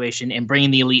this situation, and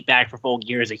bringing the Elite back for Full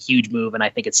Gear is a huge move, and I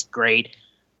think it's great.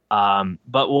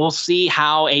 But we'll see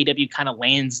how AEW kind of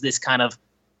lands this kind of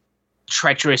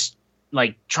treacherous,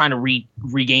 trying to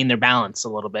regain their balance a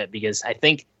little bit, because I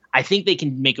think they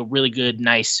can make a really good,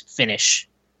 nice finish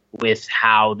with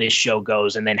how this show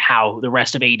goes, and then how the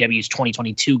rest of AEW's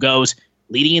 2022 goes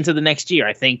leading into the next year.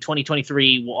 I think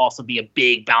 2023 will also be a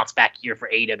big bounce back year for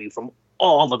AEW from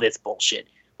all of its bullshit,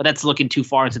 but that's looking too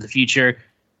far into the future.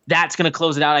 That's going to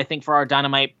close it out, I think, for our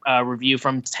Dynamite review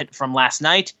from last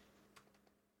night.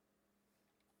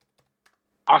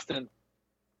 Austin.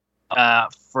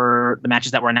 For the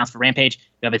matches that were announced for Rampage,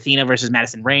 you have Athena versus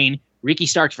Madison Rayne, Ricky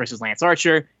Starks versus Lance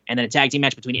Archer, and then a tag team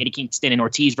match between Eddie Kingston and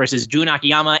Ortiz versus Jun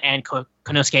Akiyama and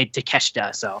Konosuke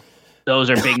Takeshita. So those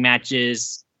are big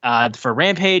matches for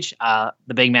Rampage.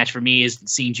 The big match for me is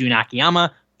seeing Jun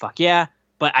Akiyama. Fuck yeah.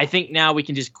 But I think now we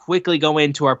can just quickly go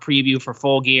into our preview for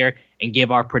Full Gear and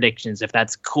give our predictions, if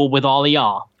that's cool with all of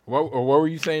y'all. What were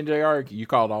you saying, JR? You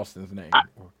called Austin's name.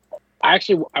 I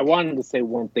wanted to say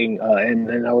one thing, and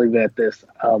then I'll leave it at this.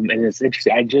 And it's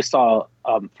interesting. I just saw,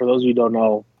 for those of you who don't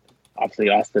know, obviously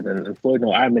Austin and Floyd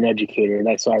know I'm an educator,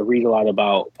 and so I read a lot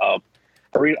about, I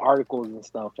read articles and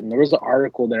stuff. And there was an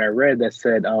article that I read that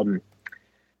said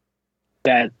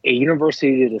that a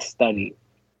university did a study,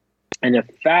 and it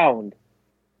found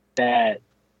that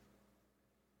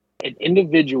an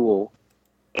individual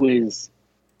who is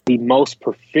the most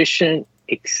proficient,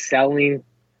 excelling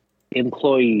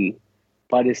employee,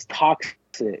 but is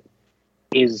toxic,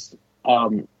 is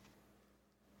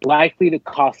likely to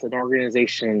cost an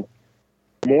organization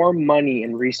more money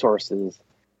and resources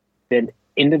than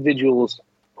individuals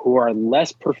who are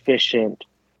less proficient,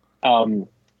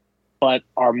 but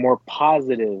are more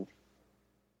positive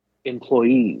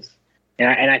employees.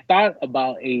 And I thought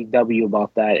about AEW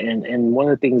about that. And one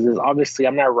of the things is, obviously,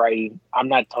 I'm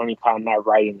not Tony Khan, I'm not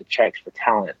writing the checks for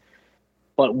talent.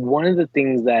 But one of the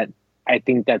things that I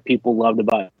think that people loved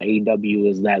about AEW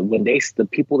is that when the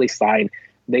people they sign,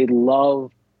 they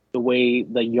love the way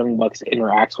the Young Bucks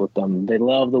interacts with them. They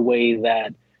love the way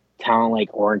that talent like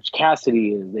Orange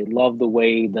Cassidy is. They love the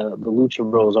way the Lucha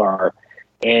Bros are.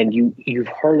 And you've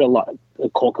heard a lot.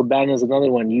 Cole Cabana is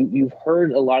another one. You've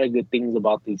heard a lot of good things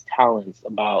about these talents,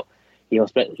 about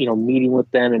meeting with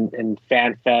them and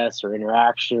fan fests or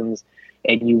interactions.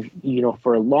 And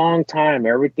for a long time,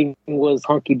 everything was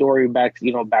hunky dory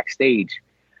backstage.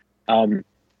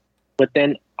 But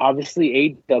then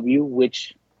obviously AEW,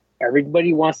 which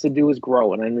everybody wants to do is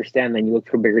grow, and I understand that you look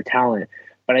for bigger talent.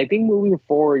 But I think moving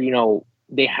forward,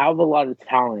 they have a lot of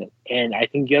talent, and I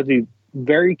think you have to be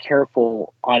very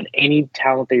careful on any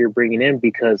talent that you're bringing in,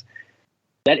 because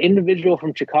that individual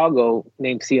from Chicago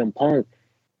named CM Punk,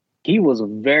 he was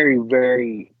very,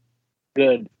 very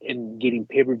good in getting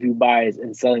pay-per-view buys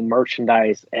and selling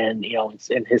merchandise, and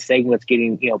and his segments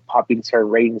getting popping certain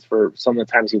ratings for some of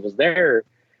the times he was there.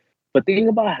 But think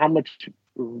about how much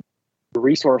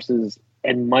resources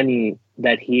and money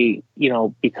that he,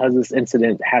 because of this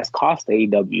incident, has cost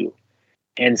AEW.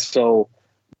 And so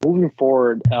moving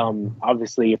forward,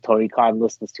 obviously, if Tony Khan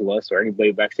listens to us or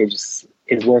anybody backstage is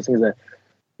listening, is that,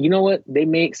 you know what,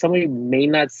 somebody may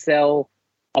not sell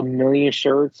 1 million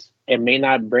shirts and may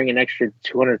not bring an extra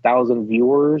 200,000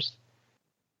 viewers,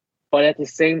 but at the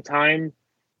same time,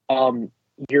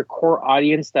 your core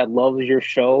audience that loves your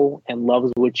show and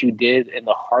loves what you did and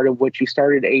the heart of what you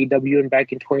started AEW in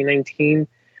back in 2019,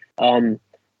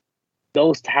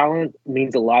 those talent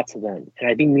means a lot to them. And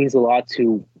I think means a lot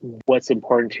to what's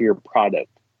important to your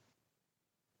product.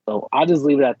 So I'll just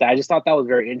leave it at that. I just thought that was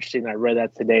very interesting. I read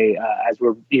that today as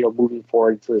we're moving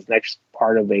forward to this next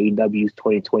part of AEW's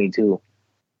 2022.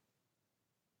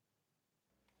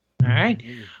 All right.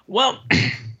 Well,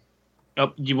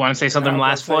 you want to say something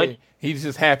last, Floyd? He's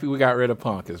just happy we got rid of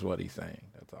Punk, is what he's saying.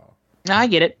 That's all. I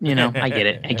get it. I get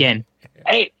it. Again,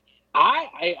 hey,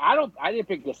 I didn't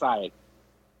pick the side.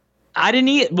 I didn't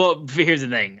eat. Well, here's the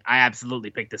thing. I absolutely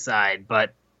picked the side,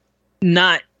 but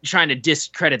not trying to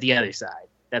discredit the other side.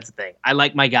 That's the thing. I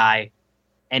like my guy.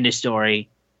 End of story.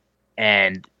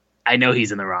 And I know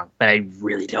he's in the wrong, but I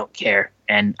really don't care.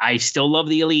 And I still love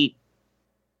the Elite.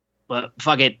 But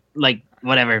fuck it. Like,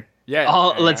 whatever. Yeah.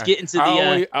 Let's get into the...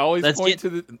 I always point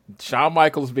to Shawn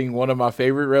Michaels being one of my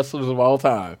favorite wrestlers of all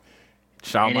time.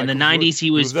 And in the 90s,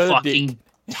 he was fucking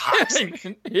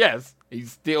toxic. Yes.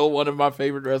 He's still one of my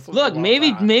favorite wrestlers. Look,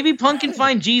 maybe Punk can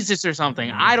find Jesus or something.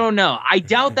 I don't know. I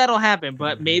doubt that'll happen,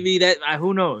 but maybe that.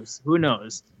 Who knows? Who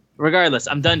knows? Regardless,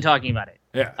 I'm done talking about it.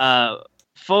 Yeah.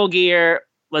 Full Gear.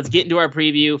 Let's get into our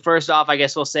preview. First off, I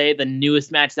guess we'll say the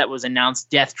newest match that was announced: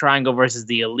 Death Triangle versus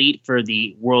the Elite for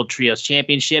the World Trios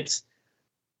Championships.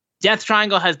 Death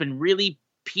Triangle has been really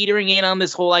petering in on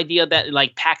this whole idea that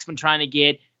like Pac's been trying to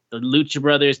get the Lucha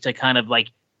Brothers to kind of like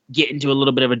get into a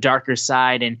little bit of a darker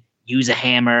side and use a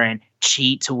hammer and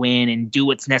cheat to win and do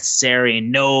what's necessary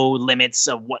and no limits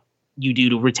of what you do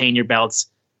to retain your belts.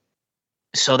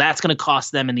 So that's going to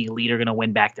cost them, and the Elite are going to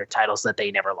win back their titles that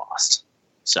they never lost.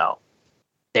 So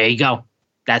there you go.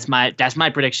 That's my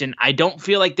prediction. I don't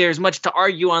feel like there's much to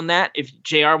argue on that. If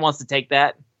JR wants to take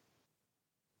that.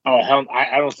 Oh hell,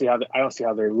 I don't see how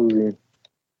they're losing.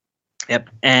 Yep.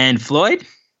 And Floyd?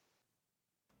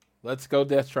 Let's go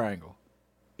Death Triangle.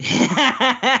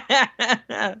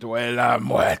 Duela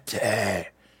muerte.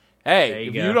 Hey,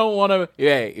 if you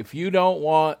don't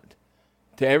want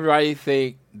to everybody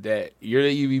think that you're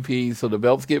the EVP, so the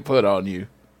belts get put on you,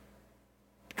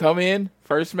 come in,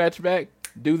 first match back,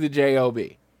 do the JOB.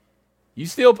 You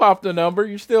still pop the number,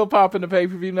 you're still popping the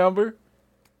pay-per-view number,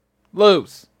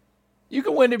 lose. You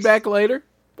can win it back later,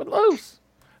 but lose.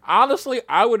 Honestly,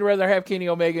 I would rather have Kenny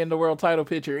Omega in the world title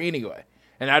picture anyway.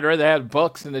 And I'd rather have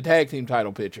Bucks in the tag team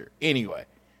title picture anyway.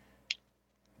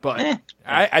 But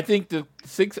I think the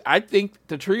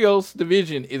trios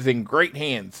division is in great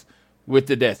hands with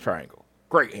the Death Triangle.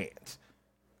 Great hands.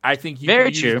 I think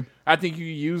I think you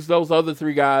use those other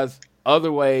three guys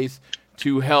other ways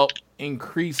to help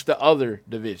increase the other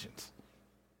divisions.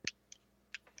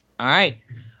 All right.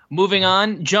 Moving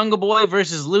on, Jungle Boy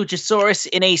versus Luchasaurus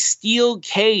in a steel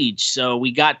cage. So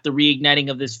we got the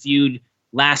reigniting of this feud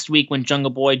last week when Jungle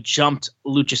Boy jumped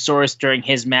Luchasaurus during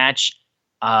his match,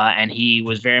 and he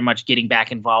was very much getting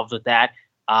back involved with that.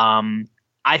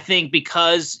 I think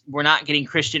because we're not getting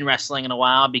Christian wrestling in a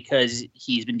while because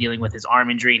he's been dealing with his arm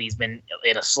injury and he's been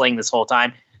in a sling this whole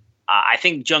time, I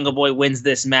think Jungle Boy wins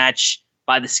this match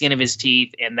by the skin of his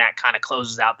teeth, and that kind of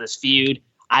closes out this feud.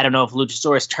 I don't know if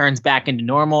Luchasaurus turns back into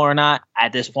normal or not.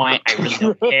 At this point, I really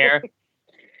don't care.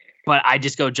 But I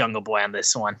just go Jungle Boy on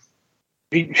this one.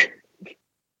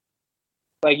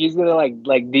 Like he's gonna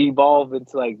like devolve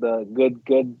into like the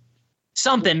good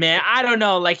something, man. I don't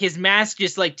know. Like his mask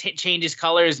just like changes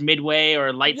colors midway,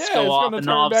 or lights go off, and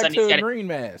all of a sudden he's got a green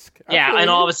mask. And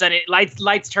all of a sudden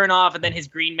lights turn off, and then his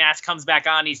green mask comes back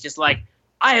on. He's just like,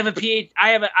 I have a PhD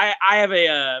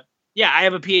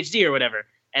or whatever,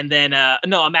 and then a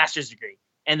master's degree,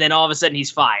 and then all of a sudden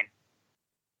he's fine.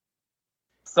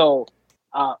 So.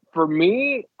 For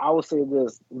me, I will say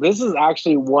this. This has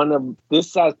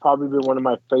probably been one of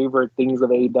my favorite things of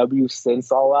AEW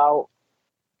since All Out.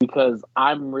 because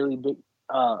I'm really big.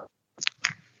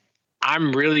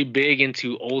 I'm really big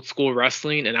into old school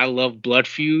wrestling, and I love blood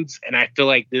feuds, and I feel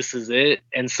like this is it.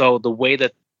 And so the way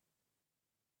that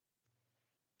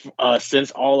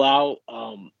since All Out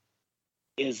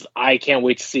is, I can't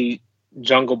wait to see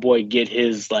Jungle Boy get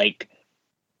his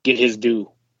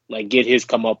due, like get his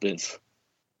comeuppance.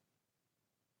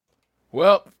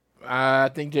 Well, I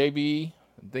think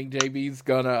JB's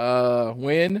gonna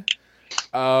win.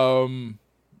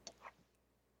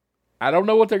 I don't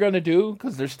know what they're gonna do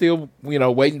because they're still,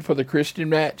 waiting for the Christian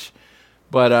match.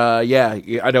 But yeah,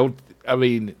 I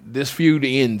mean, this feud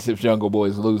ends if Jungle Boy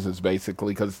loses,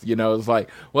 basically, because it's like,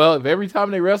 well, if every time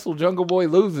they wrestle Jungle Boy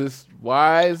loses,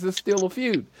 why is this still a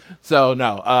feud? So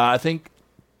no, I think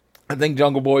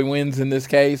Jungle Boy wins in this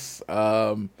case.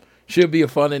 Should be a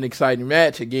fun and exciting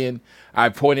match. Again, I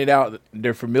pointed out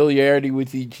their familiarity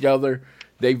with each other.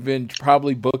 They've been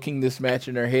probably booking this match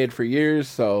in their head for years.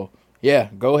 So, yeah,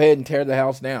 go ahead and tear the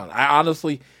house down.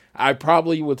 I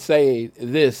probably would say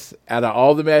this, out of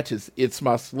all the matches, it's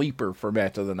my sleeper for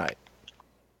match of the night.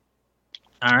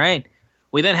 All right.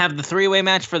 We then have the three-way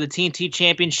match for the TNT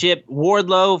Championship.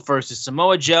 Wardlow versus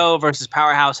Samoa Joe versus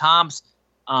Powerhouse Hobbs.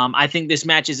 I think this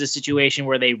match is a situation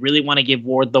where they really want to give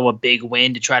Wardlow a big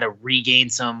win to try to regain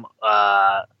some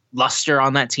luster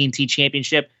on that TNT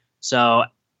Championship. So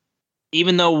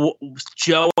even though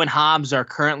Joe and Hobbs are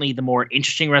currently the more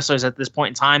interesting wrestlers at this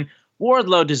point in time,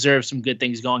 Wardlow deserves some good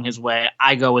things going his way.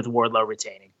 I go with Wardlow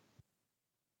retaining.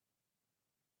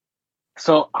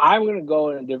 So I'm going to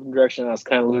go in a different direction. I was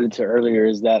kind of alluded to earlier,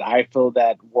 is that I feel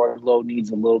that Wardlow needs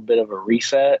a little bit of a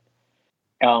reset.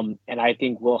 And I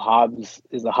think Will Hobbs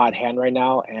is a hot hand right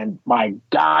now. And my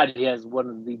God, he has one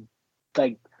of the,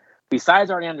 besides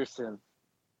Arn Anderson,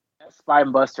 best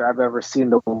spine buster I've ever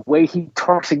seen. The way he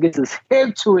torques and gets his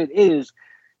hip to it is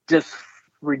just,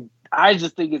 I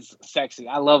just think it's sexy.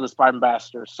 I love the spine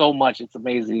buster so much. It's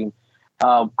amazing.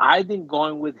 I think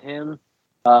going with him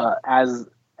as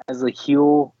a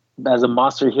heel, as a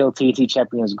monster heel TNT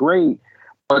champion is great.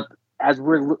 But as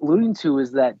we're alluding to,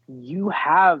 is that you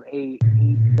have a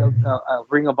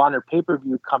Ring of Honor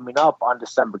pay-per-view coming up on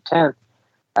December 10th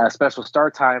at a special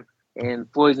start time in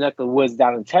Floyd's Neck of the Woods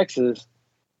down in Texas.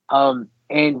 And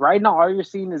right now, all you're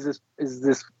seeing is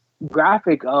this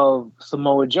graphic of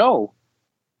Samoa Joe.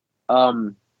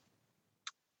 You're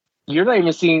not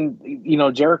even seeing,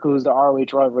 Jericho, who's the ROH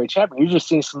Royal Heavyweight Champion. You're just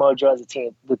seeing Samoa Joe as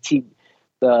the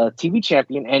TV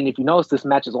champion. And if you notice, this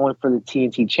match is only for the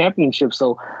TNT Championship.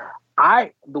 So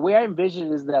the way I envision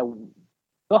it is that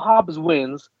Will Hobbs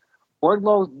wins,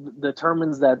 Wardlow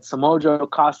determines that Samoa Joe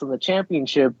costs him the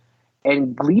championship,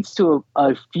 and leads to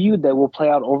a feud that will play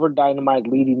out over Dynamite,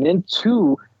 leading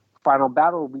into final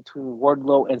battle between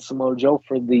Wardlow and Samoa Joe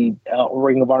for the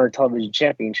Ring of Honor Television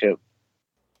Championship.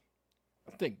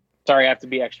 Sorry, I have to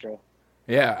be extra.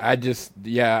 Yeah, I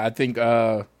think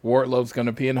Wardlow's going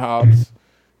to pin Hobbs.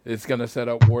 It's going to set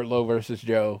up Wardlow versus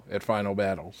Joe at Final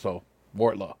Battle. So,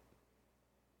 Wardlow.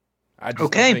 I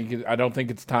don't think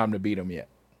it's time to beat him yet.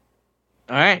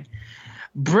 All right.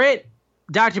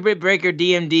 Dr. Britt Baker,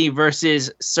 DMD,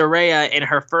 versus Saraya in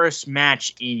her first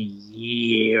match in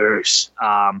years.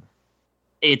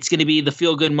 It's going to be the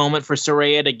feel-good moment for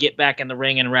Saraya to get back in the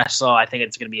ring and wrestle. I think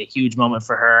it's going to be a huge moment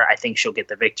for her. I think she'll get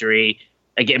the victory.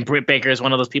 Again, Britt Baker is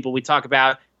one of those people we talk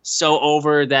about, so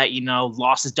over that,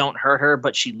 losses don't hurt her,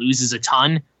 but she loses a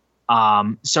ton.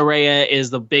 Saraya is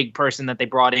the big person that they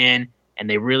brought in, and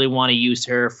they really want to use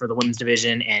her for the women's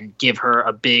division and give her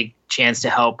a big chance to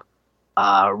help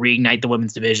reignite the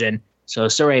women's division. So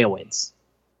Saraya wins.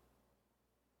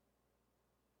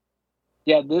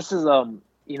 Yeah, this is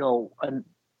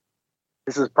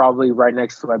this is probably right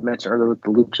next to what I mentioned earlier with the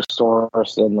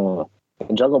Luchasaurus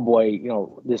and Jungle Boy,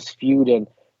 this feud. And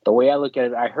the way I look at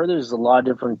it, I heard there's a lot of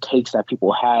different takes that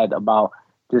people had about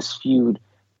this feud.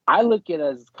 I look at it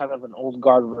as kind of an old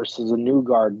guard versus a new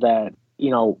guard, that,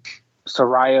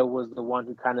 Saraya was the one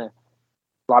who kind of,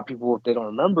 a lot of people, if they don't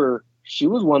remember, she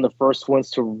was one of the first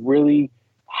ones to really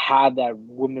have that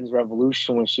women's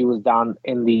revolution when she was down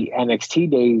in the NXT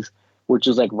days, which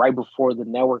was like right before the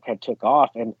network had took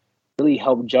off, and really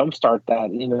helped jumpstart that.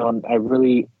 And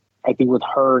I think with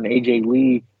her and AJ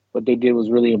Lee, what they did was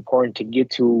really important to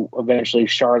get to eventually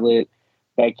Charlotte,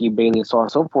 Becky, Bayley, and so on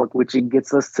and so forth, which it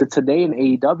gets us to today in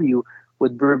AEW,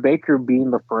 with Britt Baker being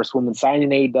the first woman signed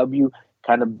in AEW,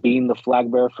 kind of being the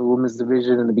flag bearer for the women's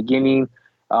division in the beginning,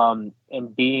 and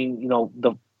being,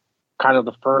 the kind of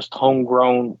the first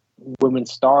homegrown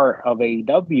women's star of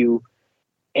AEW.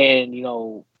 And,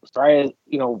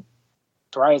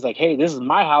 Saraya's like, hey, this is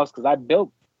my house, because I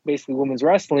built basically women's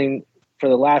wrestling for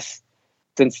the last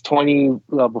since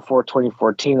before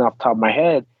 2014 off the top of my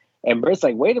head. And Britt's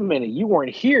like, wait a minute, you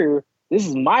weren't here. This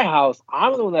is my house.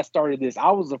 I'm the one that started this.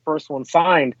 I was the first one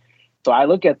signed. So I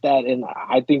look at that and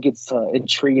I think it's an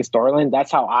intriguing storyline.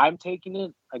 That's how I'm taking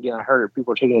it. Again, I heard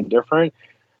people are taking it different.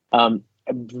 I'm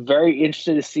very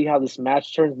interested to see how this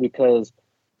match turns because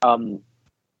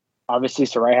obviously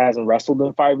Saraya hasn't wrestled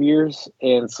in 5 years.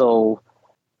 And so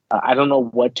I don't know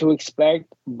what to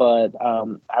expect, but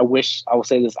I will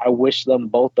say this, I wish them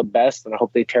both the best and I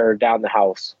hope they tear down the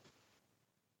house.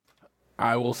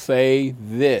 I will say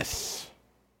this.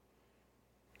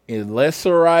 Unless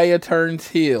Saraya turns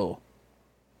heel,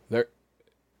 if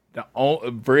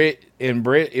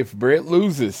Britt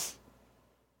loses,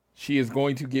 she is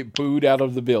going to get booed out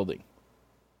of the building.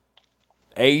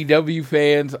 AEW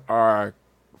fans are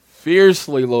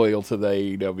fiercely loyal to the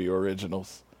AEW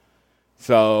originals.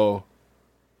 So,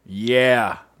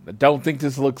 yeah, I don't think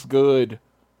this looks good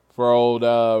for old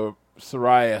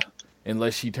Saraya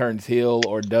unless she turns heel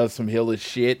or does some heelish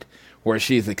shit where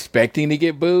she's expecting to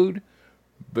get booed.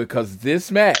 Because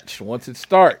this match, once it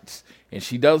starts and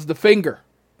she does the finger,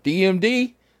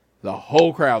 DMD, the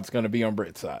whole crowd's going to be on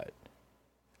Britt's side.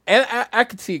 And I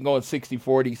could see it going 60-40,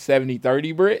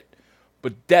 70-30 Britt,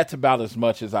 but that's about as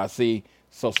much as I see.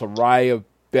 So Saraya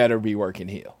better be working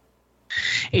heel.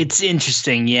 It's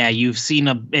interesting. Yeah, you've seen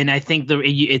and I think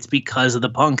it's because of the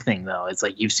Punk thing, though. It's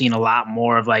like you've seen a lot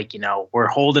more of like, we're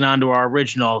holding on to our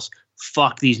originals.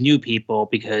 Fuck these new people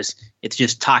because it's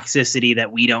just toxicity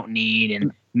that we don't need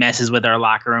and messes with our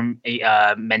locker room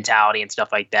mentality and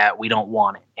stuff like that. We don't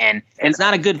want it. And it's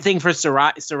not a good thing for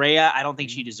Saraya. I don't think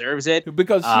she deserves it.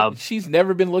 Because she's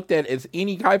never been looked at as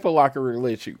any type of locker room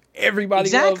issue.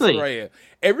 Everybody loves Saraya.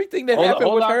 Everything that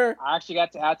happened with her. I actually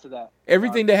got to add to that.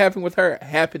 Everything that happened with her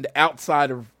happened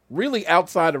outside of wrestling.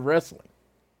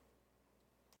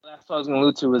 That's what I was going to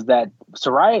allude to is that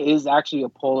Saraya is actually a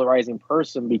polarizing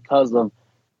person because of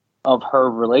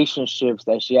her relationships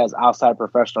that she has outside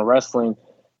professional wrestling.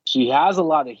 She has a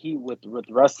lot of heat with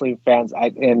wrestling fans,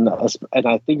 and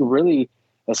I think really,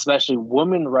 especially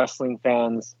women wrestling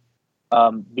fans,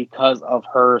 because of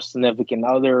her significant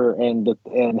other and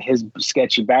his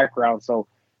sketchy background. So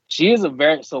she is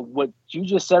so what you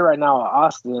just said right now,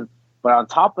 Austin. But on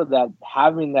top of that,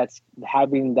 having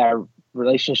that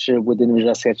relationship with the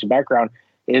individual sketchy background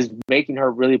is making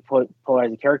her really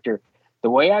polarizing character. The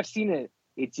way I've seen it,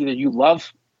 it's either you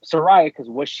love Saraya because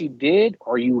what she did,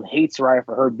 or you hate Saraya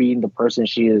for her being the person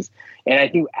she is. And I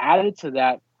think added to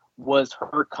that was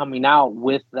her coming out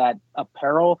with that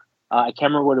apparel. I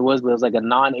can't remember what it was, but it was like a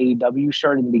non-AEW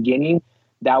shirt in the beginning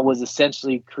that was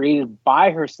essentially created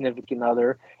by her significant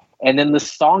other. And then the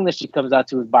song that she comes out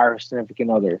to is by her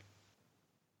significant other.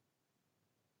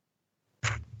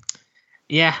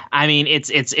 Yeah, I mean it's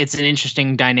an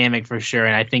interesting dynamic for sure,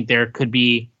 and I think there could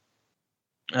be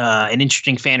an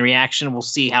interesting fan reaction. We'll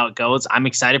see how it goes. I'm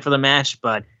excited for the match,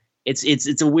 but it's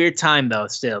a weird time though.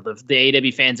 Still, the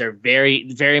AEW fans are very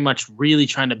very much really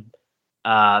trying to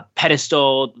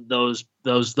pedestal those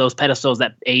pedestals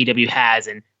that AEW has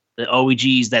and the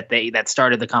OEGs that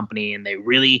started the company, and they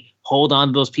really hold on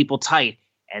to those people tight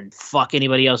and fuck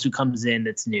anybody else who comes in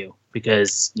that's new,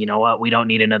 because you know what, we don't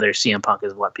need another CM Punk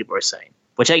is what people are saying.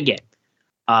 Which I get.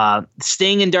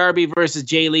 Sting and Darby versus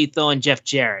Jay Lethal and Jeff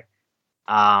Jarrett.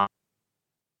 And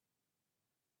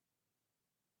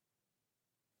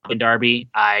Darby,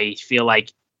 I feel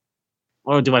like,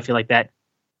 or do I feel like that?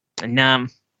 Nah,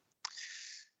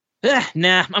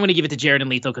 I'm going to give it to Jarrett and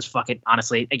Lethal because fuck it,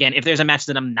 honestly. Again, if there's a match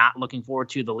that I'm not looking forward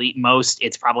to the most,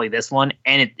 it's probably this one.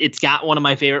 And it's got one of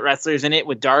my favorite wrestlers in it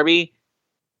with Darby.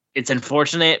 It's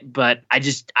unfortunate, but I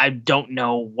don't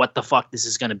know what the fuck this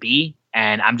is going to be.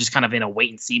 And I'm just kind of in a wait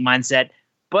and see mindset.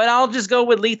 But I'll just go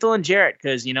with Lethal and Jarrett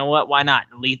because you know what? Why not?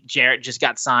 Jarrett just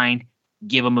got signed.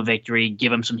 Give him a victory.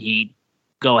 Give him some heat.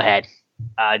 Go ahead.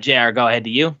 JR, go ahead to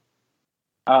you.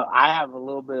 I have a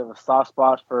little bit of a soft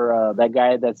spot for that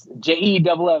guy that's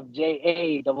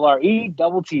JEFFJARRET.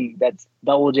 That's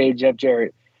Double J Jeff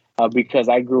Jarrett because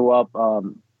I grew up,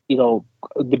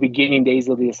 the beginning days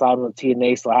of the assignment of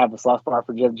TNA, so I have a soft spot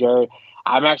for Jeff Jarrett.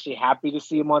 I'm actually happy to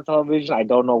see him on television. I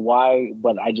don't know why,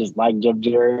 but I just like Jeff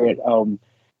Jarrett.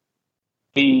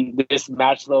 This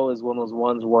match though is one of those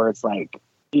ones where it's like,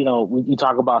 when you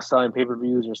talk about selling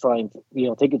pay-per-views or selling,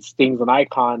 tickets, Sting's an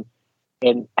icon,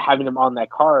 and having him on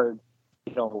that card,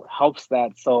 helps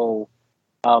that. So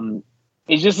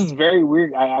it just is very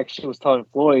weird. I actually was telling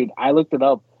Floyd, I looked it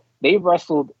up. They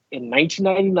wrestled in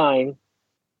 1999,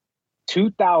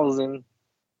 2000,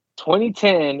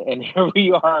 2010, and here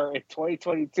we are in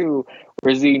 2022.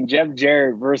 We're seeing Jeff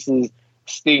Jarrett versus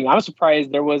Sting. I'm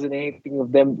surprised there wasn't anything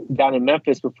of them down in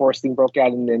Memphis before Sting broke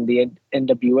out in the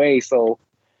NWA. So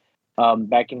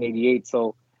back in '88.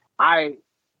 So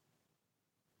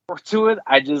to it,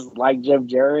 I just like Jeff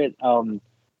Jarrett.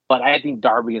 But I think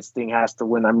Darby and Sting has to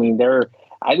win. I mean,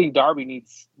 I think Darby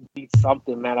needs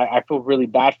something, man. I feel really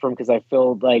bad for him because I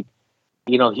feel like,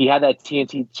 he had that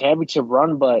TNT championship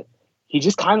run, but he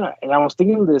just kind of, and I was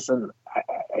thinking of this, and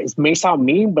it may sound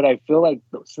mean, but I feel like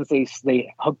since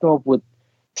they hooked him up with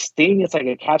Sting, it's like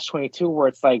a catch-22 where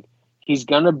it's like he's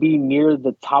going to be near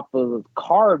the top of the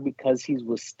card because he's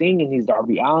with Sting and he's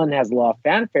Darby Allin, has a lot of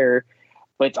fanfare,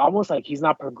 but it's almost like he's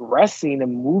not progressing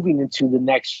and moving into the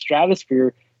next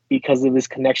stratosphere because of his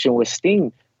connection with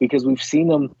Sting, because we've seen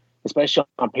him, especially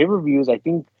on pay-per-views. I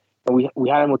think we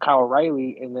had him with Kyle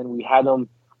O'Reilly, and then we had him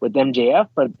with MJF,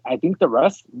 but I think the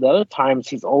other times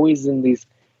he's always in these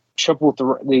these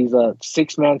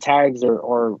 6-man tags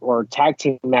or tag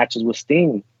team matches with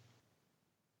Sting.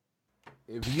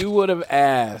 If you would have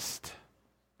asked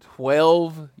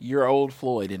 12-year-old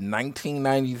Floyd in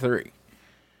 1993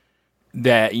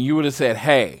 that you would have said,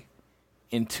 hey,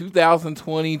 in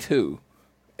 2022,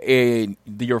 in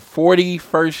your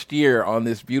 41st year on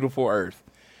this beautiful earth,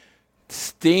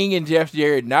 Sting and Jeff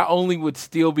Jarrett not only would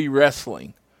still be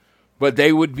wrestling, but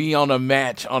they would be on a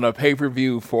match on a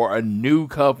pay-per-view for a new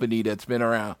company that's been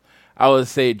around, I would have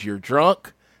said, you're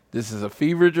drunk. This is a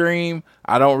fever dream.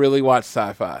 I don't really watch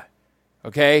sci-fi.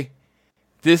 Okay?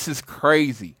 This is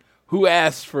crazy. Who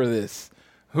asked for this?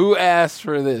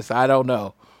 I don't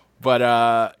know.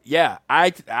 But, yeah,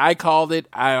 I called it.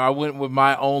 I went with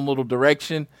my own little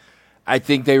direction. I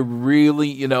think they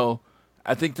really,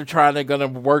 I think they're going to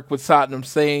work with Satnam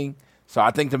Singh. So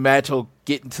I think the match will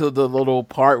get into the little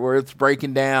part where it's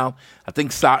breaking down. I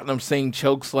think Satnam Singh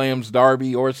chokeslams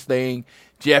Darby or Sting.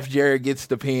 Jeff Jarrett gets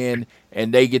the pin,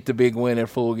 and they get the big win at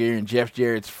Full Gear. And Jeff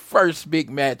Jarrett's first big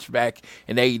match back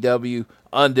in AEW,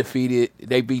 undefeated.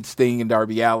 They beat Sting and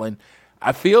Darby Allin.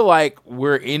 I feel like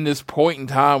we're in this point in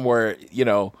time where,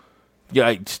 Sting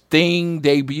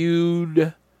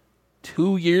debuted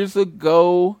 2 years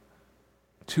ago.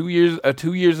 2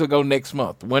 years ago next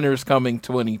month. Winter's Coming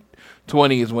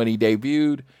 2020 is when he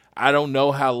debuted. I don't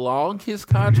know how long his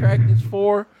contract is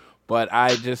for, but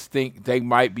I just think they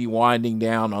might be winding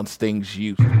down on Sting's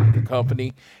use with the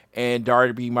company, and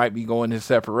Darby might be going his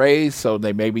separate ways, so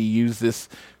they maybe use this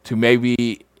to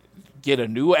maybe get a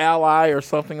new ally or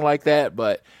something like that,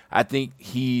 but I think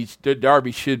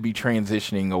Darby should be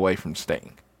transitioning away from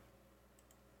Sting.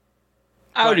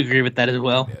 I would agree with that as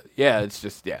well. Yeah, it's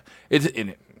just, it's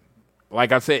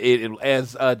like I said,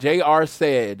 as JR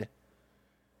said,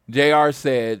 I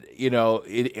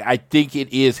think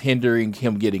it is hindering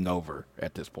him getting over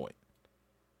at this point.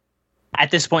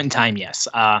 At this point in time, yes.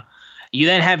 You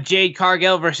then have Jade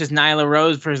Cargill versus Nyla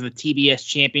Rose versus the TBS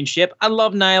Championship. I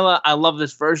love Nyla. I love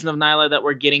this version of Nyla that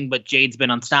we're getting, but Jade's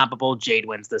been unstoppable. Jade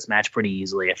wins this match pretty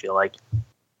easily, I feel like.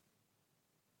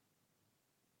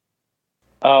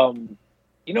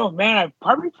 Man, I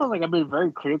probably feel like I've been very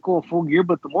critical of Full Gear,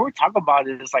 but the more we talk about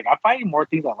it, it's like I find more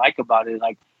things I like about it.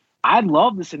 Like, I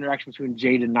love this interaction between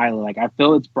Jade and Nyla. Like, I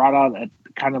feel it's brought out a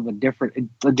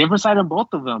different side of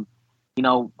both of them.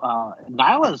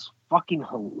 Nyla's fucking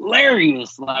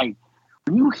hilarious. Like,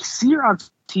 when you see her on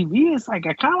TV, it's like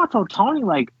I kind of want to tell Tony,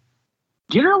 like,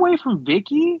 get her away from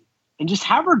Vicky and just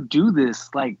have her do this,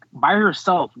 like, by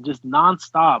herself, just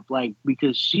nonstop, like,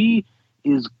 because she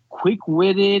is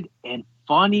quick-witted and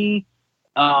funny.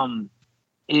 The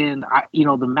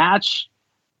match,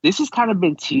 this has kind of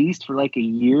been teased for like a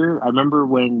year. I remember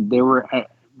when they were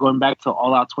going back to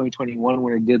All Out 2021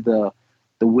 when they did the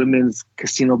women's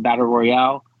casino battle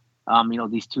royale.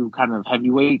 These two kind of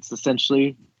heavyweights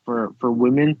essentially for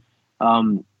women.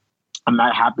 I'm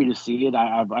not happy to see it.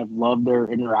 I've loved their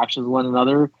interactions with one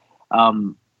another.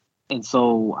 And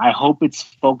so I hope it's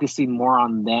focusing more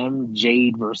on them,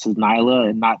 Jade versus Nyla,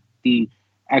 and not the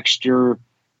extra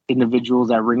individuals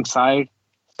at ringside.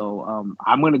 So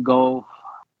I'm going to go.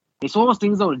 It's one of those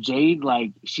things though, Jade,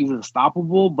 like, she's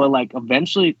unstoppable, but like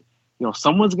eventually,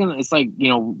 someone's going to, it's like,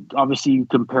 obviously you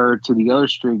compare her to the other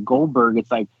streak, Goldberg. It's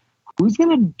like, who's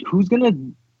going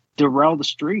to derail the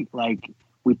streak? Like,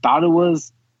 we thought it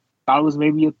was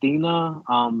maybe Athena.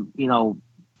 I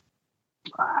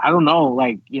don't know.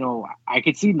 Like, I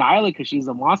could see Nyla because she's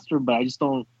a monster, but I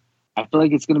feel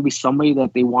like it's going to be somebody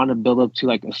that they want to build up to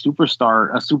like a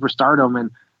superstardom, and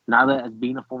Nyla, as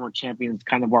being a former champion, is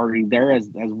kind of already there as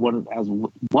one of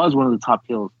the top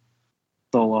heels.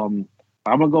 So I'm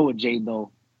gonna go with Jade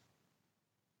though.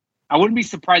 I wouldn't be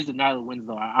surprised if Nyla wins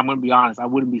though. I'm gonna be honest. I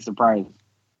wouldn't be surprised.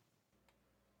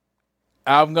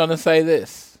 I'm gonna say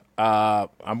this.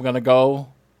 I'm going to go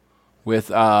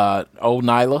with old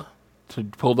Nyla to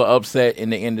pull the upset in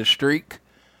the end of streak.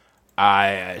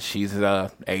 She's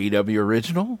a AEW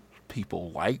original.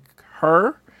 People like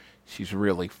her. She's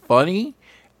really funny.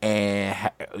 And,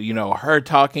 her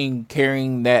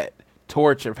carrying that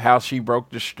torch of how she broke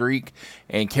the streak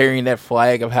and carrying that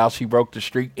flag of how she broke the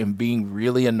streak and being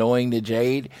really annoying to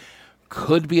Jade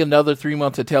could be another 3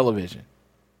 months of television.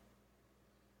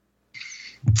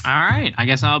 All right. I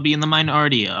guess I'll be in the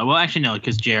minority. Well, actually, no,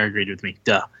 because JR agreed with me.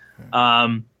 Duh.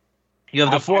 You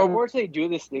have the four. Unfortunately, do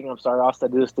this thing. I'm sorry, Austin.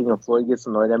 I do this thing, and Floyd gets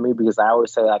annoyed at me because I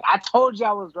always say like, "I told you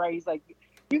I was right." He's like,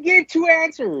 "You gave 2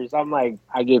 answers." I'm like,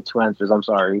 "I gave 2 answers. I'm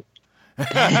sorry."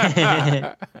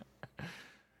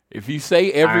 If you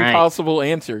say every possible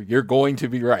answer, you're going to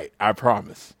be right. I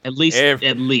promise. At least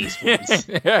once.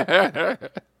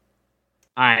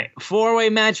 All right, 4-way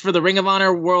match for the Ring of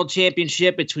Honor World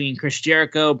Championship between Chris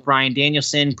Jericho, Bryan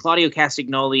Danielson, Claudio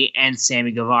Castagnoli, and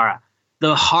Sammy Guevara.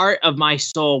 The heart of my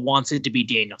soul wants it to be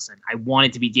Danielson. I want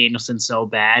it to be Danielson so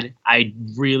bad. I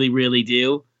really, really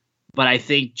do. But I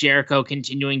think Jericho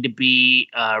continuing to be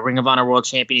Ring of Honor World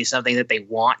Champion is something that they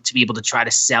want to be able to try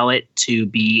to sell it to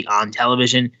be on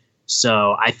television.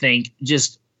 So I think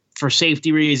just for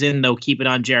safety reason, they'll keep it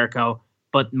on Jericho.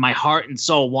 But my heart and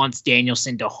soul wants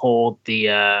Danielson to hold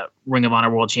the Ring of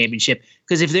Honor World Championship.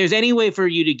 Because if there's any way for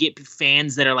you to get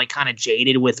fans that are like kind of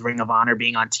jaded with Ring of Honor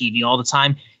being on TV all the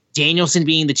time, Danielson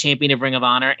being the champion of Ring of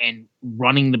Honor and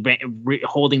holding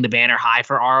the banner high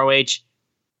for ROH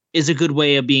is a good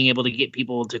way of being able to get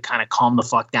people to kind of calm the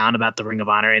fuck down about the Ring of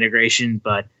Honor integration.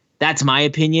 But that's my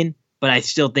opinion. But I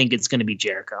still think it's going to be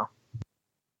Jericho.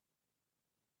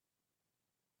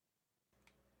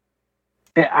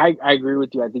 I agree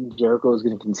with you. I think Jericho is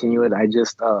going to continue it. I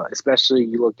just, especially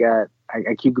you look at,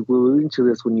 I keep alluding to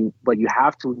this when you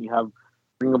have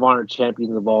Ring of Honor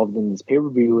champions involved in this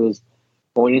pay-per-view is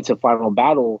going into Final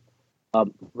Battle. I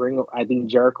think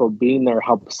Jericho being there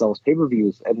helps sell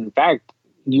pay-per-views. And in fact,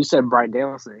 you said Bryan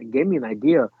Danielson. It gave me an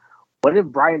idea. What if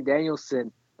Bryan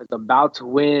Danielson is about to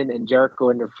win and Jericho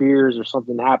interferes or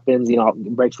something happens,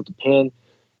 breaks with the pin,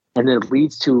 and then it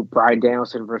leads to Bryan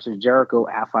Danielson versus Jericho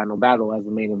at Final Battle as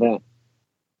the main event?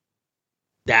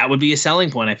 That would be a selling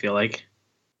point, I feel like.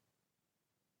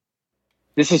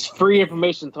 This is free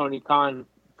information, Tony Khan.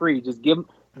 Free. Just give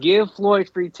Floyd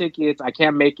free tickets. I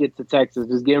can't make it to Texas.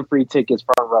 Just give him free tickets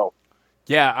front row.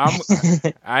 Yeah,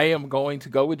 I am going to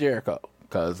go with Jericho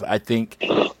because I think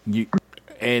you,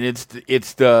 and it's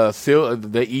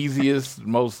the easiest,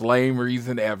 most lame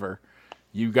reason ever.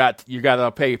 You got a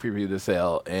pay-per-view to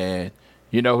sell, and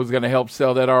you know who's going to help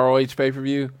sell that ROH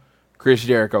pay-per-view? Chris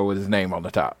Jericho with his name on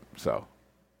the top. So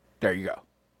there you go.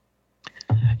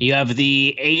 You have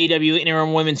the AEW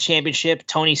Interim Women's Championship,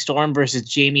 Toni Storm versus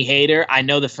Jamie Hayter. I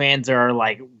know the fans are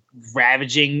like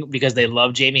ravaging because they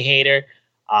love Jamie Hayter.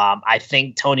 I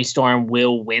think Toni Storm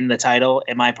will win the title,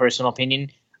 in my personal opinion,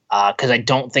 because I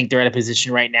don't think they're at a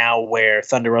position right now where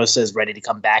Thunder Rosa is ready to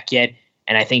come back yet.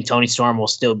 And I think Toni Storm will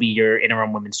still be your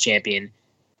interim women's champion.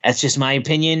 That's just my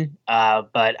opinion,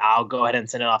 but I'll go ahead and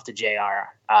send it off to JR.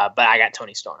 But I got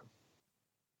Toni Storm.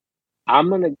 I'm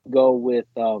going to go with,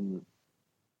 because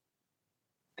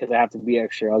I have to be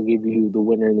extra, I'll give you the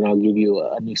winner and then I'll give you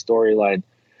a new storyline.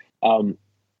 I'm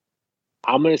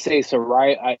going to say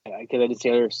Saraya, because I didn't say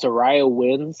earlier, Saraya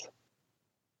wins.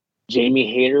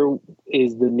 Jamie Hayter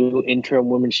is the new interim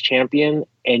women's champion,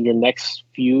 and your next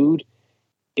feud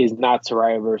is not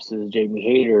Saraya versus Jamie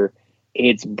Hayter.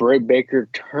 It's Britt Baker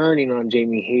turning on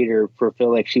Jamie Hayter for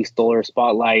feel like she stole her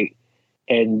spotlight,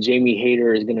 and Jamie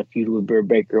Hayter is going to feud with Britt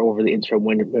Baker over the interim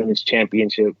women's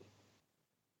championship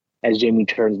as Jamie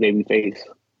turns babyface.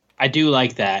 I do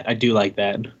like that.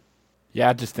 Yeah,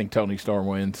 I just think Toni Storm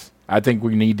wins. I think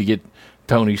we need to get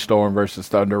Toni Storm versus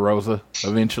Thunder Rosa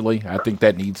eventually. I think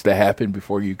that needs to happen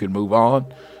before you can move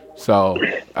on. So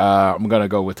I'm going to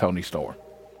go with Toni Storm.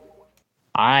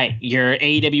 All right, your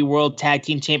AEW World Tag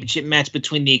Team Championship match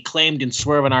between the Acclaimed and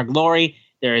Swerve in Our Glory.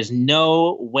 There is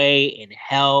no way in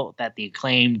hell that the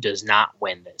Acclaimed does not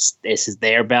win this. This is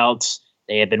their belts.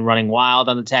 They have been running wild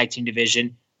on the tag team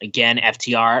division. Again,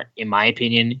 FTR, in my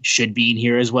opinion, should be in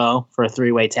here as well for a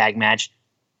 3-way tag match.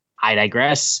 I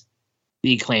digress.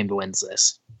 The Acclaimed wins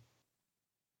this.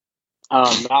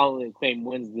 Not only Acclaimed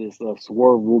wins this,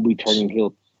 Swerve will be turning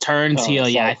heel. Turns heel,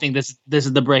 yeah. I think this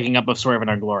is the breaking up of Swerve in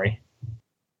Our Glory.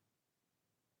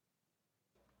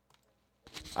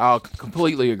 I'll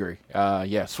completely agree.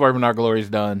 Yeah, Swerve in Our Glory is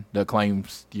done. The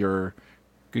Acclaim's you're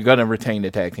going to retain the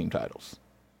tag team titles.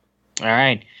 All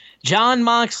right. Jon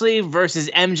Moxley versus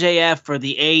MJF for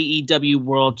the AEW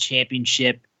World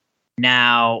Championship.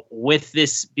 Now, with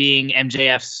this being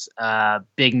MJF's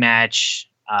big match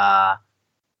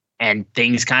and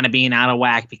things kind of being out of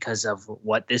whack because of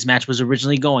what this match was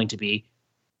originally going to be,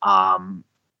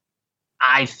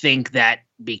 I think that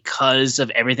because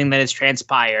of everything that has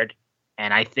transpired,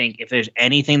 and I think if there's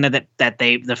anything that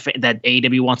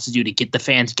AEW wants to do to get the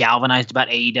fans galvanized about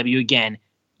AEW again,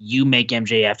 you make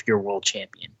MJF your world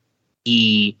champion.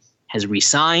 He has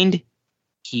resigned.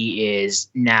 He is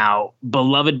now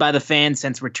beloved by the fans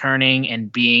since returning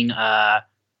and being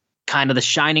kind of the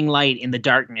shining light in the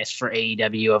darkness for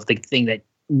AEW, of the thing that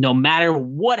no matter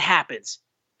what happens,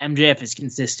 MJF is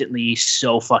consistently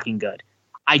so fucking good.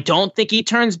 I don't think he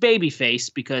turns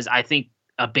babyface, because I think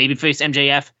a babyface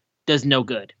MJF does no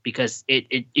good, because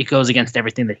it goes against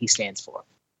everything that he stands for.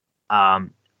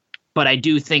 But I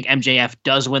do think MJF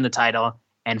does win the title,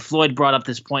 and Floyd brought up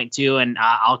this point too, and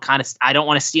I don't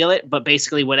want to steal it, but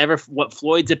basically what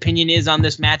Floyd's opinion is on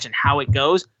this match and how it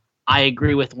goes, I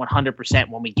agree with 100%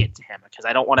 when we get to him, because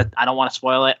I don't want to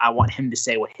spoil it. I want him to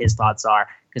say what his thoughts are,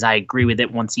 because I agree with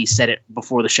it once he said it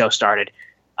before the show started.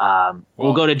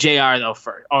 We'll go to JR though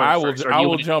first. I will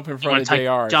jump in front of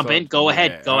JR. Jump in. Go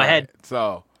ahead. Go ahead. Right.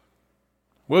 So,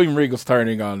 William Regal's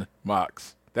turning on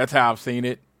Mox. That's how I've seen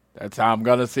it. That's how I'm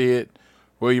gonna see it.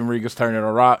 William Regal's turning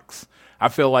on Rox. I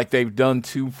feel like they've done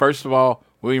two. First of all,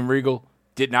 William Regal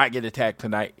did not get attacked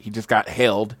tonight. He just got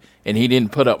held, and he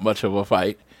didn't put up much of a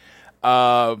fight.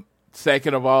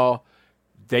 Second of all,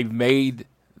 they've made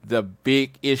the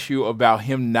big issue about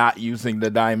him not using the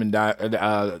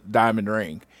diamond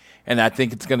ring. And I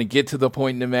think it's going to get to the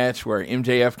point in the match where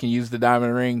MJF can use the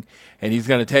diamond ring, and he's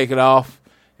going to take it off,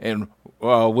 and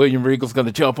William Regal's going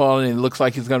to jump on it, and it looks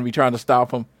like he's going to be trying to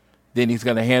stop him. Then he's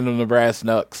going to hand him the brass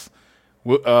knucks.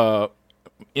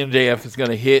 MJF is going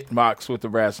to hit Mox with the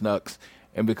brass knucks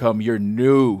and become your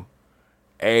new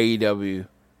AEW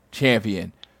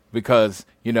champion, because,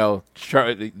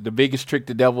 the biggest trick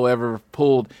the devil ever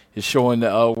pulled is showing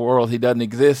the world he doesn't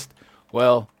exist.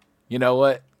 Well, you know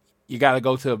what? You got to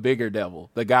go to a bigger devil,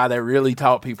 the guy that really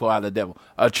taught people how to devil,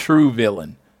 a true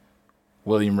villain,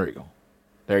 William Regal.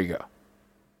 There you go.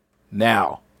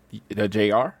 Now, the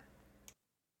JR?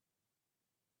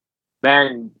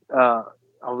 Man, I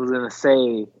was going to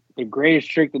say, the greatest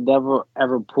trick the devil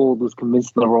ever pulled was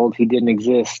convincing the world he didn't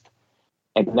exist.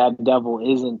 And that devil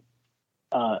isn't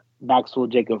Maxwell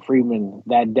Jacob Friedman.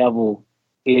 That devil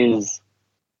is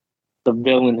the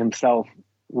villain himself,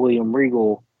 William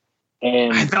Regal.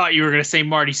 And I thought you were going to say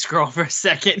Marty Scurll for a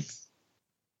second.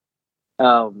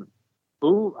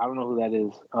 Who? I don't know who that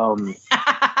is.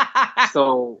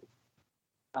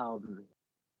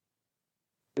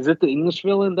 Is it the English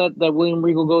villain that William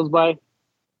Regal goes by?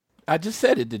 I just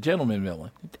said it, the gentleman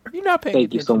villain. Are you not paying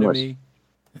Thank attention you so to much. me?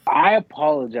 I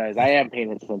apologize. I am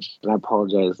paying attention. I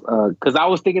apologize because I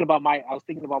was thinking about my what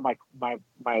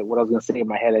I was going to say in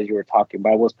my head as you were talking,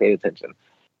 but I was paying attention.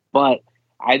 But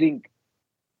I think,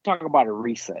 talk about a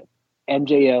reset.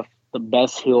 MJF, the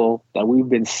best heel that we've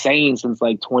been saying since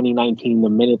like 2019. The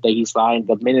minute that he signed,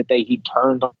 the minute that he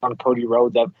turned on Cody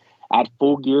Rhodes at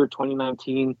Full Gear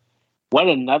 2019. What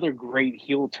another great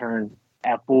heel turn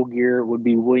at Full Gear would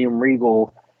be William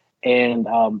Regal. And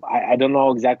I don't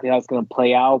know exactly how it's going to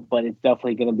play out, but it's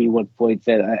definitely going to be what Floyd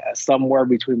said, somewhere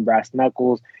between brass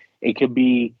knuckles. It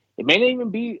may not even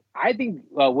be, I think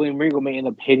William Regal may end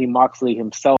up hitting Moxley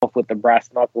himself with the brass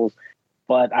knuckles.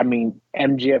 But, I mean,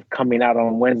 MJF coming out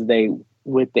on Wednesday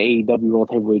with the AEW World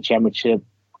Heavyweight Championship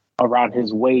around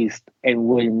his waist and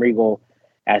William Regal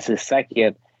as his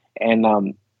second. And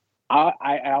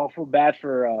I feel bad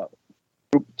for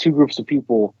two groups of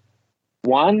people.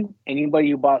 One,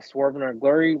 anybody who bought Swerve in Our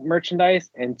Glory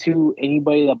merchandise, and two,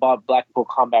 anybody that bought Blackpool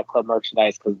Combat Club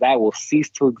merchandise, because that will cease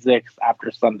to exist after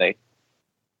Sunday.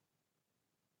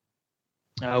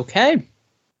 Okay.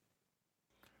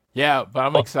 Yeah, but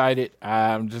I'm excited.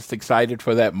 I'm just excited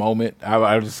for that moment.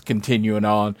 I'm just continuing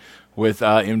on with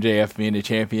MJF being the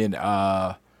champion.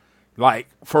 Like,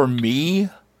 for me,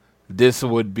 this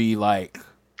would be like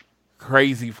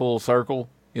crazy full circle,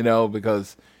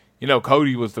 because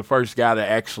Cody was the first guy to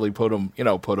actually put him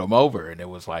over, and it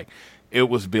was like, it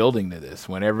was building to this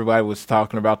when everybody was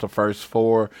talking about the first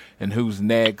four and who's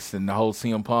next and the whole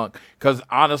CM Punk. Because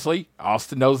honestly,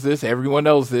 Austin knows this, everyone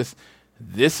knows this.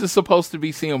 This is supposed to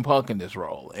be CM Punk in this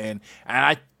role, and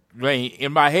I mean,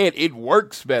 in my head, it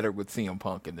works better with CM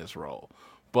Punk in this role.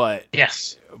 But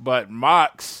yes, but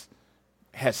Mox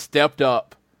has stepped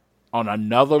up on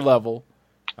another level.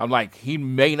 I'm like, he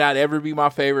may not ever be my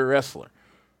favorite wrestler,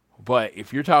 but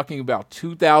if you're talking about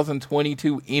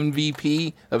 2022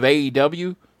 MVP of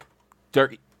AEW,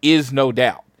 there is no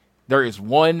doubt. There is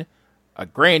one a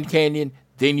Grand Canyon,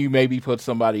 then you maybe put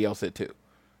somebody else at 2.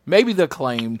 Maybe the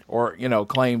claimed or,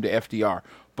 claimed FDR.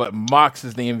 But Mox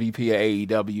is the MVP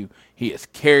of AEW. He has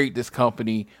carried this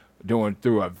company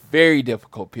through a very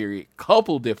difficult period,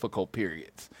 couple difficult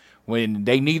periods. When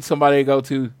they need somebody to go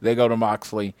to, they go to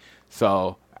Moxley.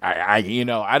 So I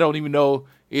don't even know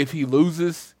if he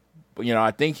loses.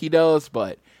 I think he does,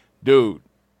 but dude,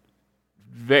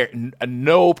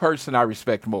 no person I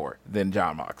respect more than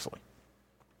Jon Moxley.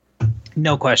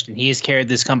 No question. He has carried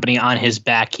this company on his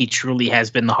back. He truly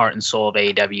has been the heart and soul of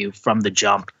AEW from the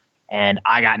jump, and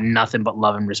I got nothing but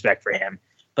love and respect for him.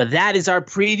 But that is our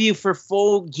preview for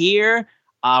Full Gear.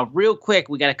 Real quick,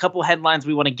 we got a couple headlines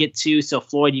we want to get to, so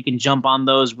Floyd, you can jump on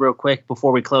those real quick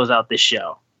before we close out this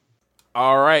show.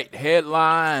 All right,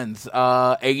 headlines.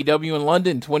 AEW in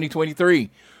London 2023.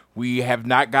 We have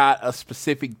not got a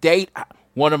specific date.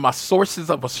 One of my sources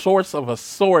of a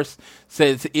source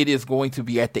says it is going to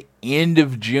be at the end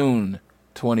of June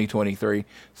 2023.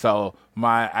 So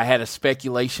I had a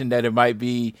speculation that it might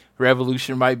be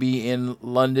Revolution might be in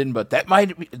London, but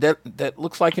that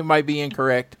looks like it might be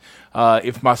incorrect.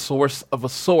 If my source of a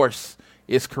source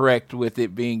is correct with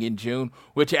it being in June,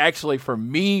 which actually for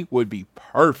me would be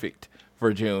perfect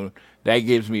for June. That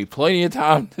gives me plenty of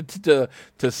time to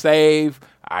save.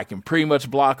 I can pretty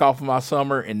much block off my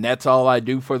summer, and that's all I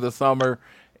do for the summer.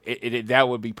 That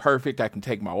would be perfect. I can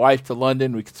take my wife to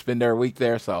London. We could spend our week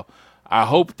there. So I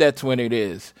hope that's when it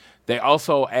is. They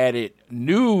also added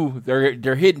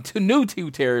they're hitting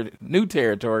new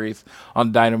territories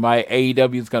on Dynamite.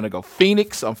 AEW is going to go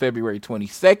Phoenix on February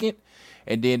 22nd.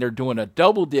 And then they're doing a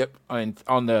double dip on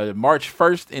the March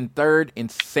 1st and 3rd in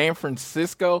San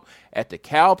Francisco at the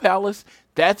Cow Palace.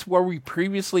 That's where we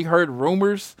previously heard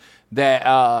rumors that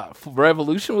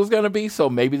Revolution was going to be. So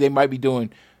maybe they might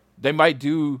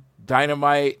do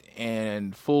Dynamite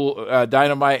and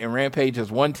Dynamite and Rampage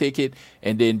as one ticket,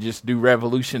 and then just do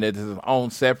Revolution as its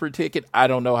own separate ticket. I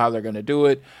don't know how they're going to do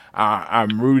it.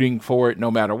 I'm rooting for it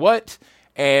no matter what.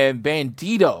 And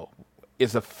Bandito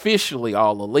is officially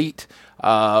All Elite.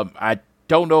 I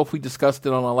don't know if we discussed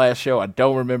it on the last show. I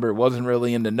don't remember. It wasn't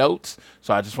really in the notes,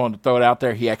 so I just wanted to throw it out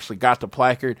there. He actually got the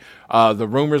placard. The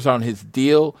rumors on his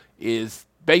deal is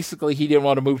basically he didn't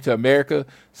want to move to America,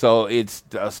 so it's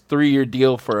a 3-year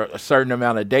deal for a certain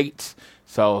amount of dates.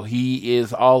 So he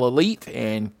is All Elite,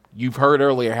 and you've heard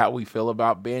earlier how we feel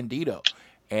about Bandito.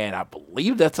 And I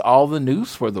believe that's all the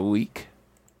news for the week.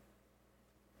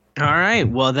 All right.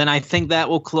 Well, then I think that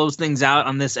will close things out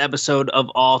on this episode of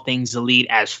All Things Elite,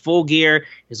 as Full Gear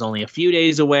is only a few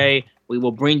days away. We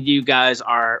will bring you guys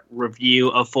our review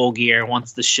of Full Gear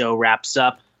once the show wraps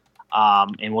up.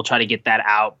 And we'll try to get that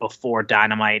out before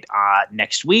Dynamite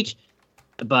next week.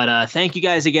 But thank you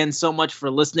guys again so much for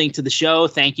listening to the show.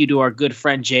 Thank you to our good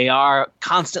friend JR,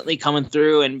 constantly coming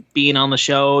through and being on the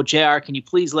show. JR, can you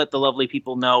please let the lovely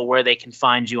people know where they can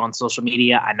find you on social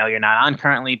media? I know you're not on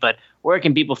currently, but where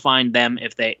can people find them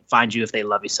if they find you if they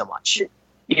love you so much?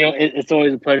 It's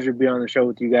always a pleasure to be on the show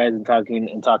with you guys and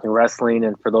talking wrestling.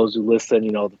 And for those who listen,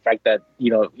 the fact that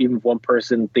even if one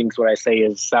person thinks what I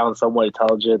say sounds somewhat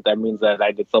intelligent, that means that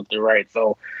I did something right.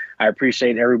 So I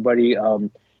appreciate everybody.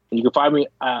 You can find me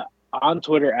on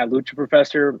Twitter at Lucha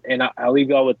Professor, and I'll leave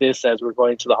you all with this as we're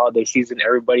going to the holiday season.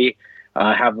 Everybody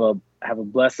have a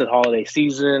blessed holiday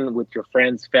season with your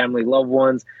friends, family, loved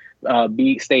ones.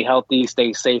 Stay healthy,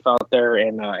 stay safe out there,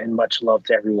 and much love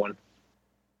to everyone.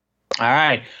 All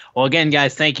right. Well, again,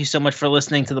 guys, thank you so much for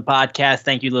listening to the podcast.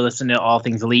 Thank you for listening to All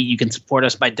Things Elite. You can support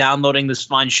us by downloading this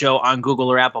fun show on Google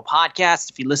or Apple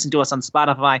Podcasts. If you listen to us on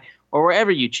Spotify or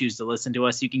wherever you choose to listen to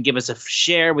us, you can give us a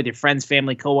share with your friends,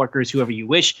 family, coworkers, whoever you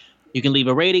wish. You can leave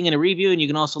a rating and a review, and you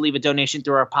can also leave a donation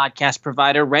through our podcast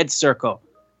provider, Red Circle.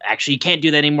 Actually, you can't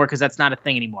do that anymore because that's not a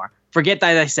thing anymore. Forget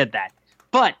that I said that.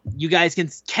 But you guys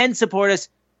can support us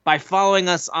by following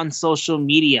us on social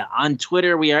media. On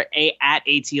Twitter, we are at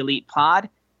AT Elite Pod.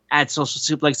 At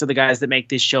Social Suplex are the guys that make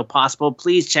this show possible.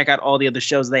 Please check out all the other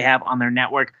shows they have on their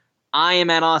network. I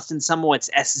am at Austin Szumowicz,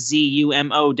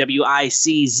 SZUMOWICZ.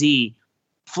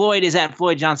 Floyd is at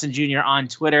Floyd Johnson Jr. on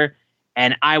Twitter.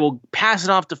 And I will pass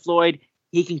it off to Floyd.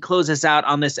 He can close us out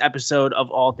on this episode of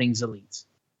All Things Elite.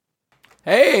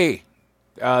 Hey!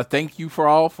 Thank you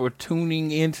for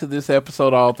tuning into this episode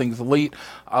of All Things Elite.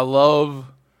 I love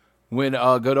when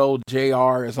good old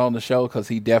JR is on the show because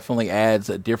he definitely adds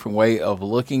a different way of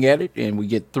looking at it, and we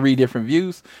get 3 different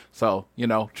views. So,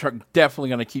 definitely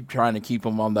going to keep trying to keep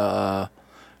him on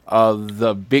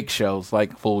the big shows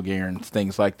like Full Gear and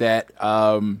things like that.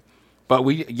 But But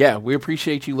we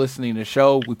appreciate you listening to the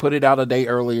show. We put it out a day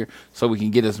earlier so we can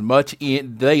get as much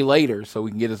in, day later so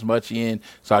we can get as much in.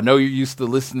 So I know you're used to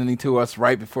listening to us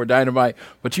right before Dynamite,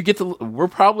 but we're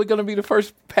probably going to be the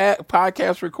first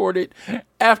podcast recorded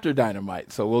after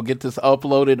Dynamite. So we'll get this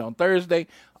uploaded on Thursday.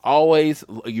 Always,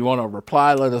 you want to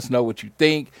reply, let us know what you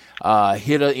think.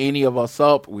 Hit any of us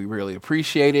up. We really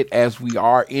appreciate it as we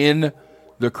are in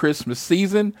the Christmas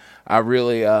season. I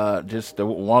really just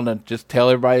want to just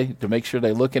tell everybody to make sure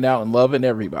they're looking out and loving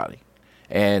everybody.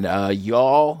 And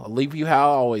y'all, I'll leave you how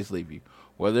I always leave you.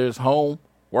 Whether it's home,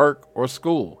 work, or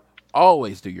school,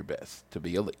 always do your best to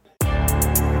be elite.